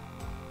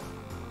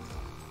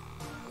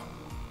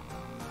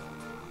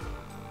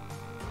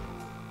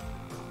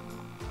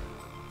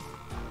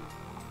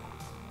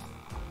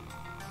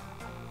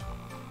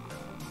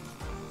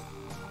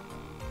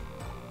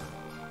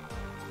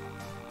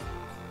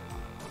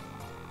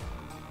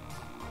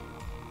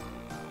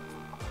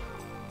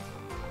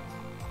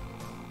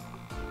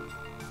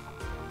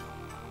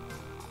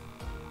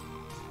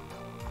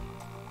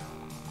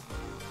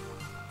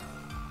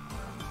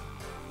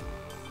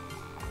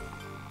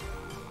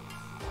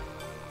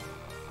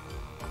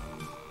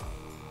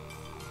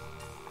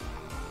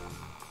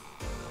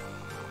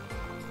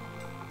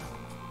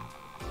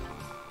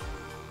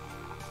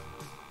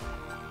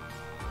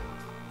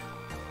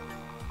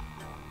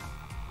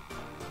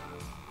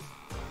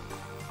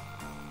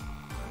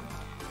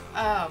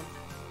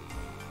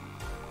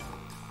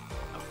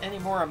 Any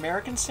more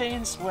American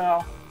sayings?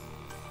 Well,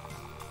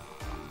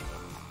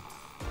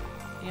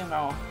 you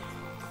know,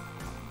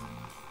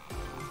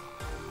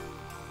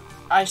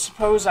 I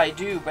suppose I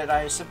do, but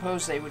I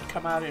suppose they would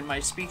come out in my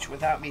speech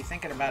without me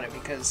thinking about it,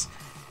 because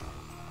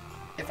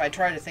if I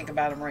try to think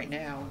about them right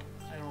now,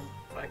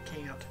 I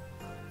can't.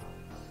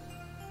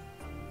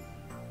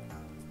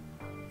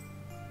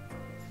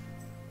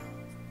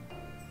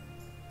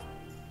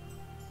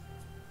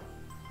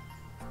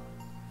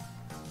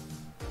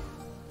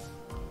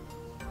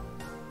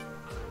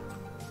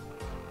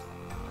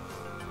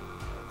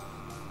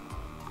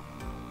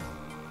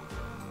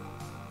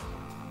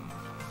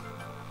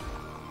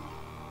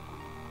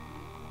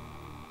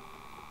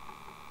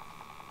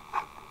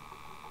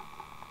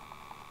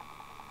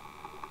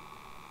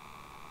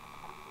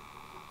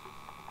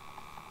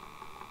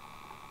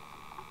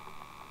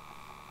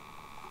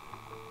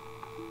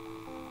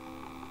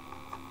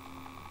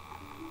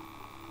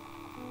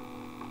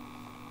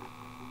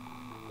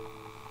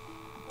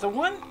 The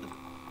one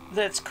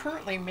that's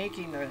currently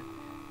making the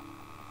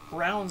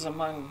rounds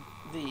among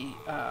the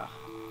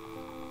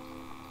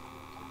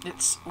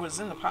it was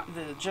in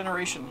the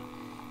generation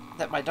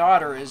that my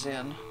daughter is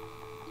in.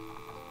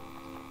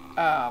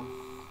 Um,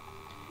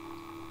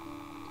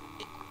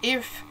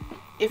 if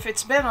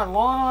it's been a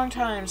long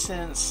time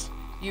since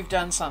you've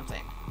done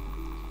something,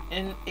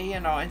 and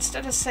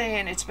instead of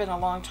saying it's been a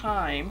long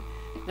time,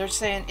 they're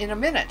saying in a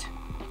minute,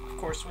 of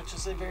course, which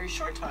is a very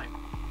short time.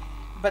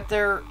 But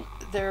they're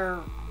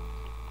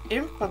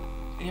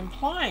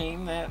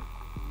implying that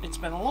it's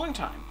been a long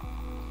time.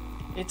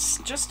 It's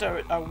just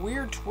a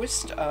weird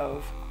twist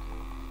of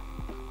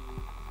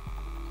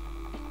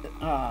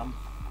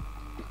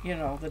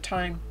the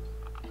time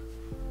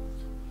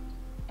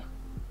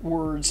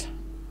words.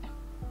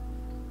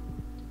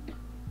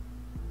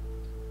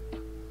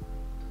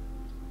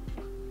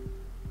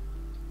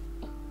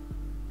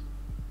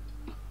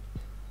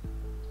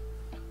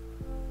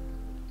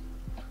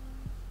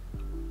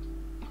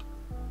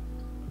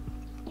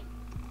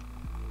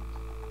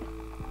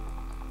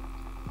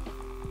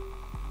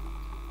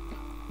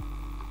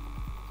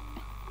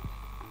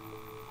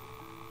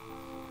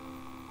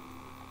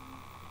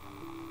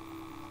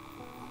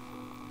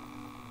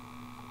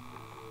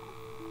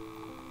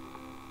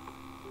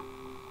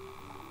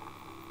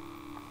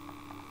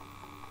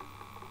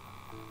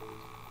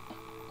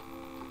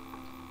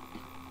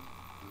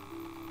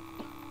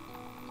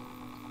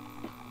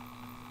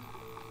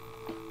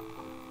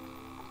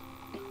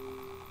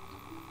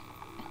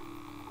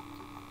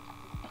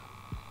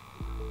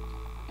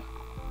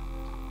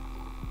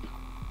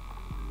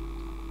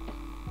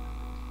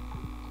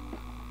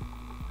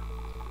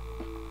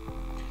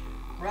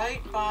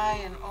 Right by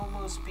and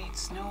almost beat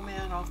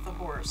Snowman off the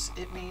horse.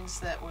 It means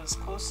that was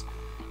close.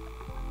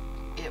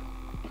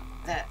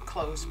 That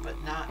close,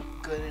 but not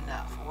good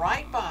enough.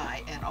 Right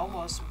by and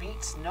almost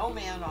beat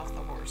Snowman off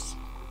the horse.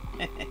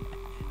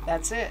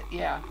 That's it.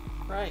 Yeah,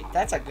 right.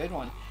 That's a good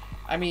one.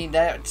 I mean,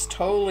 that's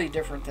totally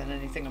different than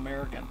anything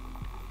American.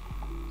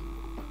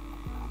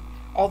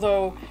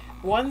 Although,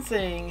 one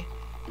thing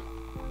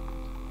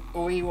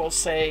we will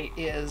say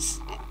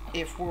is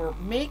if we're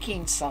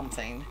making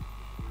something,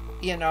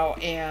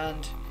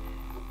 and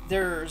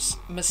there's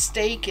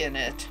mistake in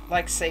it,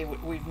 like say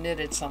we've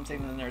knitted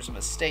something and there's a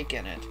mistake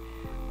in it,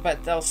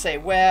 but they'll say,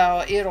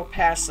 well, it'll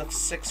pass the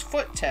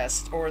 6-foot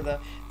test, or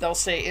they'll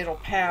say it'll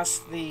pass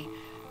the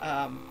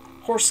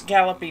horse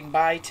galloping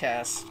by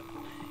test.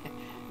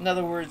 In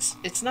other words,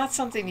 it's not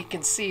something you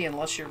can see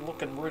unless you're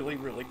looking really,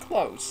 really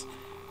close.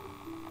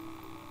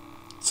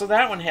 So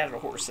that one had a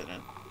horse in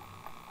it.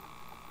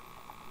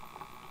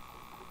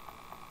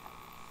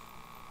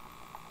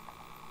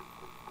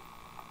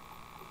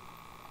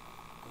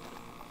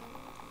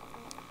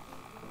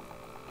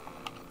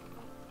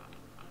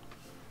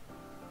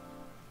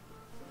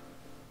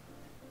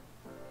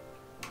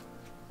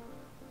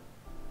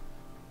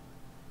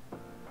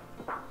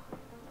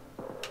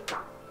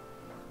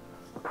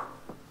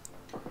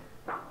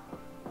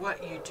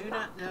 What you do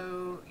not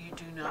know, you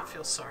do not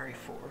feel sorry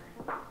for.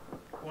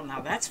 Well, now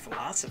that's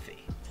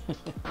philosophy.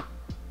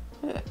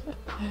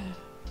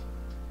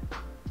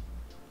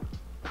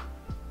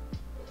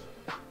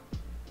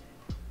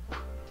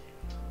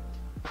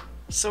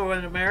 So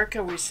in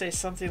America, we say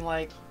something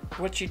like,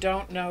 what you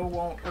don't know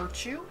won't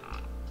hurt you.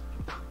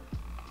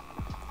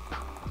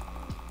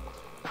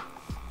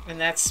 And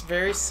that's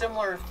very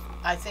similar,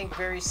 I think,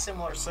 very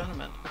similar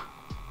sentiment.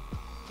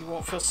 You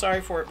won't feel sorry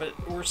for it, but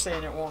we're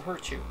saying it won't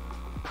hurt you.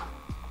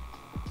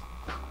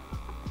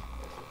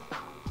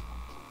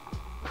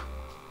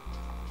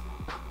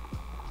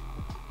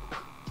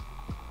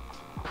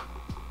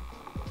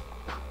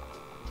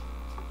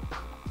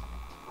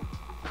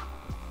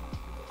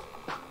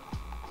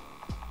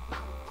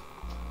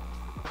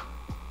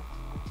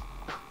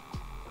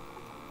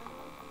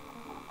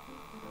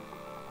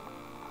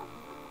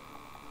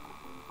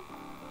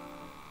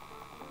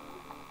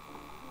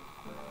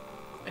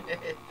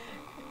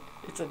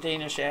 It's a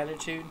Danish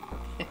attitude.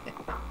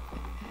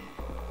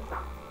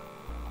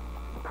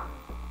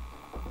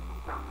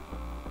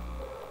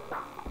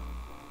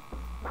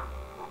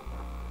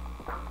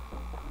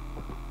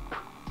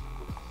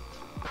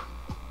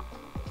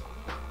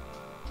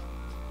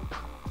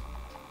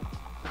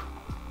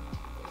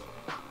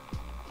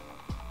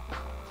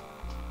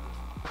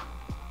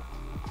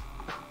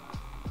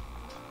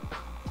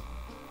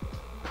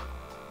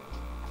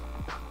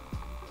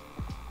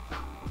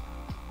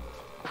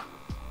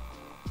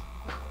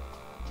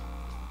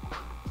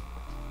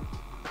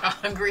 A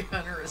hungry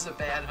hunter is a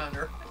bad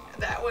hunter.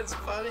 That one's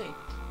funny.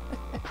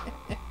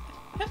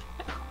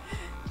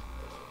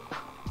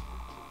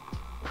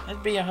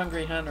 I'd be a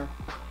hungry hunter.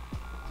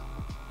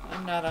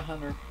 I'm not a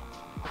hunter.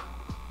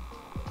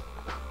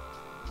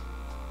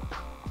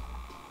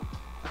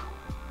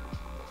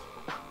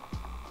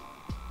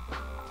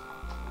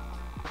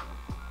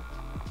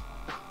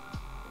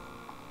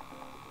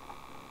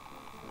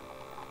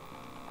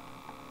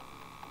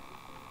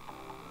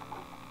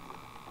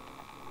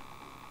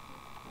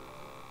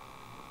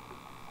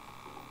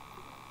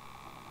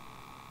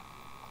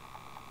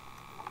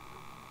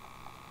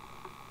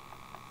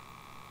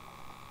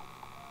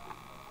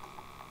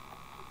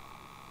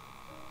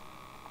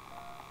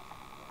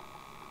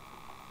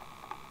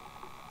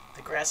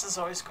 Grass is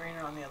always greener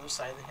on the other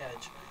side of the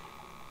hedge.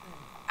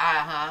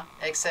 Uh-huh.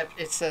 Except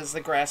it says the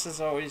grass is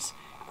always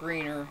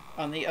greener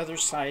on the other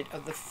side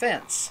of the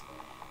fence.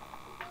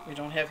 We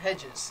don't have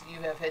hedges.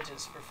 You have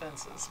hedges for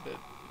fences, but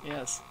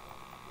yes.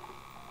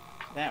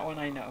 That one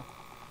I know.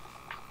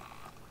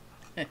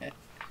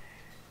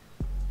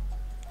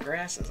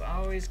 Grass is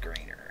always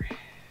greener.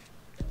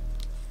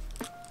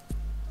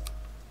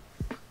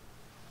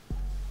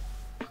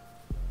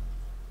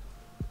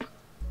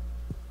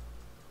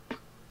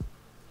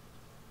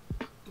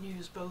 You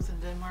use both in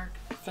Denmark?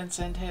 Fence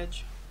and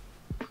hedge?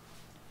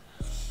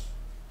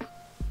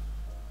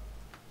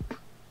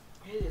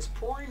 It is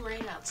pouring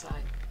rain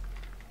outside.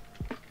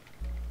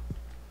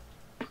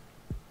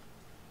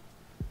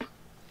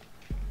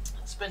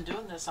 It's been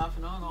doing this off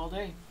and on all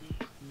day.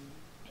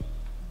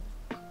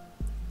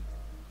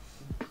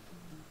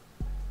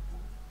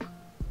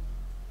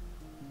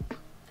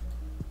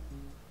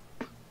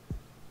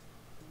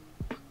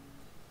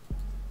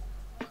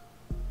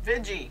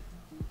 Vingy,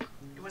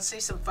 you want to see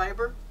some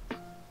fiber?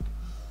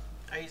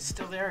 Are you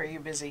still there or are you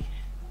busy?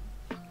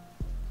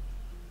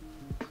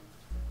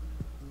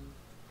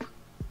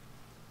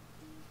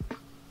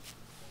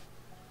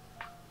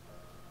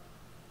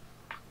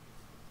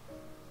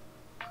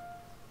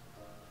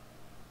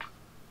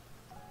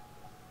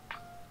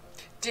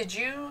 Did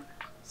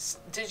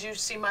you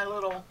see my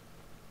little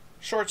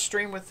short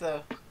stream with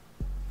the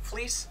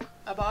fleece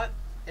I bought?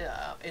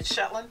 It's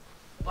Shetland,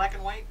 black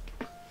and white.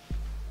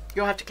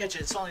 You'll have to catch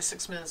it. It's only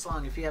 6 minutes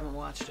long if you haven't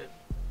watched it.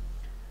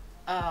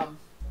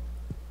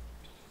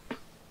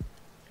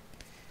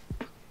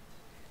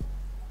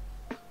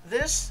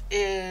 This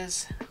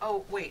is...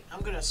 Oh, wait. I'm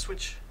going to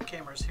switch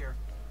cameras here.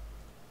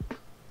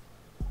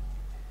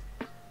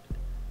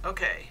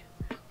 Okay.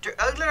 Der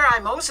Ugler I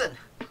Mosen.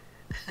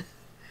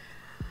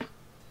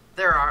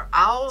 There are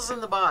owls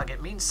in the bog.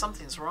 It means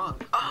something's wrong.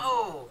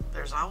 Oh,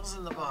 there's owls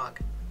in the bog.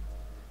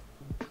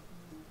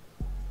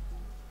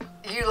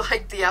 You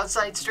like the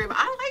outside stream?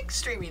 I like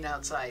streaming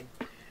outside.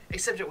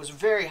 Except it was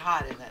very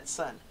hot in that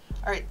sun.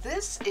 All right,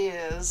 this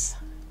is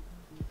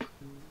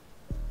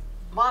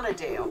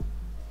Monadale.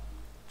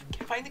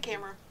 Can't find the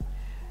camera.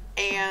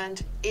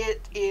 And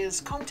it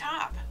is comb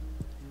top,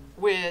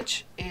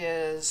 which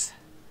is...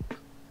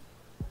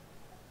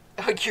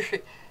 Oh, you're...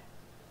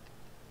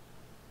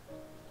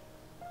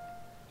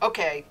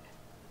 Okay.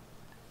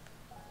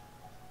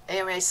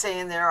 AMA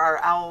saying there are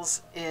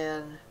owls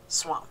in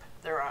swamp.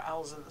 There are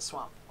owls in the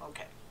swamp.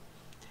 Okay.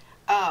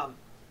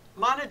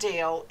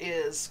 Monadale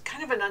is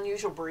kind of an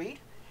unusual breed.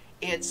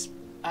 It's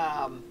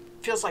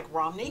feels like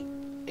Romney.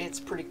 It's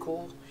pretty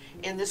cool.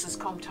 And this is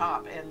comb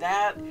top. And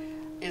that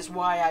is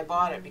why I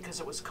bought it, because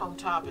it was comb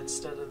top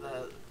instead of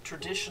the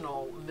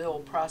traditional mill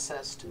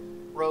processed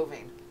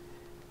roving.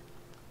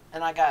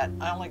 And I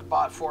only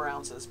bought 4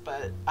 ounces,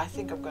 but I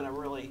think I'm going to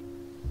really...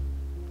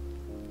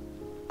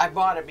 I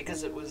bought it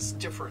because it was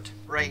different,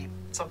 right?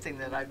 Something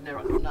that I've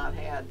not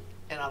had.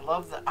 And I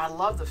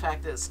love the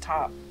fact that it's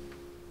top.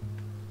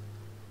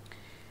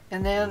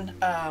 And then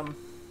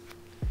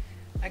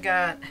I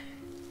got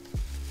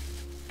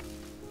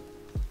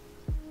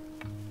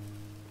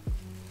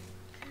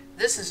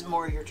this is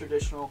more your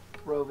traditional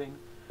roving.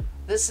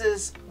 This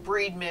is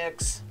breed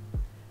mix,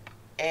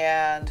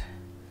 and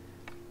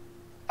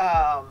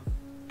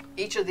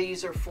each of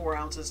these are 4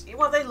 ounces.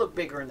 Well, they look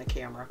bigger in the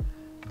camera,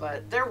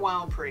 but they're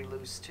wound pretty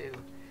loose too.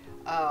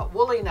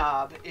 Woolly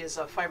Knob is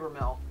a fiber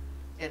mill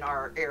in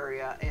our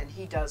area, and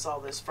he does all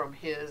this from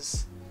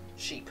his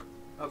sheep.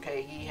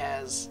 Okay, he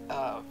has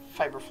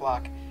fiber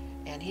flock,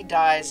 and he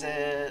dyes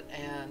it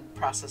and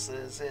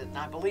processes it. And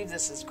I believe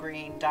this is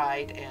green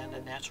dyed and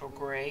a natural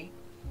gray,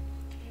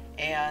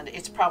 and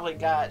it's probably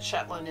got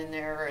Shetland in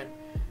there and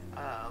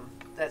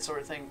that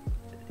sort of thing.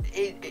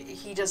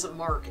 He doesn't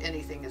mark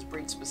anything as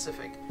breed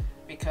specific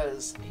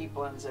because he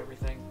blends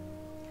everything.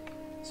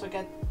 So I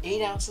got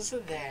 8 ounces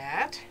of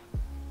that.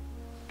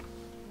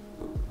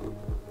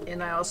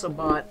 And I also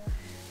bought,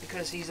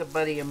 because he's a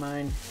buddy of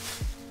mine,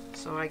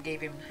 so I gave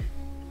him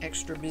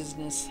extra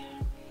business.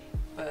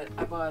 But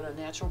I bought a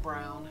natural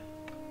brown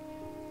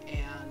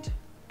and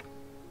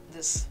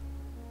this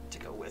to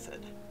go with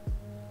it.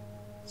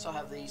 So I'll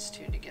have these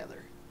two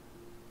together.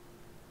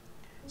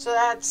 So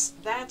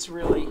that's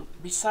really,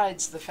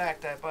 besides the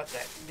fact that I bought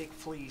that big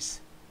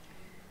fleece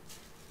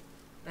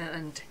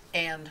and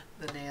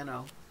the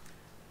nano.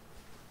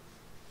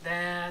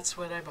 That's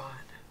what I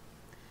bought.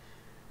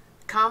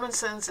 Common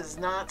sense is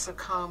not so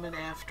common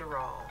after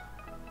all.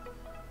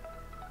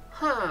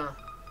 Huh.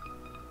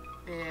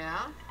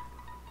 Yeah.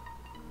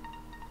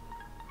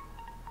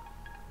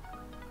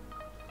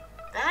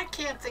 I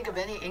can't think of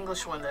any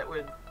English one that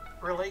would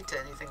relate to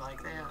anything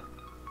like that.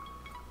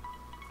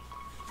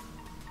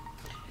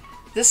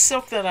 This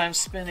silk that I'm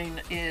spinning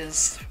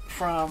is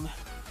from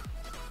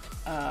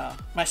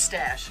my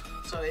stash,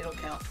 so it'll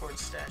count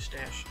towards stash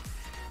dash.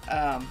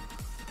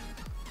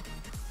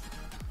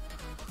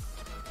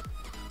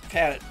 I've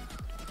had it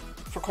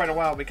for quite a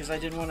while because I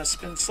didn't want to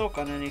spin silk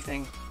on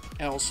anything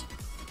else,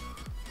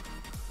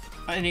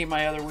 any of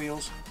my other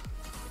wheels.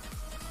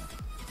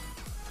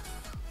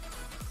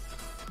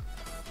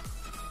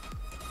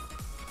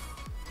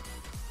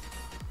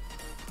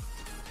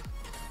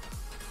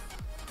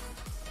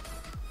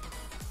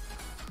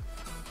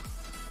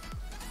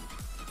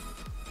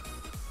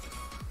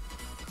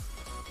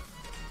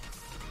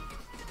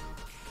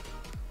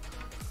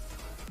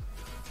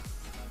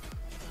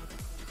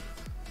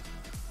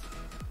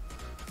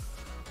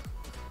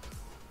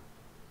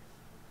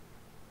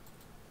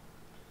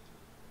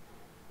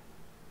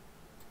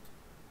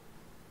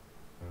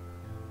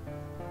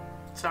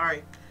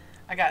 Sorry.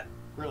 I got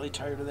really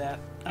tired of that.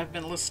 I've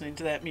been listening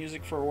to that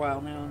music for a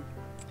while now.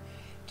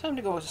 Time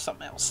to go with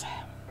something else.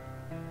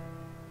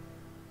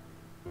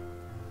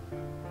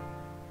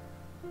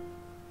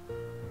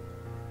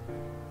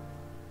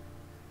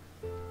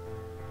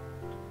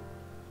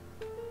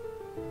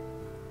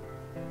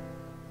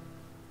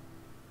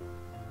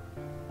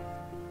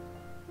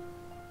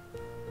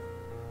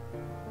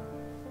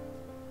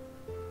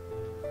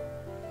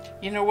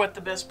 You know what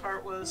the best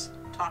part was?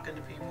 Talking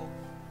to people.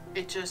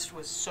 It just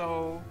was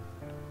so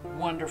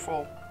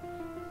wonderful.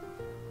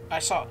 I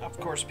saw, of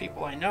course,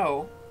 people I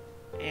know,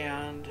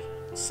 and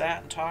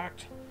sat and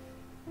talked,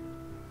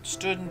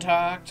 stood and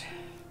talked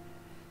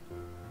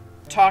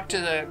to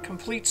the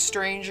complete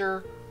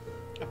stranger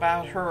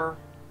about her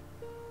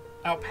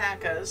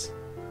alpacas.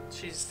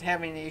 She's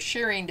having a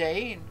shearing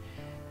day, and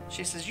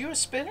she says, "You a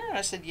spinner?"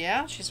 I said,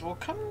 "Yeah." She said, "Well,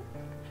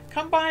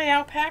 come buy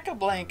alpaca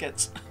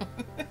blankets."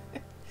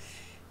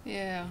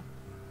 Yeah.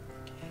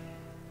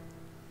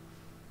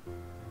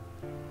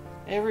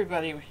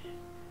 Everybody,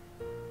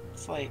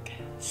 it's like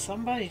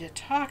somebody to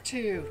talk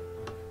to.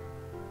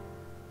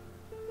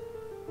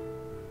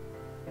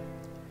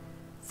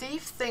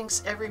 Thief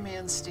thinks every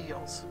man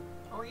steals.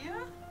 Oh,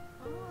 yeah?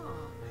 Oh.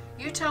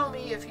 You tell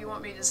me if you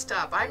want me to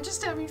stop. I'm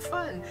just having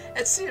fun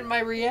at seeing my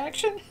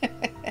reaction.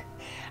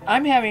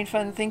 I'm having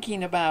fun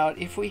thinking about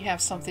if we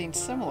have something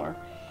similar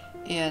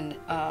in,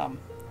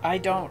 I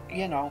don't,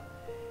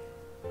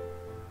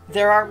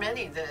 there are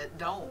many that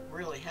don't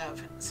really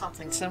have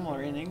something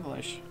similar in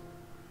English.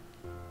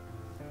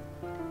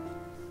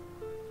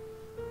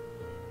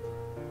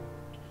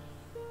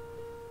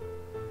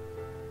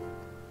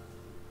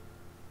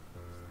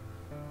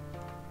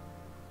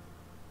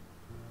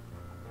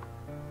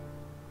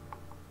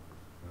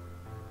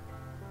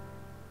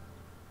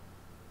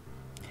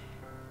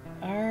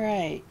 All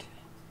right.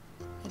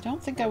 I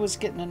don't think I was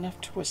getting enough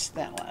twist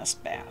that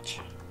last batch.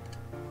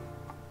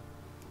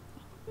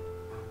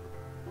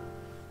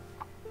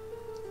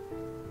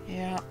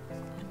 Yeah,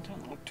 it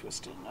doesn't look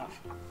twisted enough.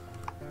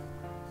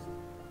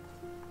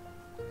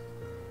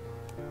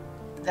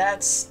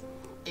 That's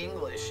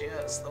English,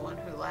 yes. The one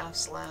who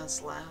laughs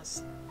last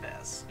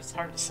best. It's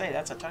hard to say.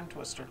 That's a tongue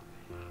twister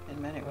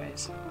in many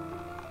ways.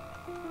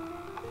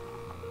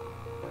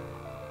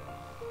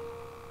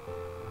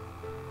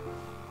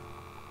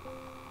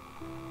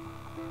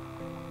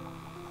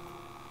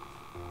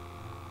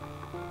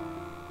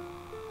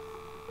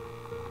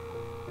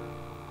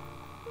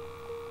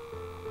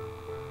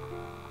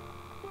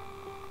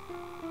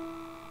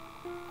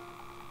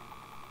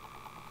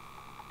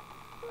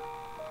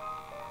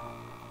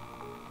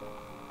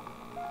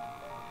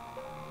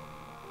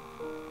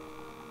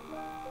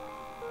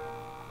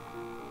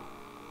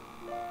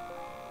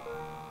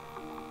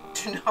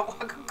 Do not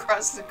walk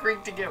across the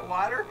creek to get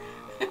water.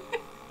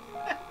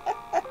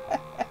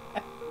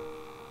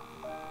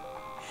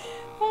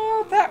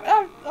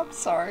 Oh, I'm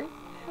sorry.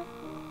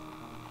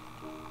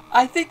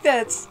 I think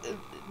that's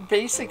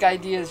basic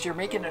idea is you're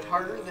making it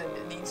harder than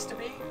it needs to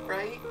be,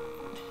 right?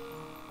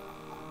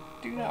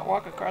 Do not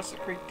walk across the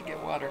creek to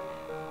get water.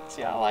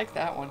 See, I like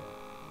that one.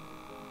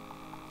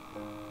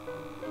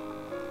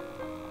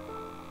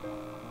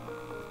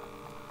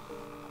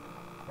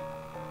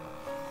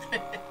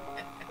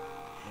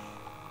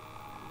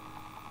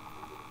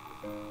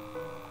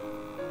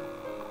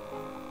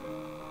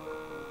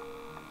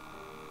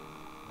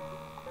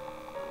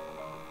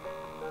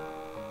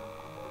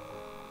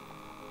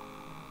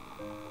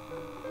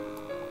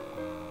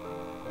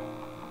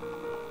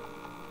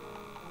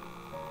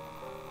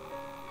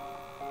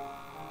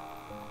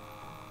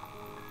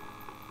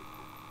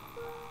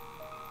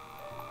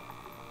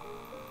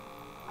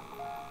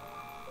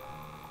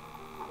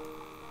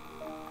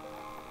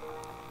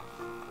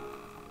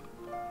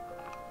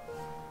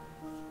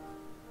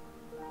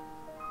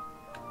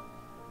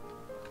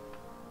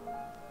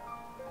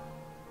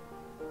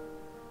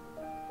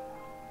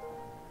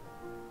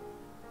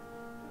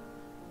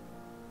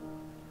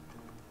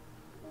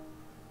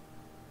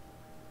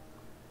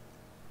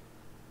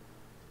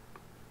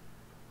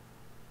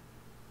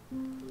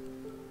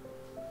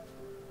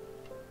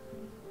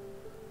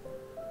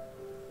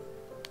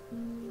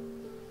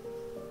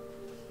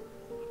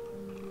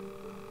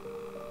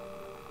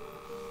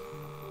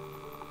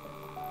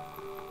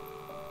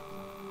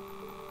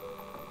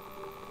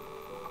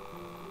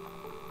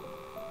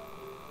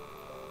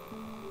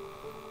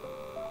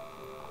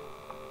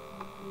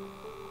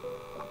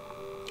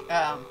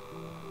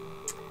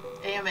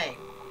 AMA,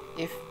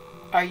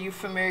 are you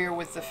familiar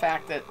with the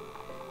fact that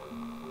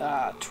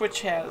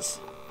Twitch has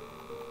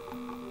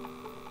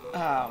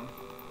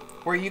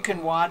where you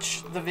can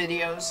watch the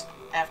videos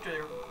after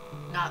they're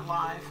not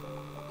live?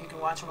 You can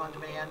watch them on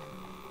demand.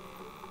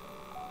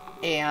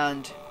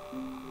 And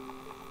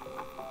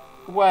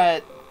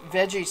what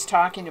Veggie's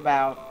talking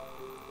about,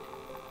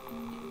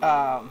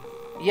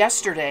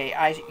 yesterday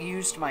I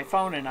used my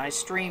phone and I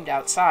streamed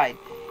outside.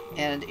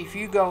 And if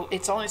you go,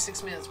 it's only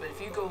 6 minutes, but if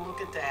you go look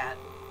at that,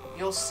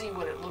 you'll see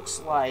what it looks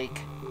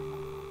like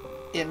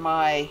in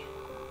my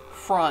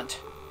front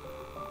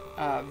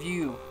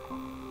view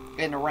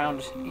and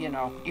around, you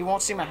know, you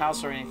won't see my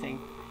house or anything,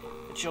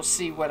 but you'll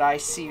see what I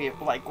see,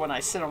 like when I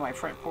sit on my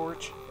front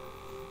porch.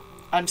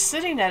 I'm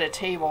sitting at a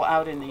table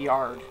out in the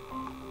yard,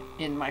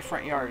 in my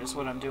front yard is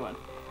what I'm doing.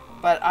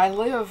 But I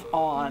live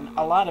on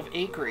a lot of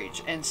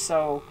acreage, and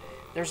so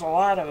there's a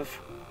lot of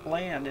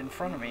land in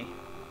front of me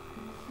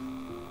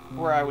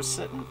where I was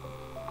sitting.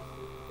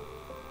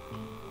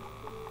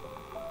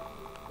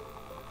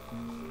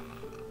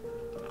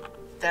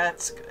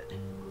 That's good.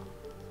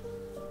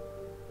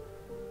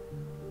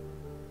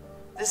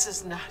 This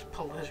is not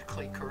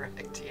politically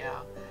correct,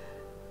 yeah.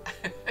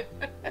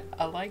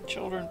 I like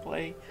children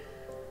play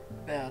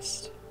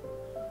best.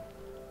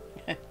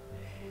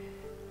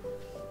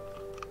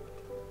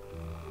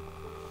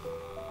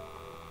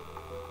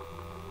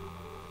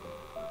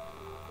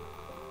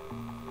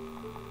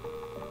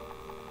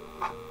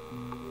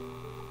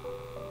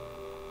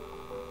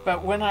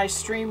 But when I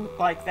stream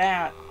like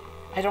that,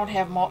 I don't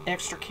have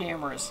extra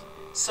cameras,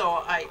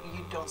 so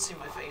you don't see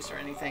my face or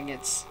anything.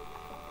 It's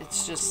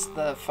just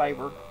the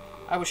fiber.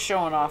 I was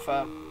showing off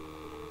a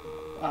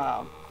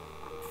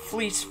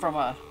fleece from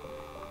a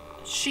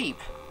sheep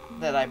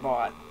that I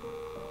bought.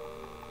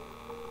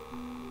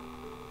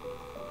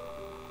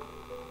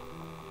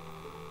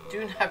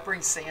 Do not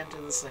bring sand to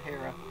the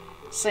Sahara.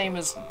 Same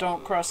as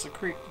don't cross the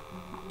creek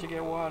to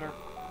get water.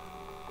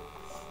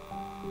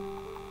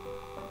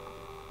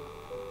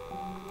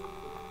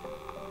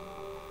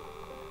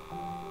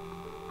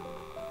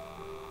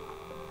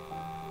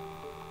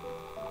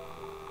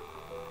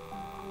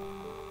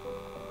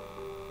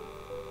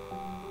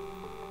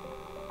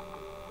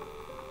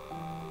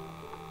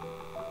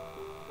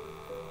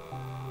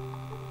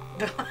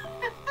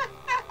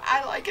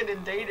 I like it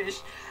in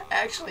Danish.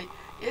 Actually,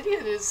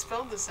 idiot is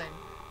spelled the same.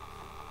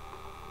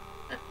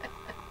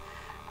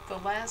 The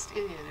last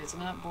idiot is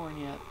not born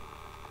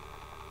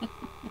yet.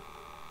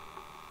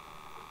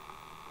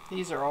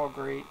 These are all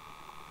great.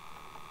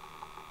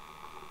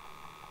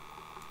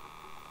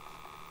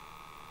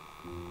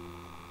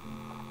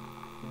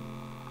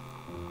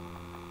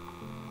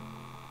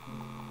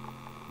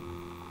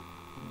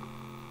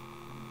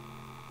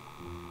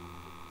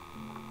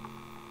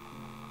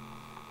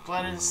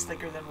 Blood is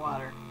thicker than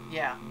water.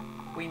 Yeah,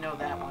 we know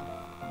that one.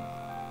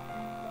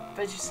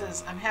 Veggie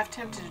says, I'm half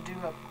tempted to do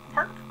a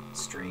park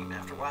stream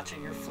after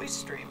watching your fleece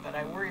stream, but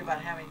I worry about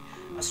having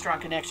a strong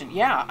connection.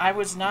 Yeah, I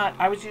was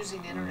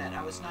using the internet.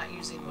 I was not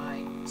using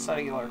my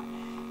cellular.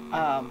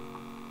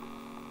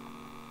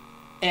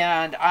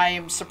 And I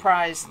am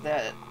surprised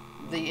that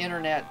the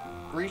internet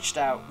reached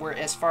out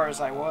as far as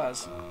I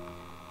was.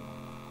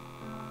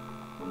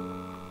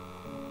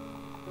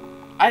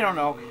 I don't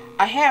know.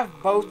 I have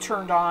both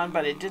turned on,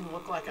 but it didn't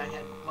look like I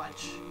had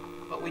much.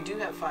 But we do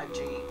have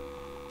 5G.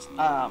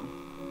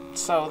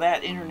 So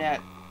that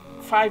internet,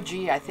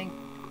 5G, I think,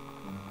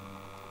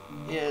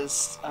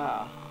 is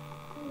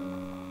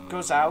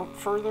goes out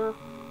further.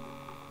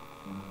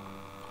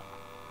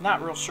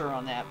 Not real sure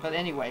on that, but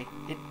anyway,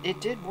 it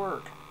did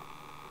work.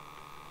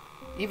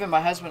 Even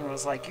my husband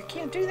was like, "You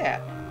can't do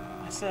that."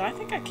 I said, "I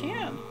think I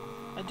can.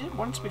 I did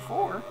once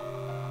before."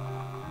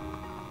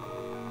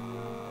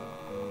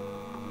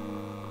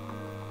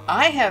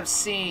 I have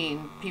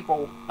seen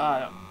people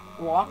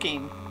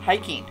walking,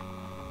 hiking,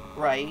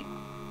 right,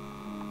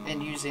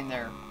 and using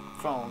their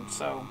phone,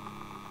 so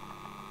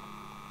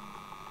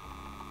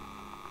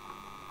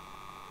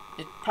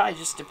it probably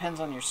just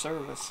depends on your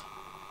service.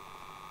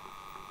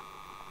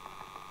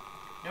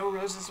 No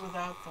roses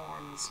without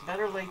thorns.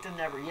 Better late than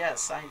never.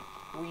 Yes,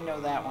 we know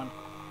that one.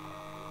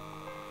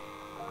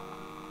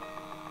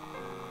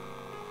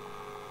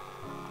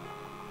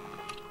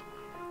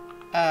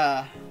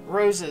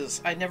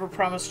 Roses. I never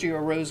promised you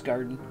a rose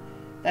garden.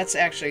 That's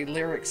actually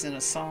lyrics in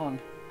a song.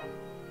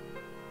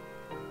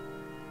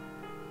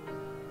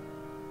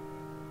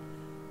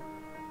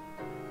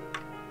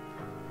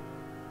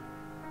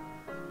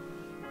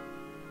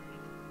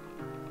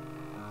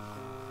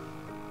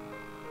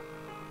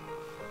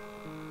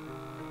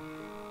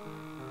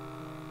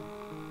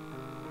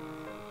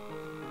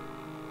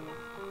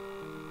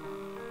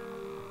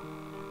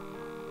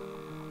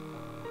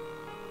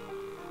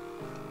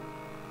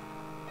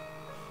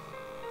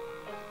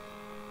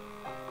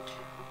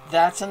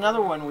 That's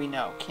another one we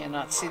know.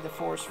 Cannot see the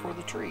forest for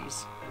the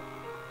trees.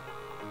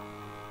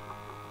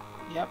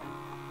 Yep.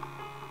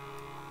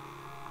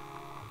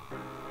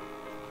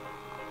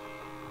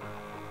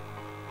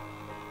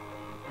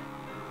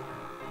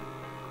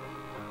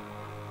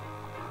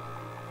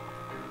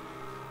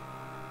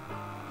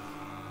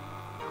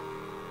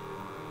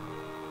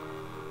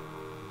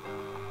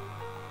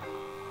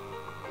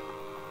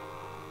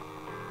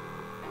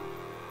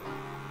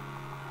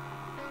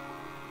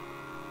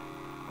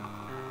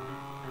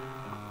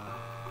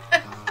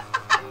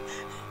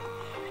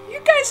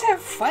 Have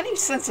funny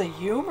sense of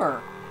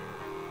humor.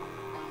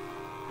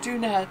 Do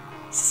not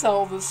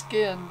sell the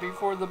skin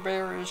before the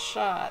bear is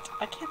shot.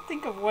 I can't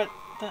think of what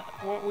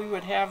we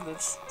would have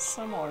that's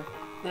similar.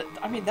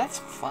 I mean, that's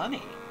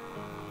funny.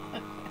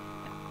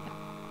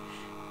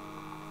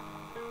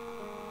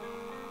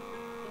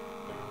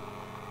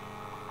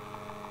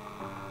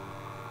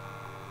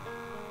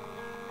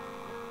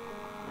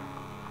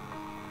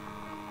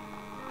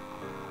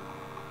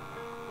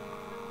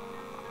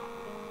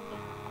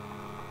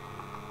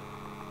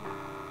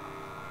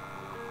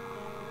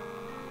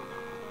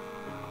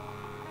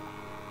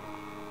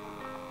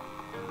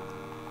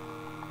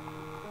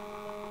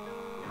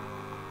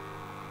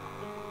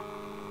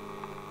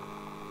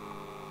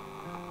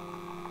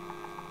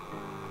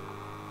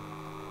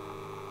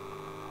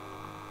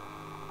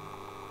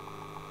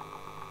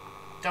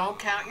 Don't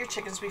count your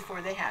chickens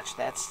before they hatch.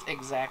 That's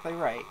exactly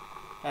right.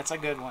 That's a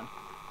good one.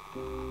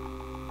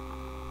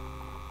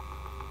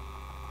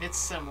 It's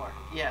similar,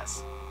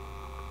 yes.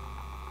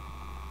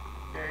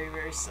 Very,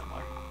 very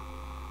similar.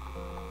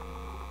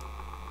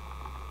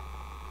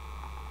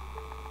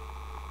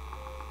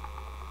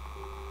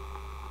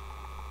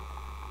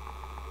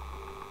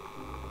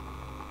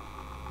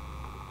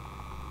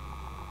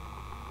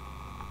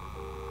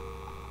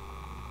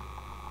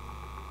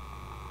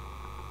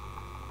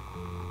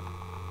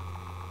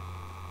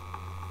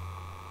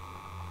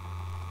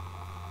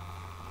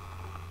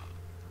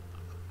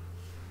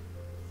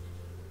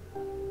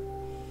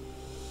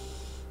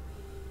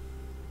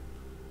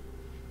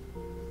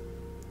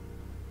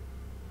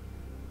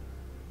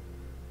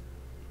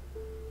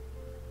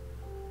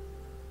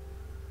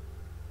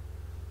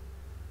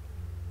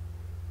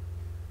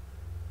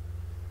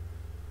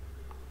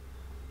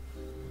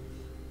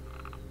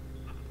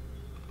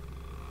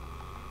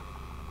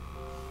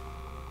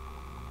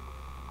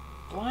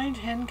 Blind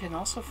hen can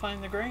also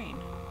find the grain.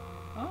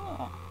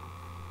 Oh.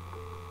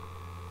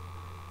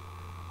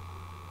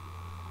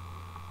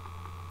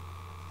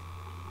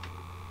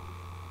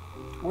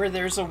 Where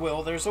there's a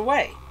will, there's a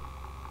way.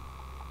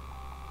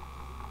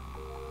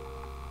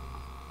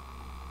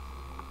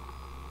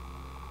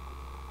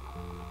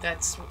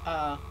 That's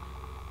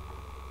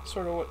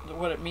sort of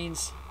what it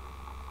means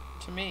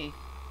to me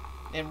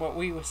and what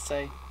we would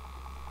say.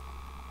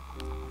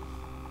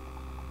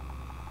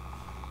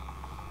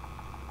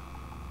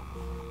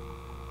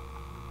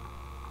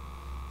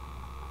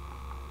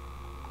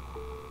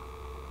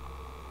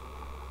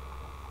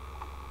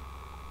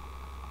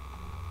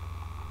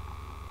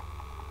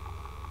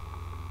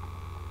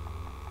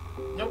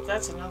 Nope,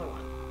 that's another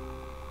one.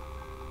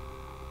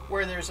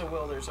 Where there's a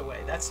will, there's a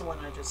way. That's the one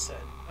I just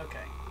said.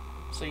 Okay.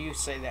 So you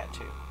say that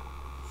too.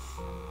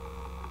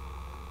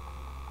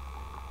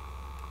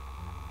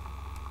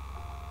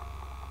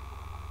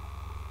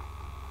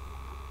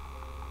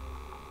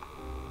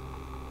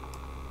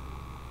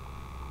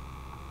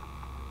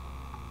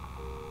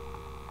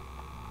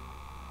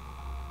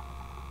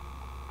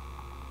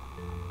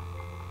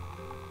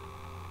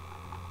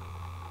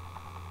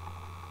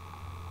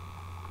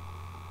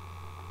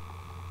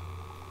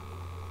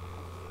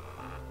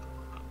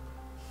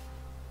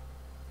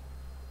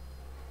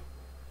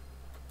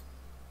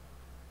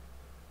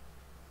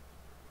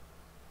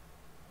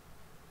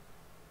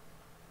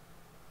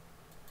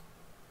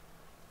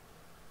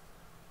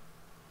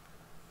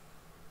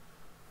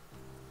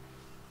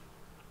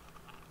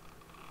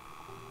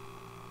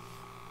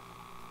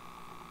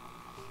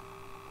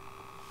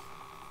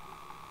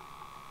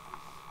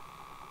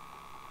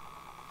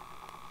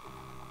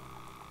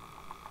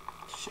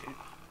 Shoot.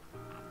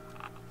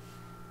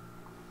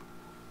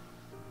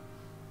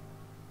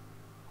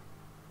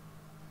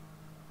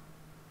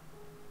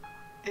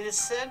 It is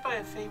said by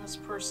a famous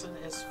person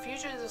as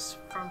fugitives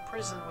from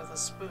prison with a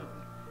spoon.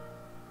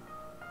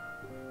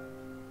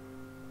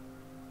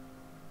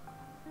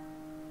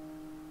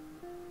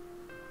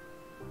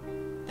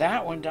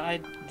 That one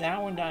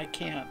I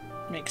can't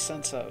make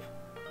sense of.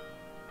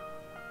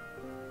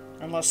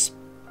 Unless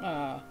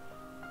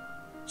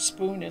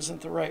spoon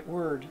isn't the right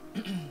word.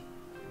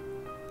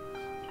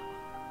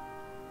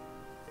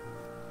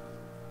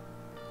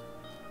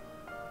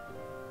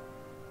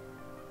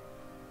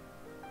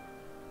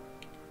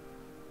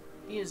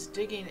 He is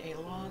digging a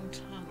long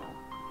tunnel.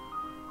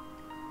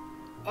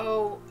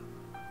 Oh.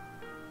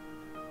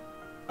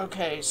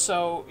 Okay,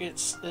 so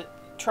it's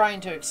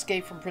trying to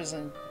escape from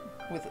prison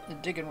with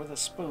digging with a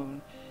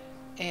spoon,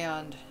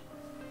 and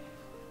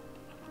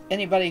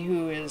anybody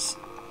who is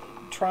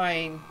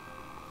trying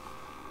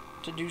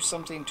to do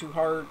something too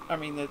hard, I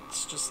mean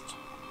that's just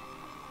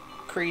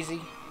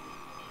crazy,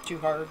 too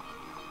hard,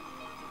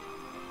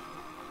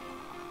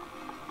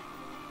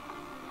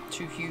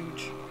 too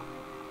huge.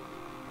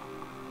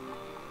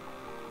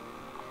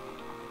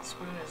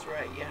 Spoon is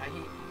right, yeah,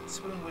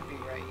 spoon would be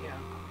right, yeah.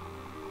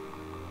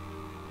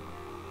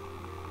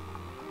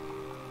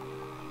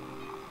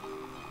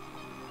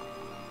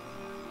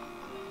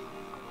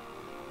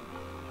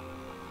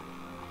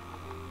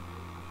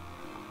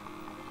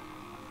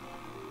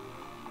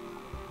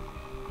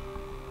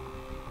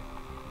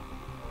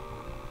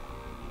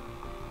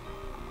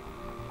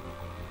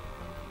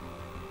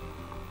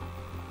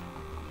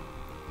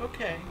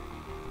 Okay,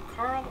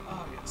 Carl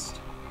August.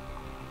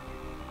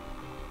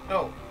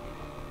 Oh.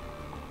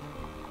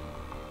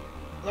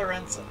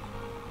 Lorenzen.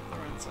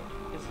 Lorenzen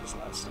is his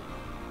last name.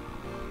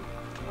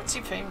 What's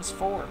he famous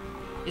for?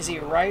 Is he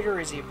a writer?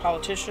 Is he a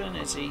politician?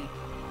 Is he...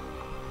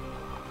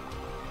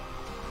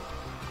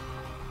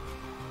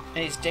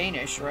 And he's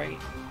Danish, right?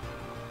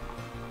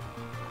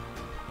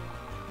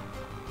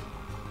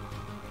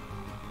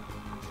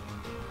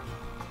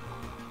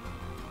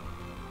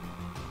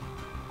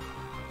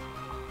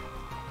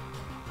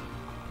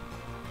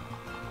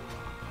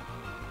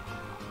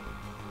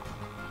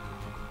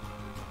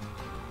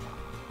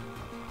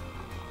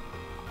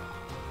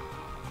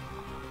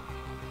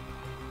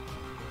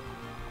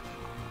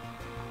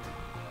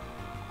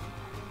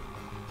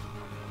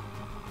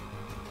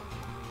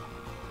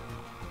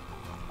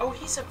 Oh,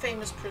 he's a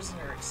famous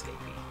prisoner escapee.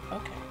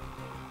 Okay.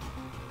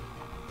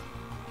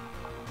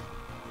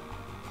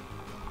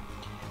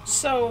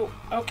 So,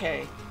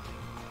 okay.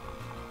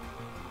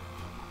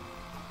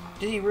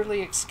 Did he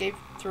really escape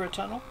through a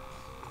tunnel?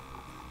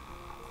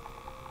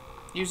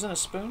 Using a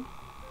spoon?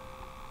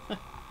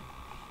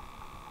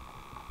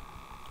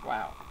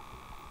 Wow.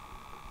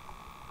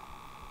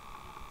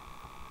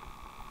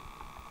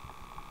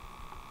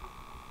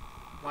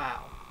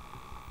 Wow.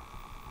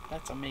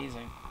 That's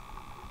amazing.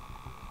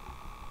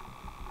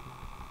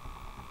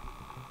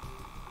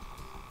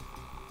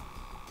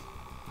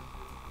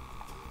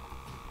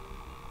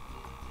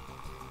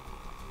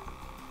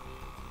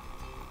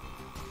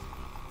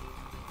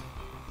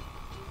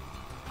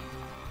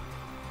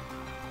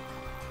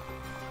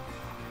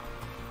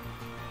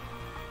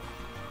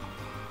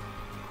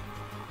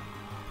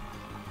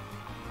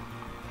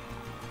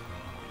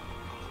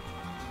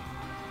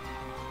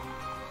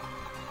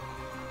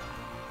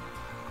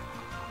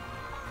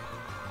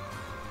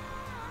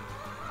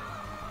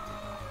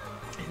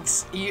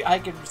 I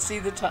can see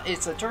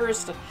it's a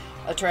tourist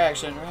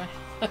attraction, right?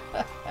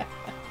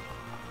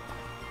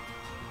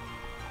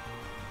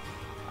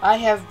 I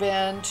have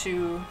been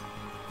to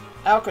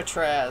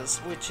Alcatraz,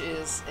 which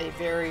is a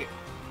very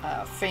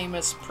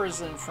famous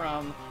prison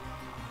from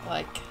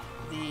like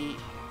the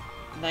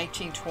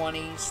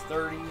 1920s,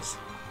 30s.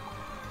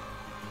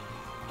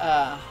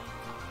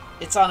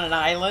 It's on an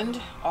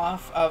island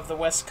off of the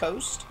west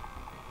coast,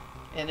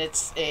 and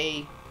it's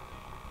a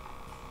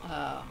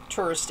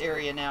tourist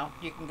area now.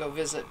 You can go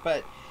visit,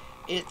 but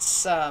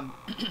it's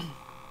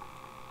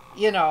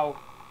you know,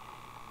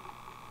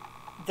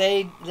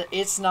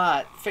 it's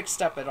not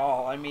fixed up at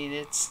all. I mean,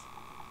 it's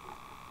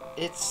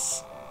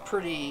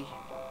pretty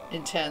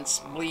intense,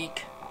 bleak,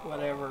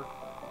 whatever,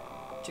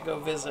 to go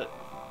visit.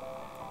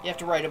 You have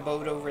to ride a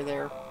boat over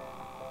there.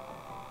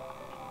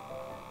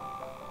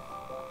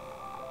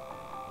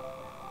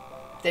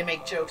 They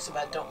make jokes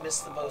about don't miss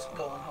the boat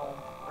going home.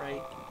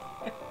 Right.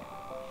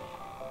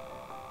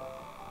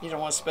 You don't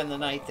want to spend the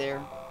night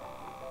there.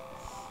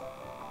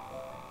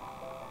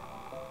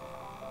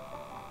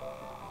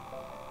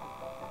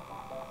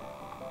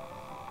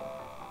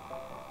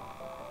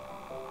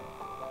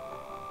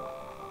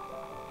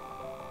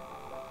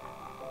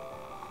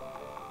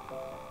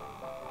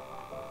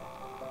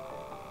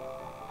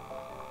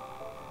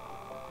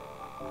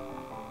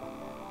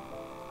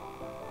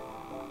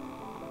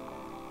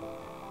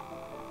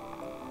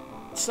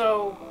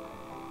 So,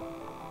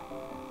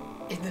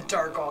 in the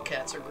dark, all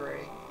cats are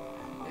gray.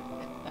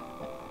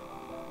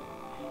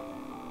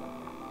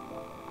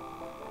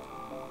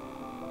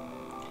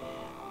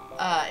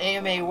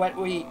 AMA,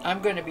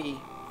 I'm going to be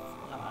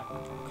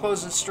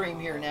close the stream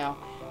here now.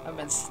 I've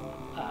been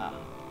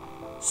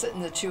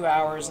sitting the 2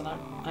 hours, and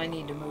I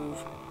need to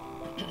move.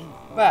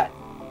 But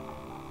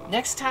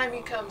next time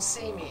you come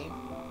see me,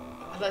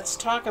 let's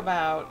talk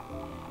about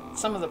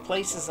some of the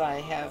places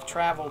I have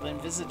traveled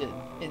and visited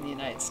in the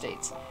United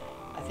States.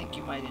 I think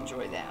you might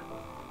enjoy that.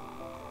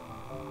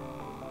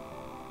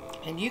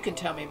 And you can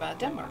tell me about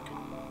Denmark.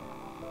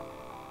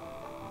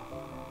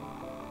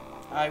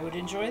 I would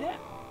enjoy that.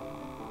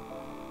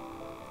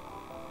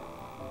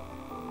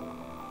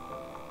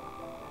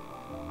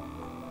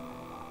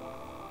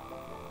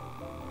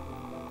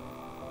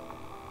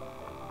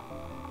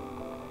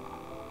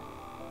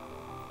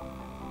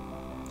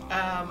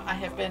 I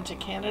have been to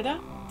Canada,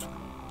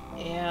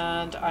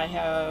 and I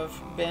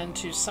have been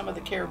to some of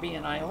the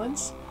Caribbean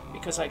islands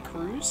because I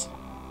cruise,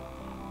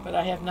 but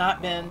I have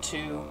not been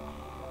to,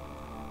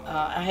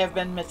 I have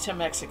been to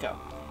Mexico,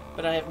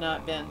 but I have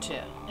not been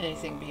to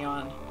anything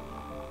beyond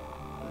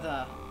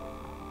the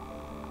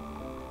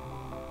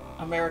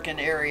American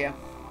area.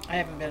 I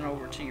haven't been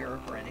over to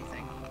Europe or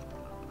anything.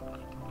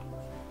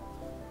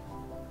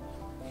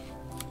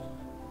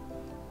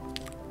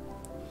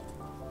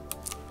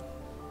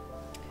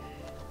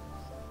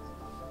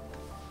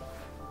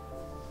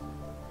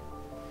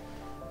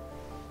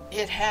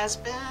 It has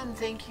been,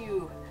 thank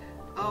you.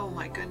 Oh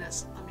my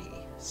goodness, let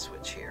me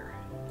switch here.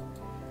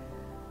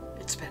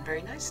 It's been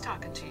very nice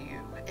talking to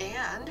you.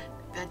 And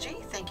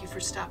Veggie, thank you for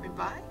stopping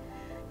by.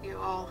 You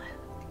all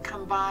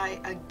come by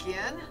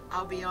again.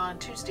 I'll be on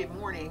Tuesday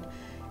morning.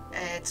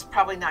 It's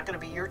probably not going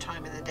to be your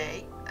time of the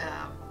day.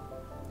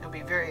 It'll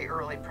be very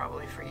early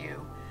probably for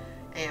you.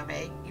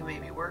 AMA, you may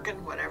be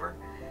working, whatever.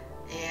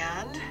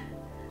 And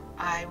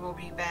I will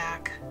be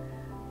back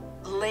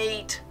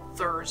late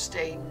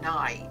Thursday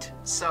night,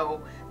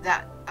 so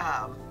that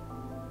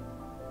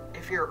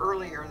if you're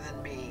earlier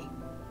than me,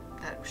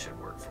 that should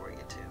work for you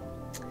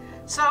too.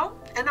 So,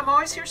 and I'm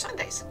always here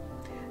Sundays.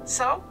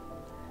 So,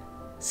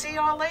 see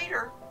y'all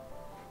later.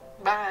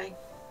 Bye.